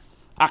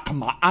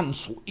 Akama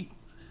anso.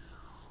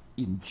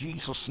 In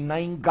Jesus'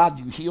 name, God,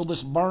 you heal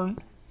this burn.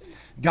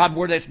 God,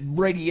 where this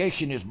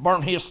radiation has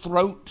burnt his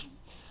throat.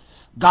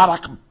 God, I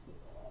can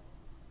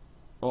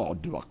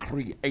do a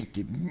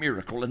creative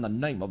miracle in the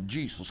name of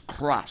Jesus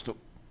Christ.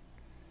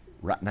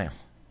 Right now.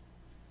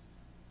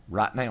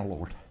 Right now,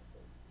 Lord.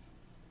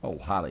 Oh,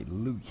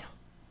 hallelujah.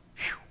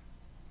 Whew.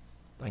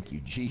 Thank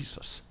you,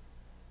 Jesus.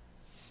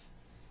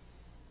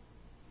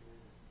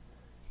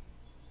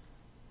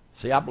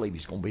 See, I believe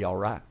he's going to be all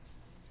right.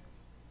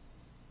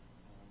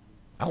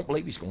 I don't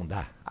believe he's going to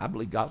die. I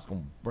believe God's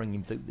going to bring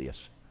him through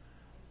this.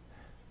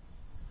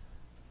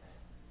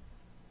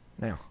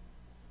 Now,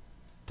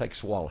 take a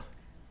swallow.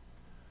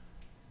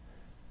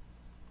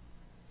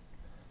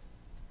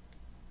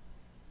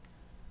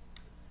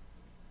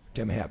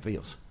 Tell me how it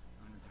feels.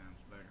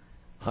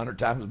 100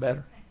 times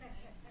better.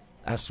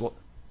 That's what.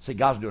 See,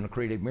 God's doing a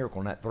creative miracle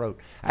in that throat.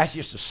 That's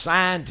just a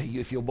sign to you,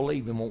 if you'll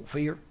believe and won't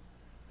fear,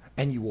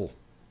 and you will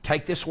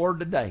take this word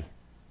today,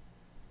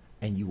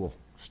 and you will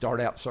start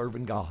out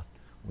serving God.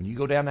 When you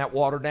go down that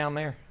water down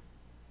there,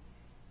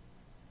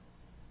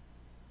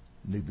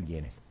 new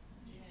beginning.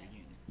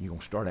 You're going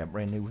to start out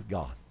brand new with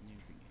God.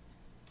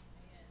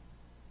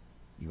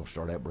 You're going to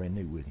start out brand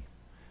new with Him.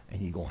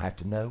 And you're going to have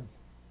to know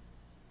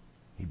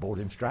He bore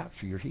them stripes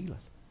for your healing.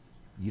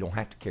 You don't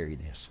have to carry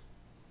this.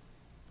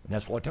 And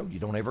that's what I told you.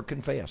 Don't ever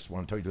confess.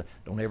 When I told you,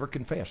 don't ever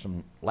confess.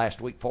 From last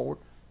week forward,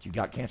 that you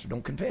got cancer,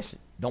 don't confess it.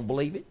 Don't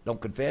believe it.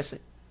 Don't confess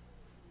it.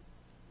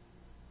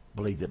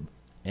 Believe it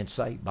and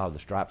say, by the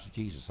stripes of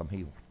Jesus, I'm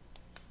healed.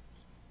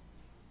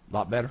 A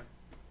lot better?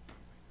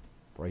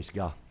 Praise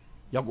God.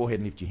 Y'all go ahead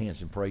and lift your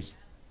hands and praise Him.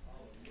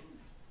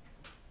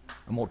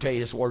 I'm going to tell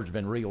you, this word's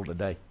been real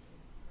today.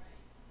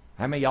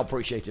 How many of y'all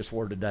appreciate this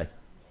word today?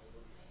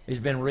 It's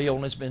been real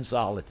and it's been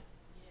solid.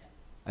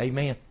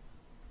 Amen.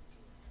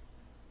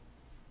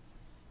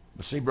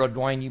 But see, Brother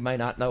Dwayne, you may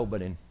not know,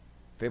 but in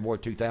February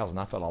 2000,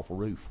 I fell off a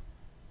roof.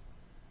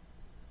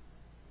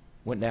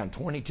 Went down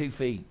 22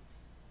 feet.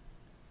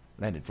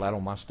 Landed flat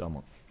on my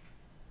stomach.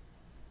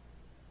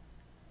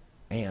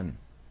 And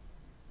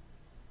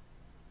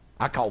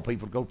I called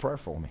people to go to prayer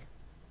for me.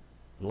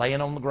 Laying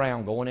on the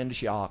ground, going into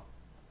shock.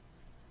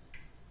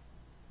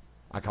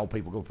 I called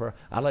people to go to prayer.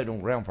 I laid on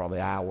the ground probably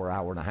an hour,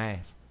 hour and a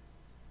half.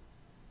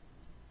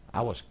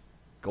 I was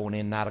going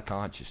in and out of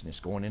consciousness,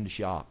 going into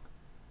shock.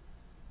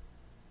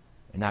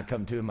 And I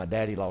come to him, my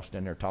daddy lost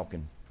in there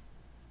talking.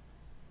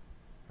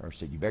 Her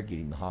said, you better get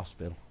him to the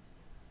hospital.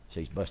 So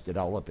he's busted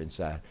all up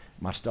inside.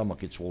 My stomach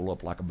had swelled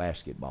up like a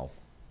basketball.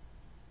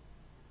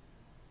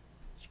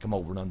 She come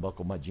over and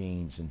unbuckled my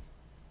jeans and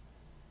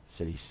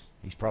said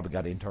he's probably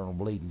got internal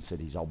bleeding. Said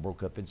he's all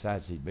broke up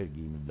inside. Said, you better get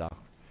him to the doctor.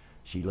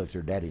 She looked at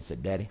her daddy and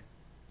said, Daddy,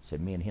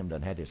 said, me and him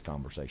done had this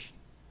conversation.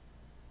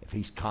 If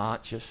he's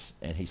conscious,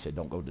 and he said,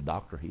 don't go to the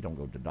doctor, he don't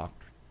go to the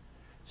doctor.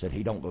 Said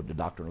he don't go to the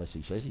doctor unless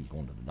he says he's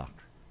going to the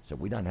doctor. Said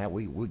we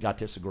got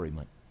this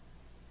agreement.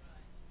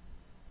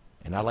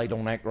 And I laid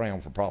on that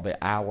ground for probably an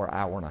hour,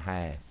 hour and a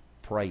half,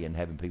 praying,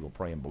 having people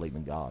pray and believe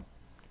in God.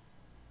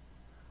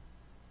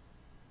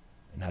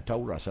 And I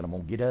told her, I said, I'm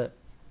going to get up.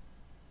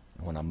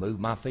 And when I moved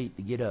my feet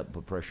to get up and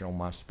put pressure on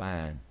my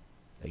spine,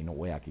 there ain't no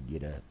way I could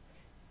get up.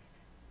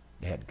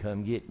 They had to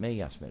come get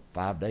me. I spent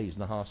 5 days in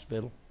the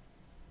hospital.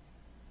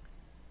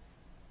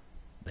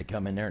 They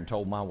come in there and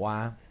told my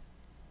wife,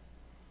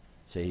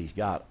 said he's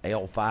got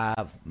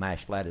L5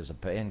 mashed flat as a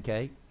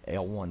pancake,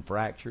 L1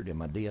 fractured in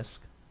my disc.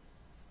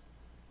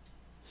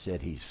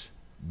 Said he's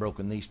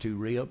broken these 2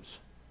 ribs.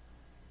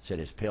 Said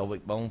his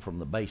pelvic bone from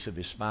the base of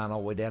his spine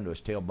all the way down to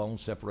his tailbone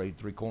separated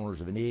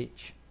 3/4 of an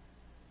inch.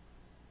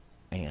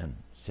 And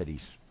said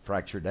he's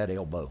fractured that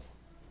elbow.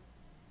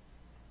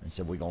 And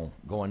said we're going to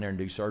go in there and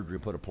do surgery,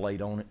 put a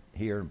plate on it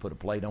here and put a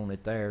plate on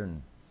it there,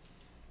 and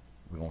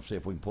we're going to see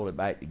if we can pull it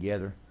back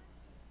together.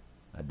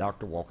 A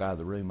doctor walked out of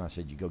the room. I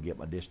said, you go get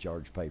my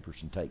discharge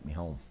papers and take me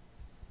home.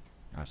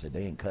 I said,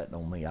 they ain't cutting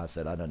on me. I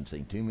said, I done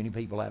seen too many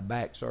people have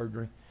back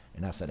surgery,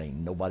 and I said, ain't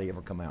nobody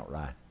ever come out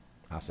right.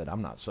 I said,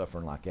 I'm not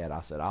suffering like that.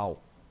 I said,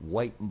 I'll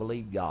wait and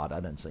believe God. I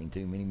done seen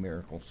too many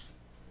miracles.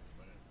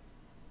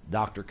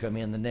 Doctor come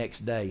in the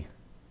next day.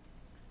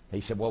 He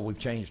said, well, we've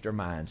changed our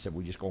mind. Said,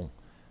 we're just going to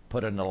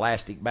put an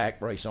elastic back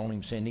brace on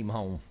him, send him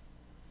home,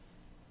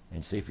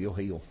 and see if he'll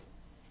heal.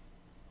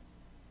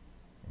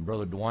 And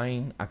Brother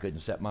Dwayne, I couldn't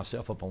set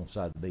myself up on the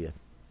side of the bed.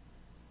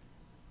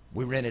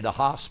 We rented a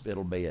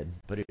hospital bed,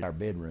 put it in our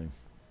bedroom.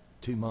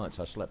 2 months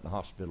I slept in the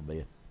hospital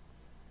bed.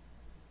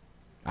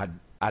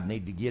 I'd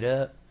need to get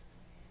up.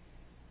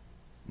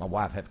 My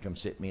wife had to come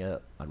sit me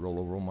up. I'd roll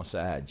over on my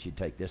side. She'd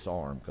take this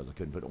arm because I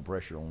couldn't put no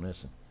pressure on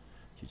this. And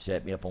she'd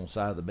set me up on the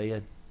side of the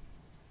bed.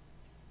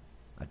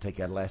 I'd take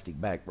that elastic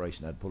back brace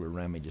and I'd pull it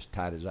around me just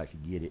tight as I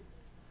could get it.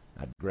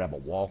 I'd grab a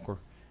walker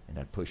and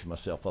I'd push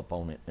myself up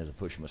on it. As I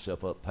pushed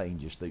myself up, pain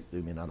just through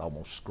me and I'd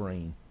almost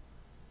scream.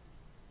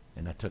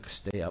 And I took a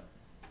step.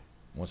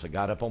 Once I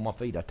got up on my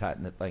feet, I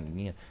tightened that thing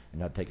again,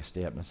 and I'd take a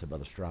step, and I said, by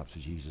the stripes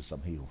of Jesus,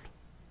 I'm healed.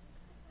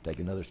 Take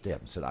another step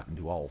and said, I can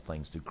do all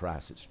things through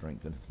Christ that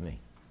strengtheneth me.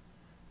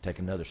 Take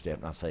another step,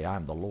 and I say, I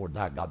am the Lord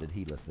thy God that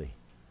healeth thee.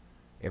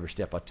 Every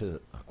step I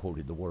took, I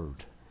quoted the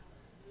word.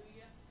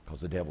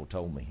 Because the devil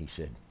told me, he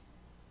said,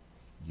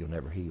 you'll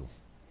never heal.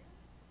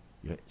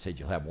 He said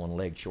you'll have one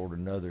leg shorter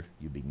than another.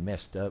 You'll be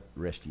messed up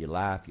the rest of your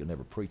life. You'll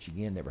never preach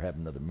again, never have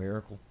another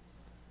miracle.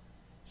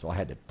 So I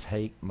had to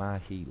take my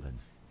healing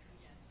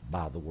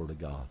by the Word of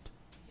God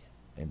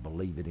and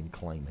believe it and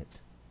claim it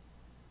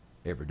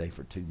every day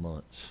for 2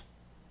 months.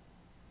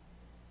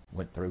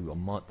 Went through a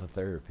month of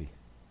therapy,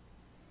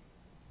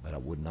 but I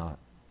would not.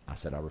 I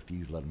said I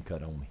refuse to let them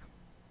cut on me.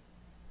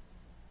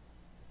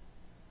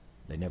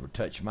 They never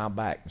touched my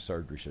back in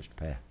surgery, Sister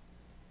Pat.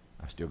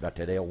 I still got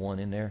that L1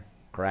 in there,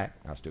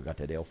 cracked. I still got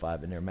that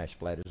L5 in there, mashed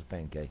flat as a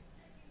pancake.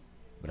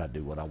 But I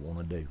do what I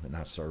want to do, and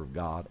I serve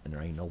God, and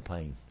there ain't no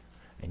pain.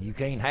 And you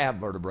can't have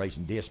vertebrae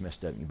and discs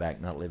messed up in your back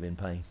and not live in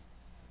pain.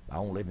 I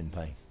don't live in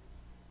pain.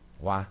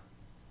 Why?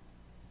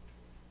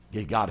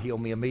 Did God heal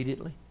me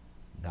immediately?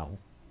 No.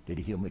 Did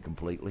he heal me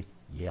completely?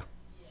 Yeah.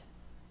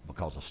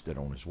 Because I stood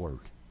on his word.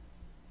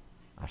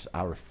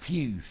 I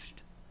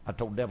refused. I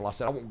told the devil, I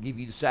said, I won't give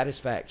you the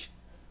satisfaction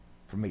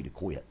for me to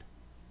quit.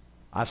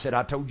 I said,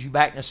 I told you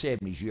back in the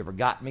 70s, you ever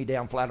got me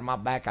down flat on my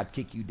back, I'd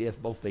kick you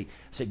death both feet.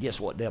 I said, guess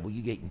what, devil?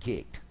 You getting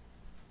kicked.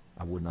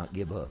 I would not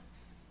give up.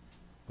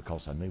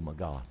 Because I knew my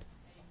God,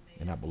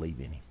 and I believe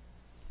in him.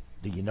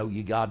 Do you know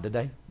your God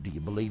today? Do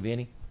you believe in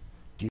him?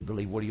 Do you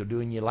believe what he'll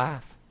do in your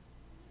life?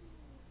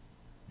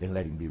 Then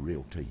let him be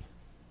real to you.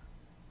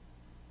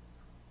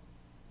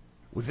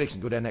 We're fixing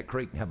to go down that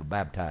creek and have a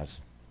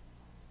baptizing.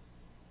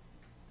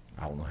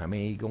 I don't know how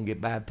many are going to get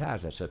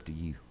baptized. That's up to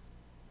you.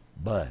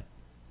 But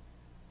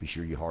be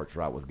sure your heart's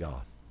right with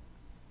God.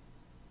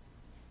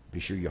 Be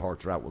sure your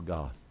heart's right with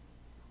God.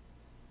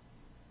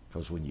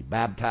 Because when you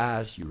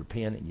baptize, you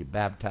repent and you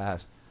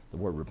baptize. The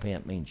word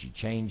repent means you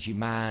change your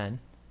mind,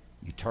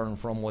 you turn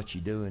from what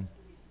you're doing,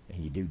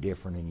 and you do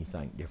different and you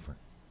think different.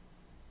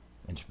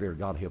 And the Spirit of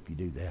God will help you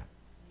do that.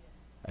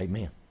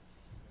 Amen.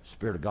 The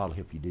Spirit of God will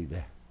help you do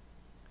that.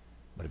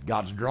 But if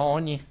God's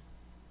drawing you,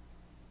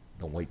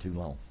 don't wait too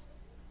long.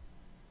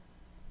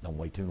 Don't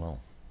wait too long.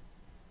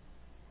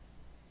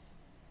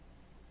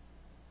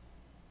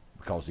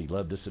 Because he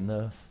loved us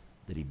enough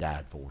that he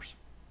died for us.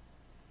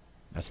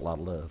 That's a lot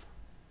of love.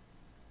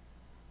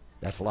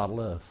 That's a lot of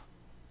love.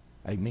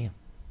 Amen.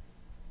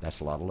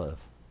 That's a lot of love.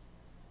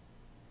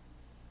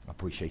 I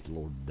appreciate the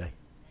Lord today.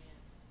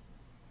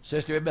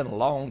 Sister, it's been a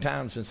long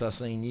time since I've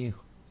seen you.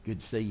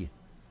 Good to see you.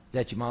 Is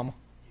that your mama?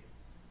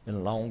 Been a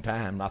long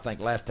time. I think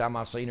last time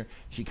I seen her,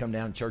 she come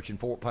down to church in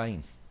Fort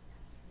Payne.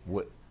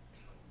 What?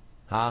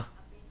 Huh?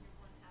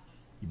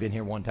 You been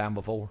here one time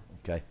before?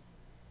 Okay.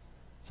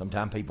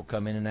 Sometimes people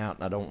come in and out,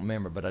 and I don't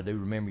remember, but I do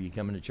remember you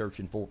coming to church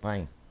in Fort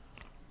Payne.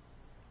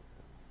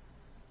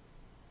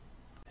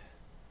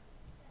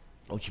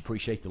 Don't you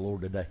appreciate the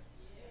Lord today?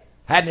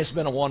 Hadn't this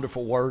been a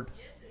wonderful word?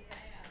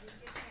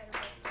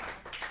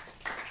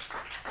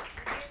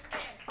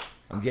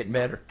 I'm getting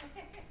better.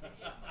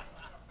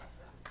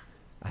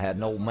 I had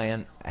an old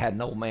man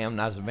when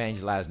I was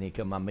evangelizing. He'd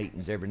come to my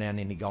meetings every now and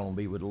then. He'd gone and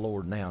be with the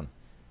Lord now.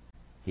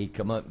 He'd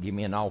come up and give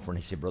me an offering.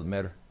 He said, Brother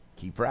Metter,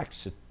 keep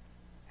practicing.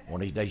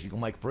 One of these days you're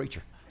going to make a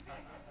preacher.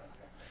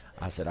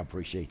 I said, I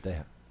appreciate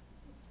that.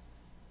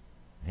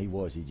 He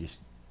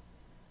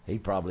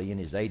probably in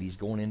his 80s,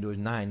 going into his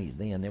 90s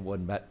then. It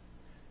wasn't about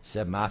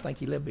 7. I think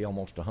he lived to be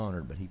almost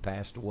 100, but he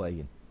passed away.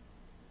 And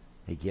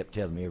he kept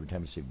telling me every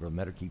time, he said, Brother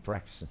Metter, keep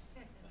practicing.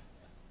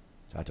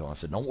 So I told him, I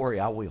said, don't worry,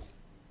 I will.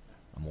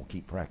 I'm going to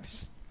keep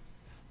practicing.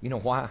 You know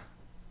why?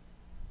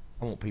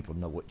 I want people to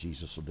know what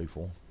Jesus will do for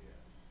them.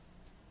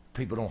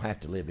 People don't have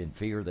to live in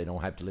fear. They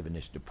don't have to live in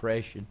this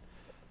depression.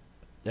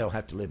 They don't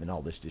have to live in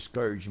all this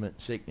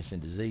discouragement, sickness,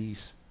 and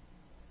disease.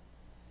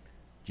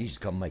 Jesus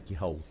come make you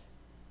whole.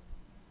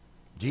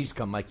 Jesus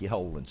come make you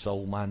whole in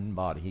soul, mind, and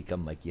body. He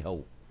come make you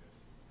whole.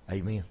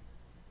 Amen.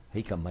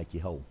 He come make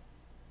you whole.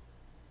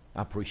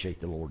 I appreciate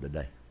the Lord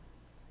today.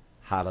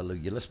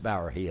 Hallelujah. Let's bow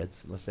our heads.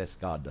 Let's ask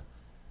God to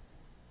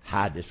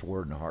hide this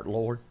word in our heart.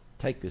 Lord,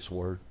 take this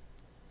word.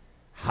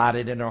 Hide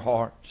it in our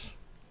hearts.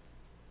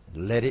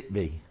 Let it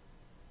be.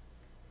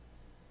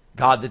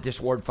 God, that this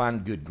word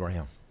find good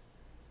ground.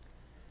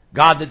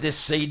 God, that this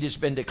seed has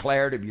been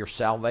declared of your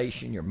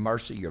salvation, your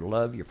mercy, your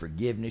love, your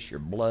forgiveness, your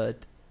blood.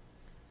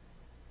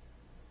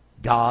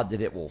 God,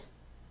 that it will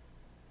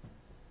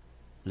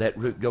let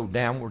root go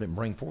downward and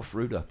bring forth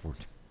fruit upward.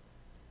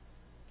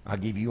 I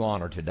give you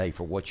honor today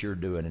for what you're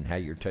doing and how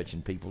you're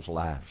touching people's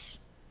lives.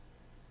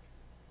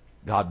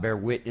 God, bear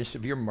witness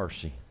of your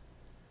mercy,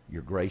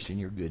 your grace, and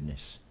your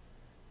goodness.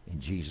 In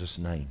Jesus'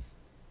 name,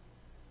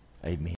 amen.